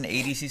different than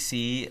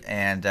ADCC,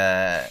 and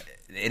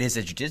it is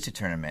a jiu-jitsu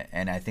tournament,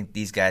 and I think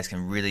these guys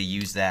can really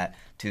use that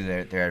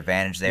to their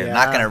advantage. They're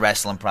not going to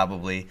wrestle him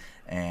probably,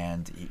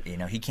 and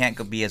he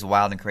can't be as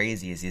wild and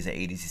crazy as he is at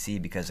ADCC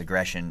because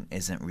aggression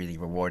isn't really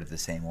rewarded the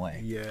same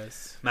way.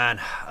 Yes. Man,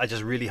 I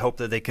just really hope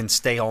that they can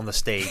stay on the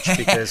stage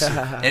because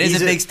it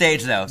is a big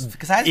stage though.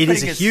 Because it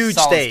is a huge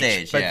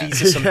stage, but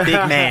these are some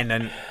big men,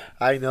 and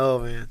I know,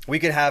 man. We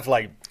could have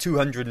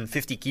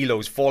 250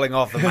 kilos falling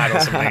off the mat or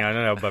something. I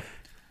don't know, but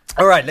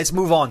all right, let's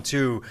move on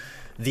to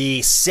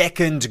the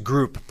second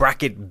group,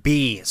 bracket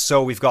B.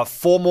 So we've got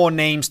 4 more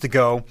names to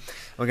go.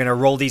 We're going to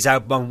roll these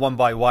out one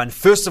by one.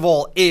 First of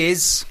all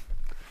is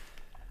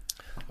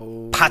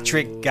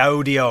Patrick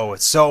Gaudio.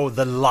 So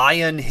the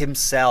Lion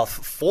himself,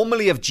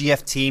 formerly of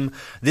GF Team,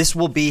 this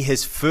will be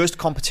his first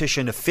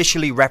competition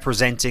officially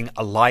representing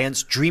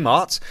Alliance Dream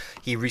Art.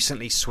 He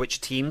recently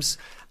switched teams.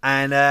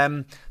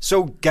 And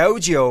so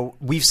Gaudio,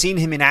 we've seen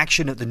him in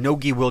action at the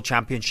Nogi World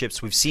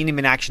Championships. We've seen him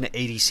in action at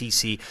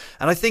ADCC.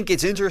 And I think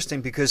it's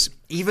interesting because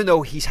even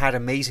though he's had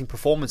amazing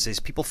performances,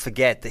 people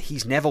forget that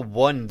he's never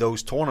won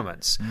those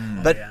tournaments.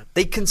 But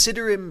they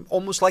consider him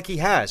almost like he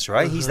has,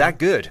 right? He's that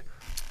good.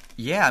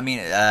 Yeah, I mean,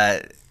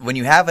 when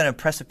you have an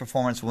impressive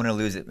performance, win or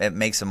lose, it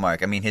makes a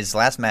mark. I mean, his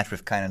last match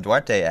with Kainan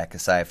Duarte at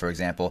Kasai, for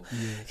example,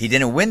 he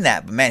didn't win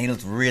that, but man, he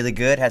looked really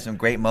good, had some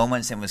great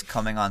moments, and was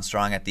coming on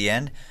strong at the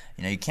end.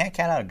 You know, you can't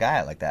count out a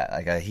guy like that.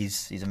 Like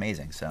he's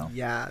amazing. So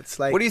yeah, it's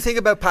like. What do you think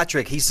about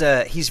Patrick? He's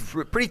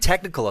pretty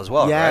technical as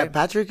well. Yeah, right?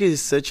 Patrick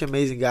is such an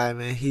amazing guy,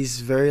 man. He's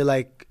very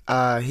like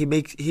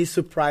he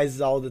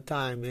surprises all the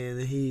time, man.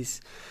 He's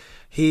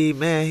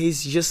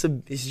just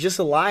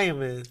a lion,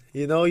 man.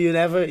 You know, you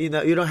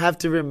don't have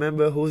to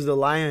remember who's the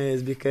lion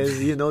is because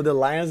the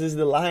lions is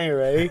the lion,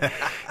 right?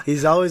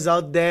 He's always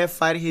out there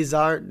fighting his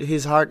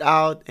heart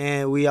out,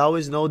 and we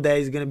always know that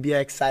it's gonna be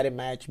an exciting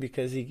match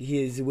because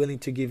he is willing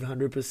to give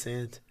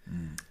 100%.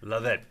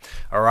 Love it.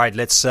 All right,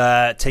 let's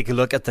take a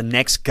look at the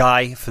next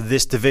guy for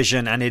this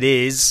division, and it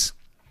is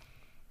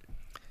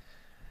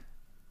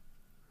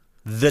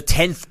the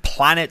 10th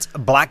planet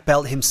black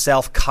belt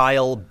himself,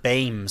 Kyle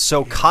Baim.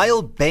 So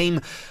Kyle Baim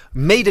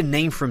made a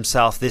name for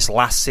himself this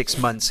last 6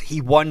 months.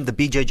 He won the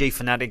BJJ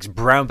Fanatics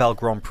Brown Belt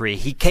Grand Prix.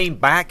 He came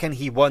back and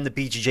he won the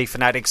BJJ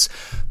Fanatics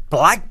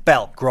Black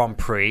Belt Grand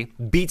Prix,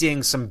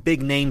 beating some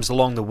big names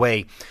along the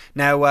way.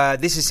 Now,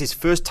 this is his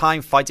first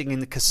time fighting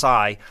in the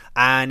Kasai,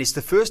 and it's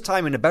the first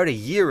time in about a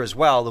year as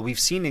well that we've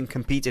seen him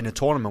compete in a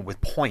tournament with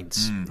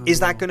points.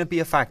 Is that going to be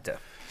a factor?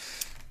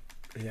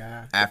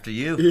 Yeah. After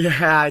you.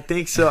 Yeah, I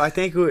think so. I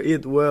think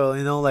it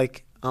will,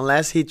 like,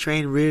 unless he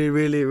trained really,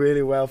 really,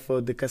 really well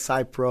for the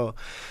Kasai Pro.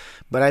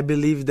 But I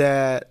believe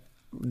that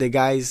the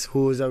guys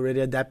who's already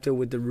adapted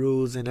with the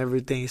rules and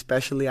everything,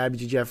 especially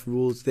IBJJF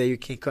rules, that you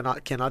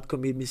cannot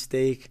commit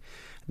mistake.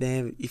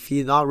 Then if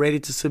he's not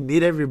ready to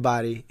submit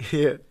everybody,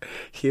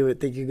 he would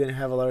think you're gonna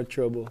have a lot of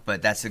trouble.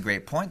 But that's a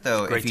great point,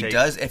 though.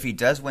 If he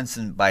does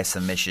win by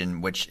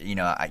submission, which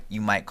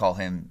you might call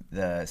him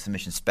the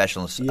submission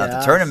specialist of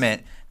the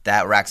tournament,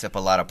 that racks up a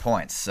lot of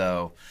points.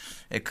 So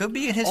it could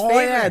be in his favor. Oh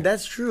yeah,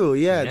 that's true.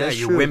 Yeah, that's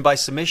you true. win by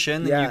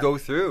submission, then you go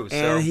through. So.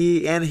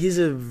 And he's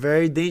a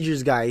very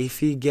dangerous guy. If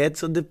he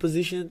gets on the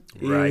position,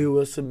 he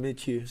will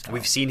submit you. So.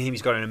 We've seen him.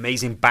 He's got an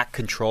amazing back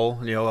control.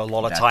 A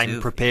lot of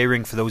time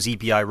preparing for those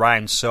EBI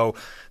rounds. So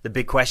the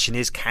big question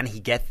is, can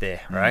he get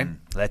there? Right?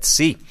 Let's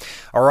see.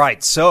 All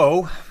right.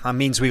 So that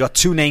means we got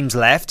 2 names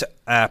left.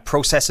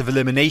 Process of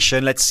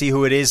elimination. Let's see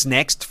who it is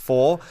next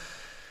for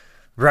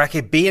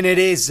bracket B, and it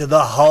is the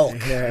Hulk,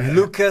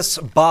 Lucas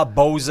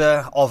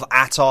Barboza of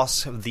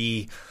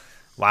Atos.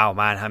 Wow,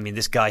 man. I mean,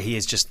 this guy, he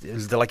is just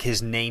like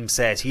his name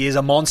says. He is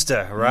a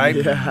monster, right?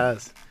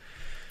 Yes.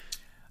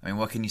 I mean,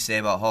 what can you say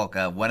about Hulk?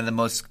 One of the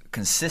most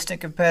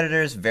consistent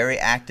competitors, very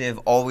active,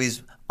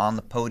 always on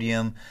the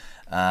podium.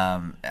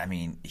 I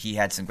mean, he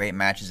had some great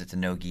matches at the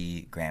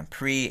Nogi Grand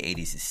Prix,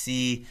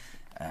 ADCC.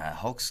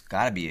 Hulk's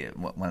got to be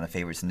one of the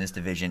favorites in this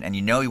division, and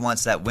he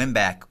wants that win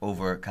back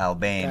over Kyle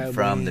Bain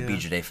from the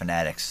BJJ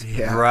Fanatics.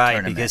 Yeah. Right,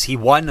 tournament. Because he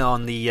won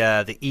on the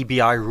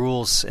EBI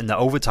rules in the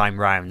overtime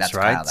rounds, That's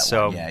right?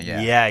 So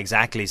yeah,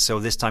 exactly. So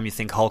this time you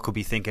think Hulk will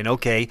be thinking,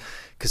 okay,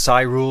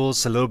 Kasai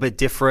rules a little bit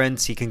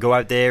different. He can go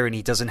out there and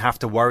he doesn't have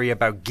to worry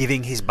about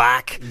giving his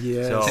back.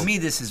 Yes. So, to me,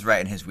 this is right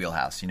in his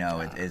wheelhouse.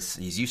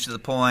 He's used to the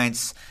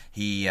points.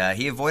 He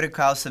avoided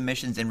Kyle's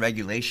submissions in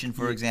regulation,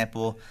 for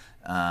example.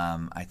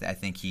 I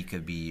think he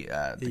could be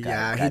the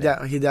guy.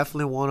 Yeah, he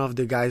definitely one of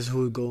the guys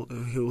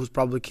who's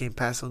probably can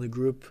pass on the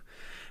group.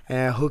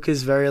 Hook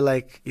is very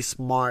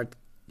smart,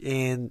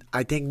 and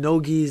I think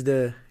Nogi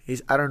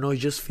he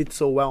just fits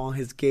so well on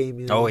his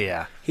game. Oh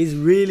yeah, he's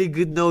really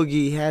good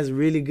Nogi. He has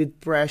really good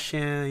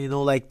pressure.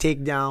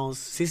 Takedowns.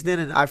 Since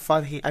then, I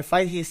fight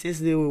him since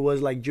he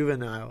was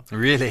juvenile.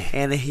 Really,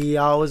 and he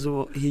always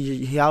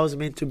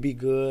meant to be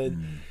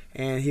good.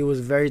 And he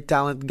was a very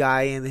talented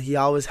guy, and he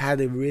always had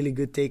a really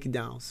good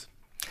takedowns.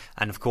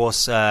 And of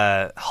course,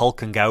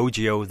 Hulk and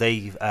Gaudio,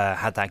 they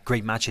had that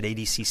great match at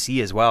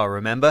ADCC as well.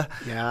 Remember?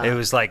 Yeah. It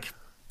was like.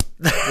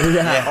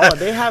 Oh,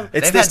 they've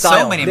had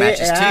so many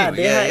matches too.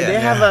 They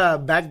have a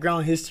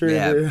background history.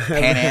 Yeah,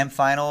 Pan Am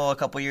final a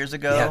couple years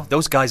ago. Yeah,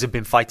 those guys have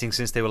been fighting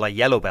since they were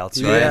yellow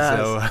belts, right? Yes.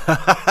 So,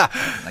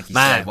 like you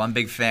said, one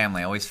big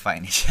family, always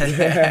fighting each other.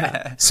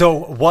 Yeah. So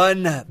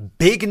one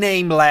big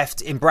name left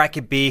in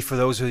bracket B. For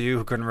those of you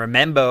who can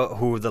remember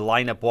who the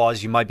lineup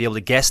was, you might be able to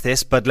guess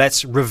this, but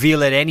let's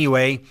reveal it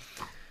anyway.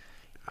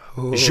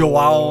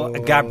 Joao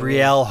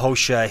Gabriel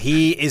Rocha.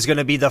 He is going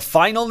to be the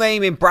final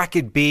name in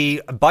bracket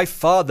B, by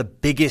far the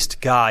biggest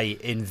guy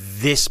in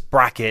this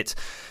bracket.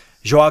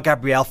 Joao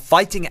Gabriel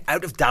fighting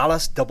out of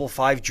Dallas,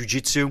 5-5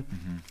 Jiu-Jitsu,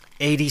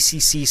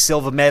 ADCC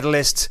silver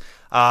medalist.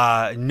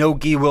 no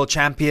gi world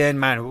champion.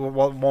 Man,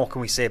 what more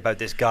can we say about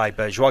this guy?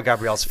 But João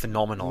Gabriel's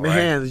phenomenal,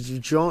 Man, right?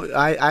 João,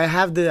 I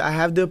have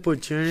the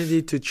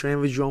opportunity to train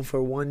with João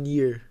for 1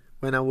 year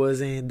when I was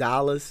in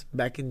Dallas,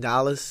 back in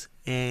Dallas,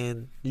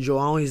 and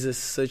João is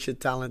such a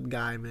talent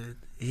guy, man.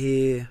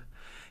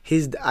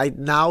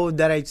 Now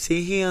that I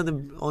see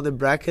him on the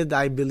bracket,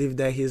 I believe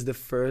that he's the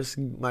first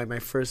my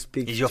first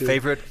pick. He's your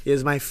favorite?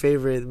 He's my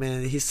favorite,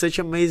 man. He's such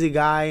an amazing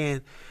guy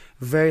and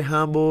very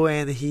humble,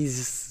 and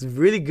he's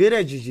really good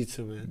at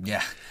jiu-jitsu, man.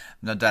 Yeah,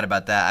 no doubt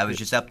about that. I was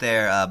just up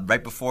there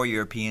right before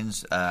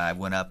Europeans. I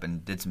went up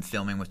and did some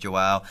filming with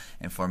João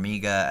and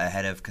Formiga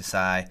ahead of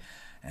Kasai.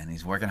 And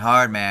he's working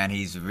hard, man.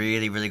 He's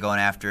really, really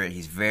going after it.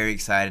 He's very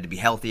excited to be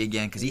healthy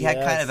again because he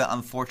had kind of an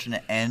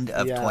unfortunate end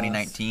of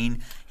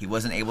 2019. He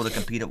wasn't able to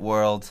compete at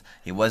Worlds.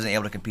 He wasn't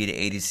able to compete at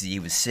ADC. He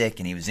was sick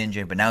and he was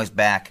injured, but now he's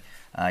back.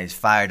 He's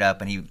fired up,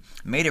 and he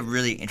made a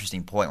really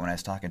interesting point when I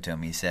was talking to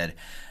him. He said,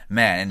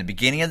 man, in the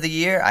beginning of the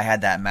year, I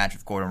had that match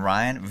with Gordon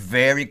Ryan.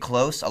 Very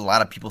close. A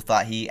lot of people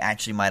thought he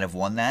actually might have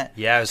won that.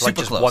 Yeah, it was super like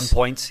just close. 1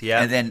 point.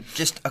 Yeah. And then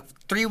just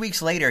 3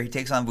 weeks later, he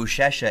takes on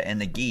Buchecha in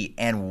the gi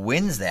and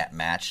wins that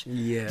match.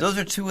 Yeah. Those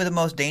are two of the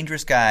most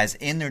dangerous guys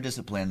in their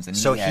disciplines. And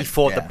So he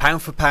fought the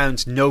pound for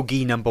pound no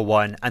gi number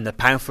one and the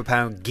pound for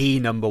pound gi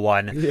number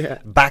one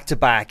back to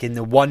back in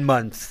the 1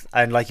 month.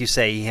 And like you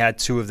say, he had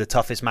two of the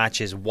toughest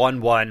matches.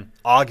 One,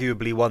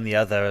 arguably won the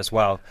other as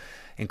well.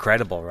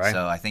 Incredible, right?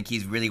 So I think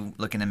he's really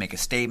looking to make a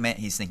statement.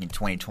 He's thinking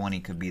 2020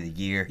 could be the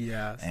year.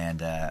 Yes.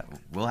 And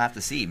we'll have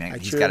to see, man.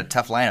 He's got a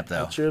tough lineup,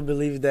 though. I truly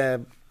believe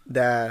that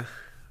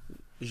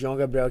João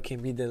Gabriel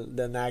can be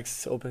the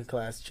next open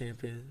class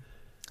champion.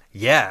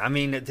 Yeah, I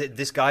mean,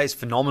 this guy is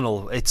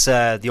phenomenal. It's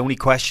the only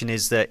question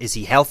is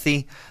he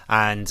healthy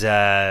and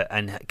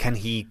can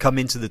he come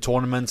into the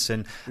tournaments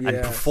and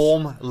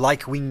perform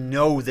like we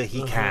know that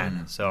he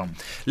can. So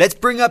let's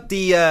bring up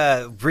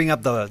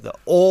the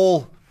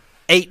all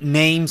 8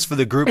 names for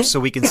the group so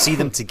we can see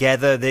them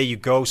together. There you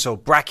go. So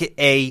bracket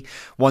A,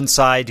 one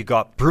side you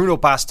got Bruno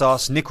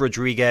Bastos, Nick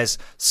Rodriguez,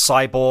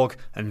 Cyborg,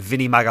 and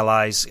Vinny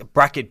Magalhães.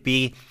 Bracket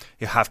B,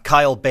 you have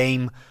Kyle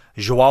Bain,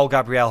 João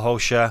Gabriel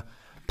Rocha,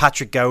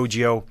 Patrick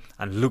Gaudio,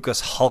 and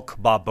Lucas Hulk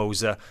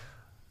Barboza.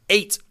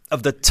 8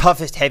 of the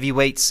toughest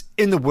heavyweights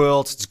in the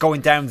world. It's going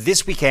down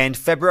this weekend,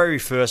 February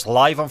 1st,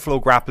 live on Flow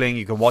Grappling.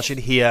 You can watch it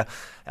here,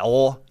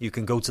 or you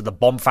can go to the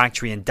Bomb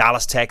Factory in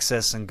Dallas,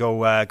 Texas, and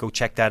go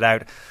check that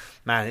out.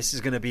 Man, this is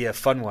going to be a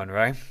fun one,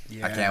 right?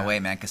 Yeah. I can't wait,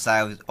 man.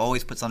 Kasai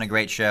always puts on a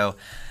great show.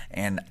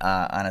 And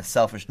on a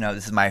selfish note,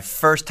 this is my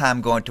first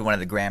time going to one of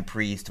the Grand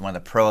Prix, to one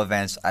of the pro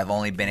events. I've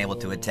only been able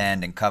to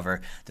attend and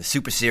cover the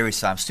Super Series,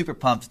 so I'm super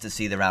pumped to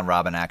see the round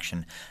robin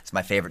action. It's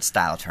my favorite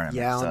style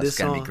tournament, so it's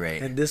going to be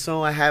great. And this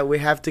one, we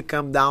have to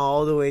come down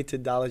all the way to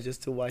Dallas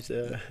just to watch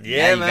the...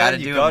 Yeah,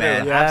 man, you got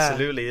it. Yeah.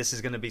 Absolutely. This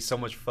is going to be so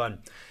much fun.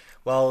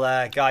 Well,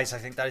 guys, I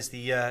think that is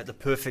the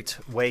perfect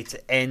way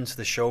to end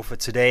the show for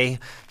today.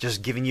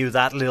 Just giving you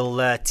that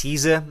little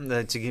teaser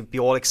to be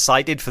all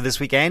excited for this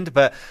weekend.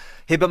 But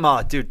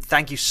Ribamar, dude,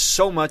 thank you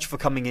so much for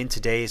coming in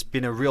today. It's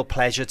been a real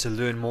pleasure to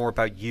learn more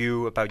about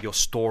you, about your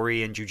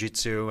story in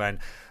jiu-jitsu, and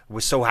we're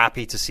so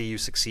happy to see you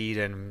succeed.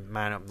 And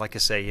man, like I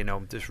say,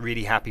 just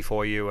really happy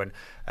for you,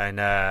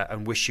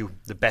 and wish you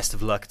the best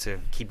of luck to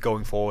keep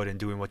going forward and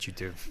doing what you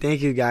do.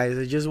 Thank you, guys.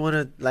 I just want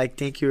to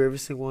thank you, every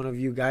single one of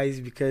you guys,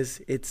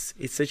 because it's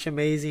such an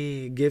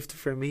amazing gift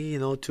for me,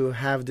 to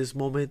have this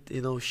moment,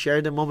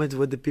 share the moment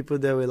with the people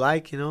that we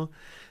like,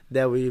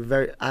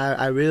 that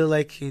I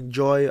really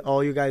enjoy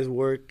all you guys'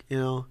 work,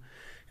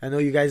 I know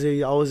you guys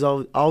are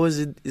always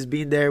is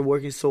being there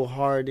working so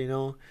hard,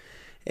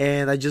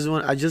 and I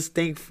just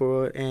thank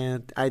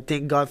and I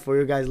thank God for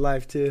your guys'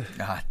 life too.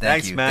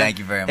 Thanks, you, man. Thank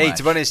you very much. Hey,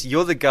 to be honest,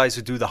 you're the guys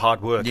who do the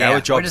hard work. Yeah,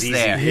 our job's easy.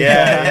 there.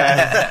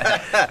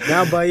 Yeah.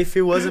 No, but if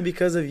it wasn't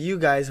because of you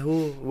guys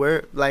who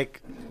were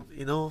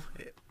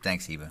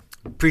Thanks, Eva.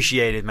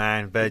 Appreciate it,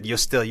 man. But you're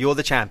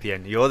the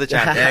champion. You're the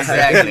champion.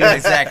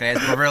 Exactly. As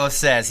Barilla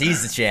says,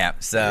 he's the champ.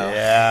 So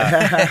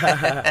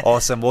yeah.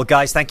 Awesome. Well,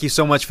 guys, thank you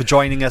so much for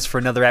joining us for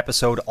another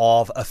episode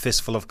of A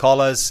Fistful of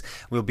Collars.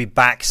 We'll be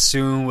back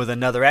soon with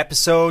another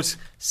episode.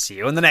 See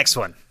you in the next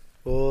one.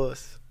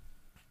 Boss.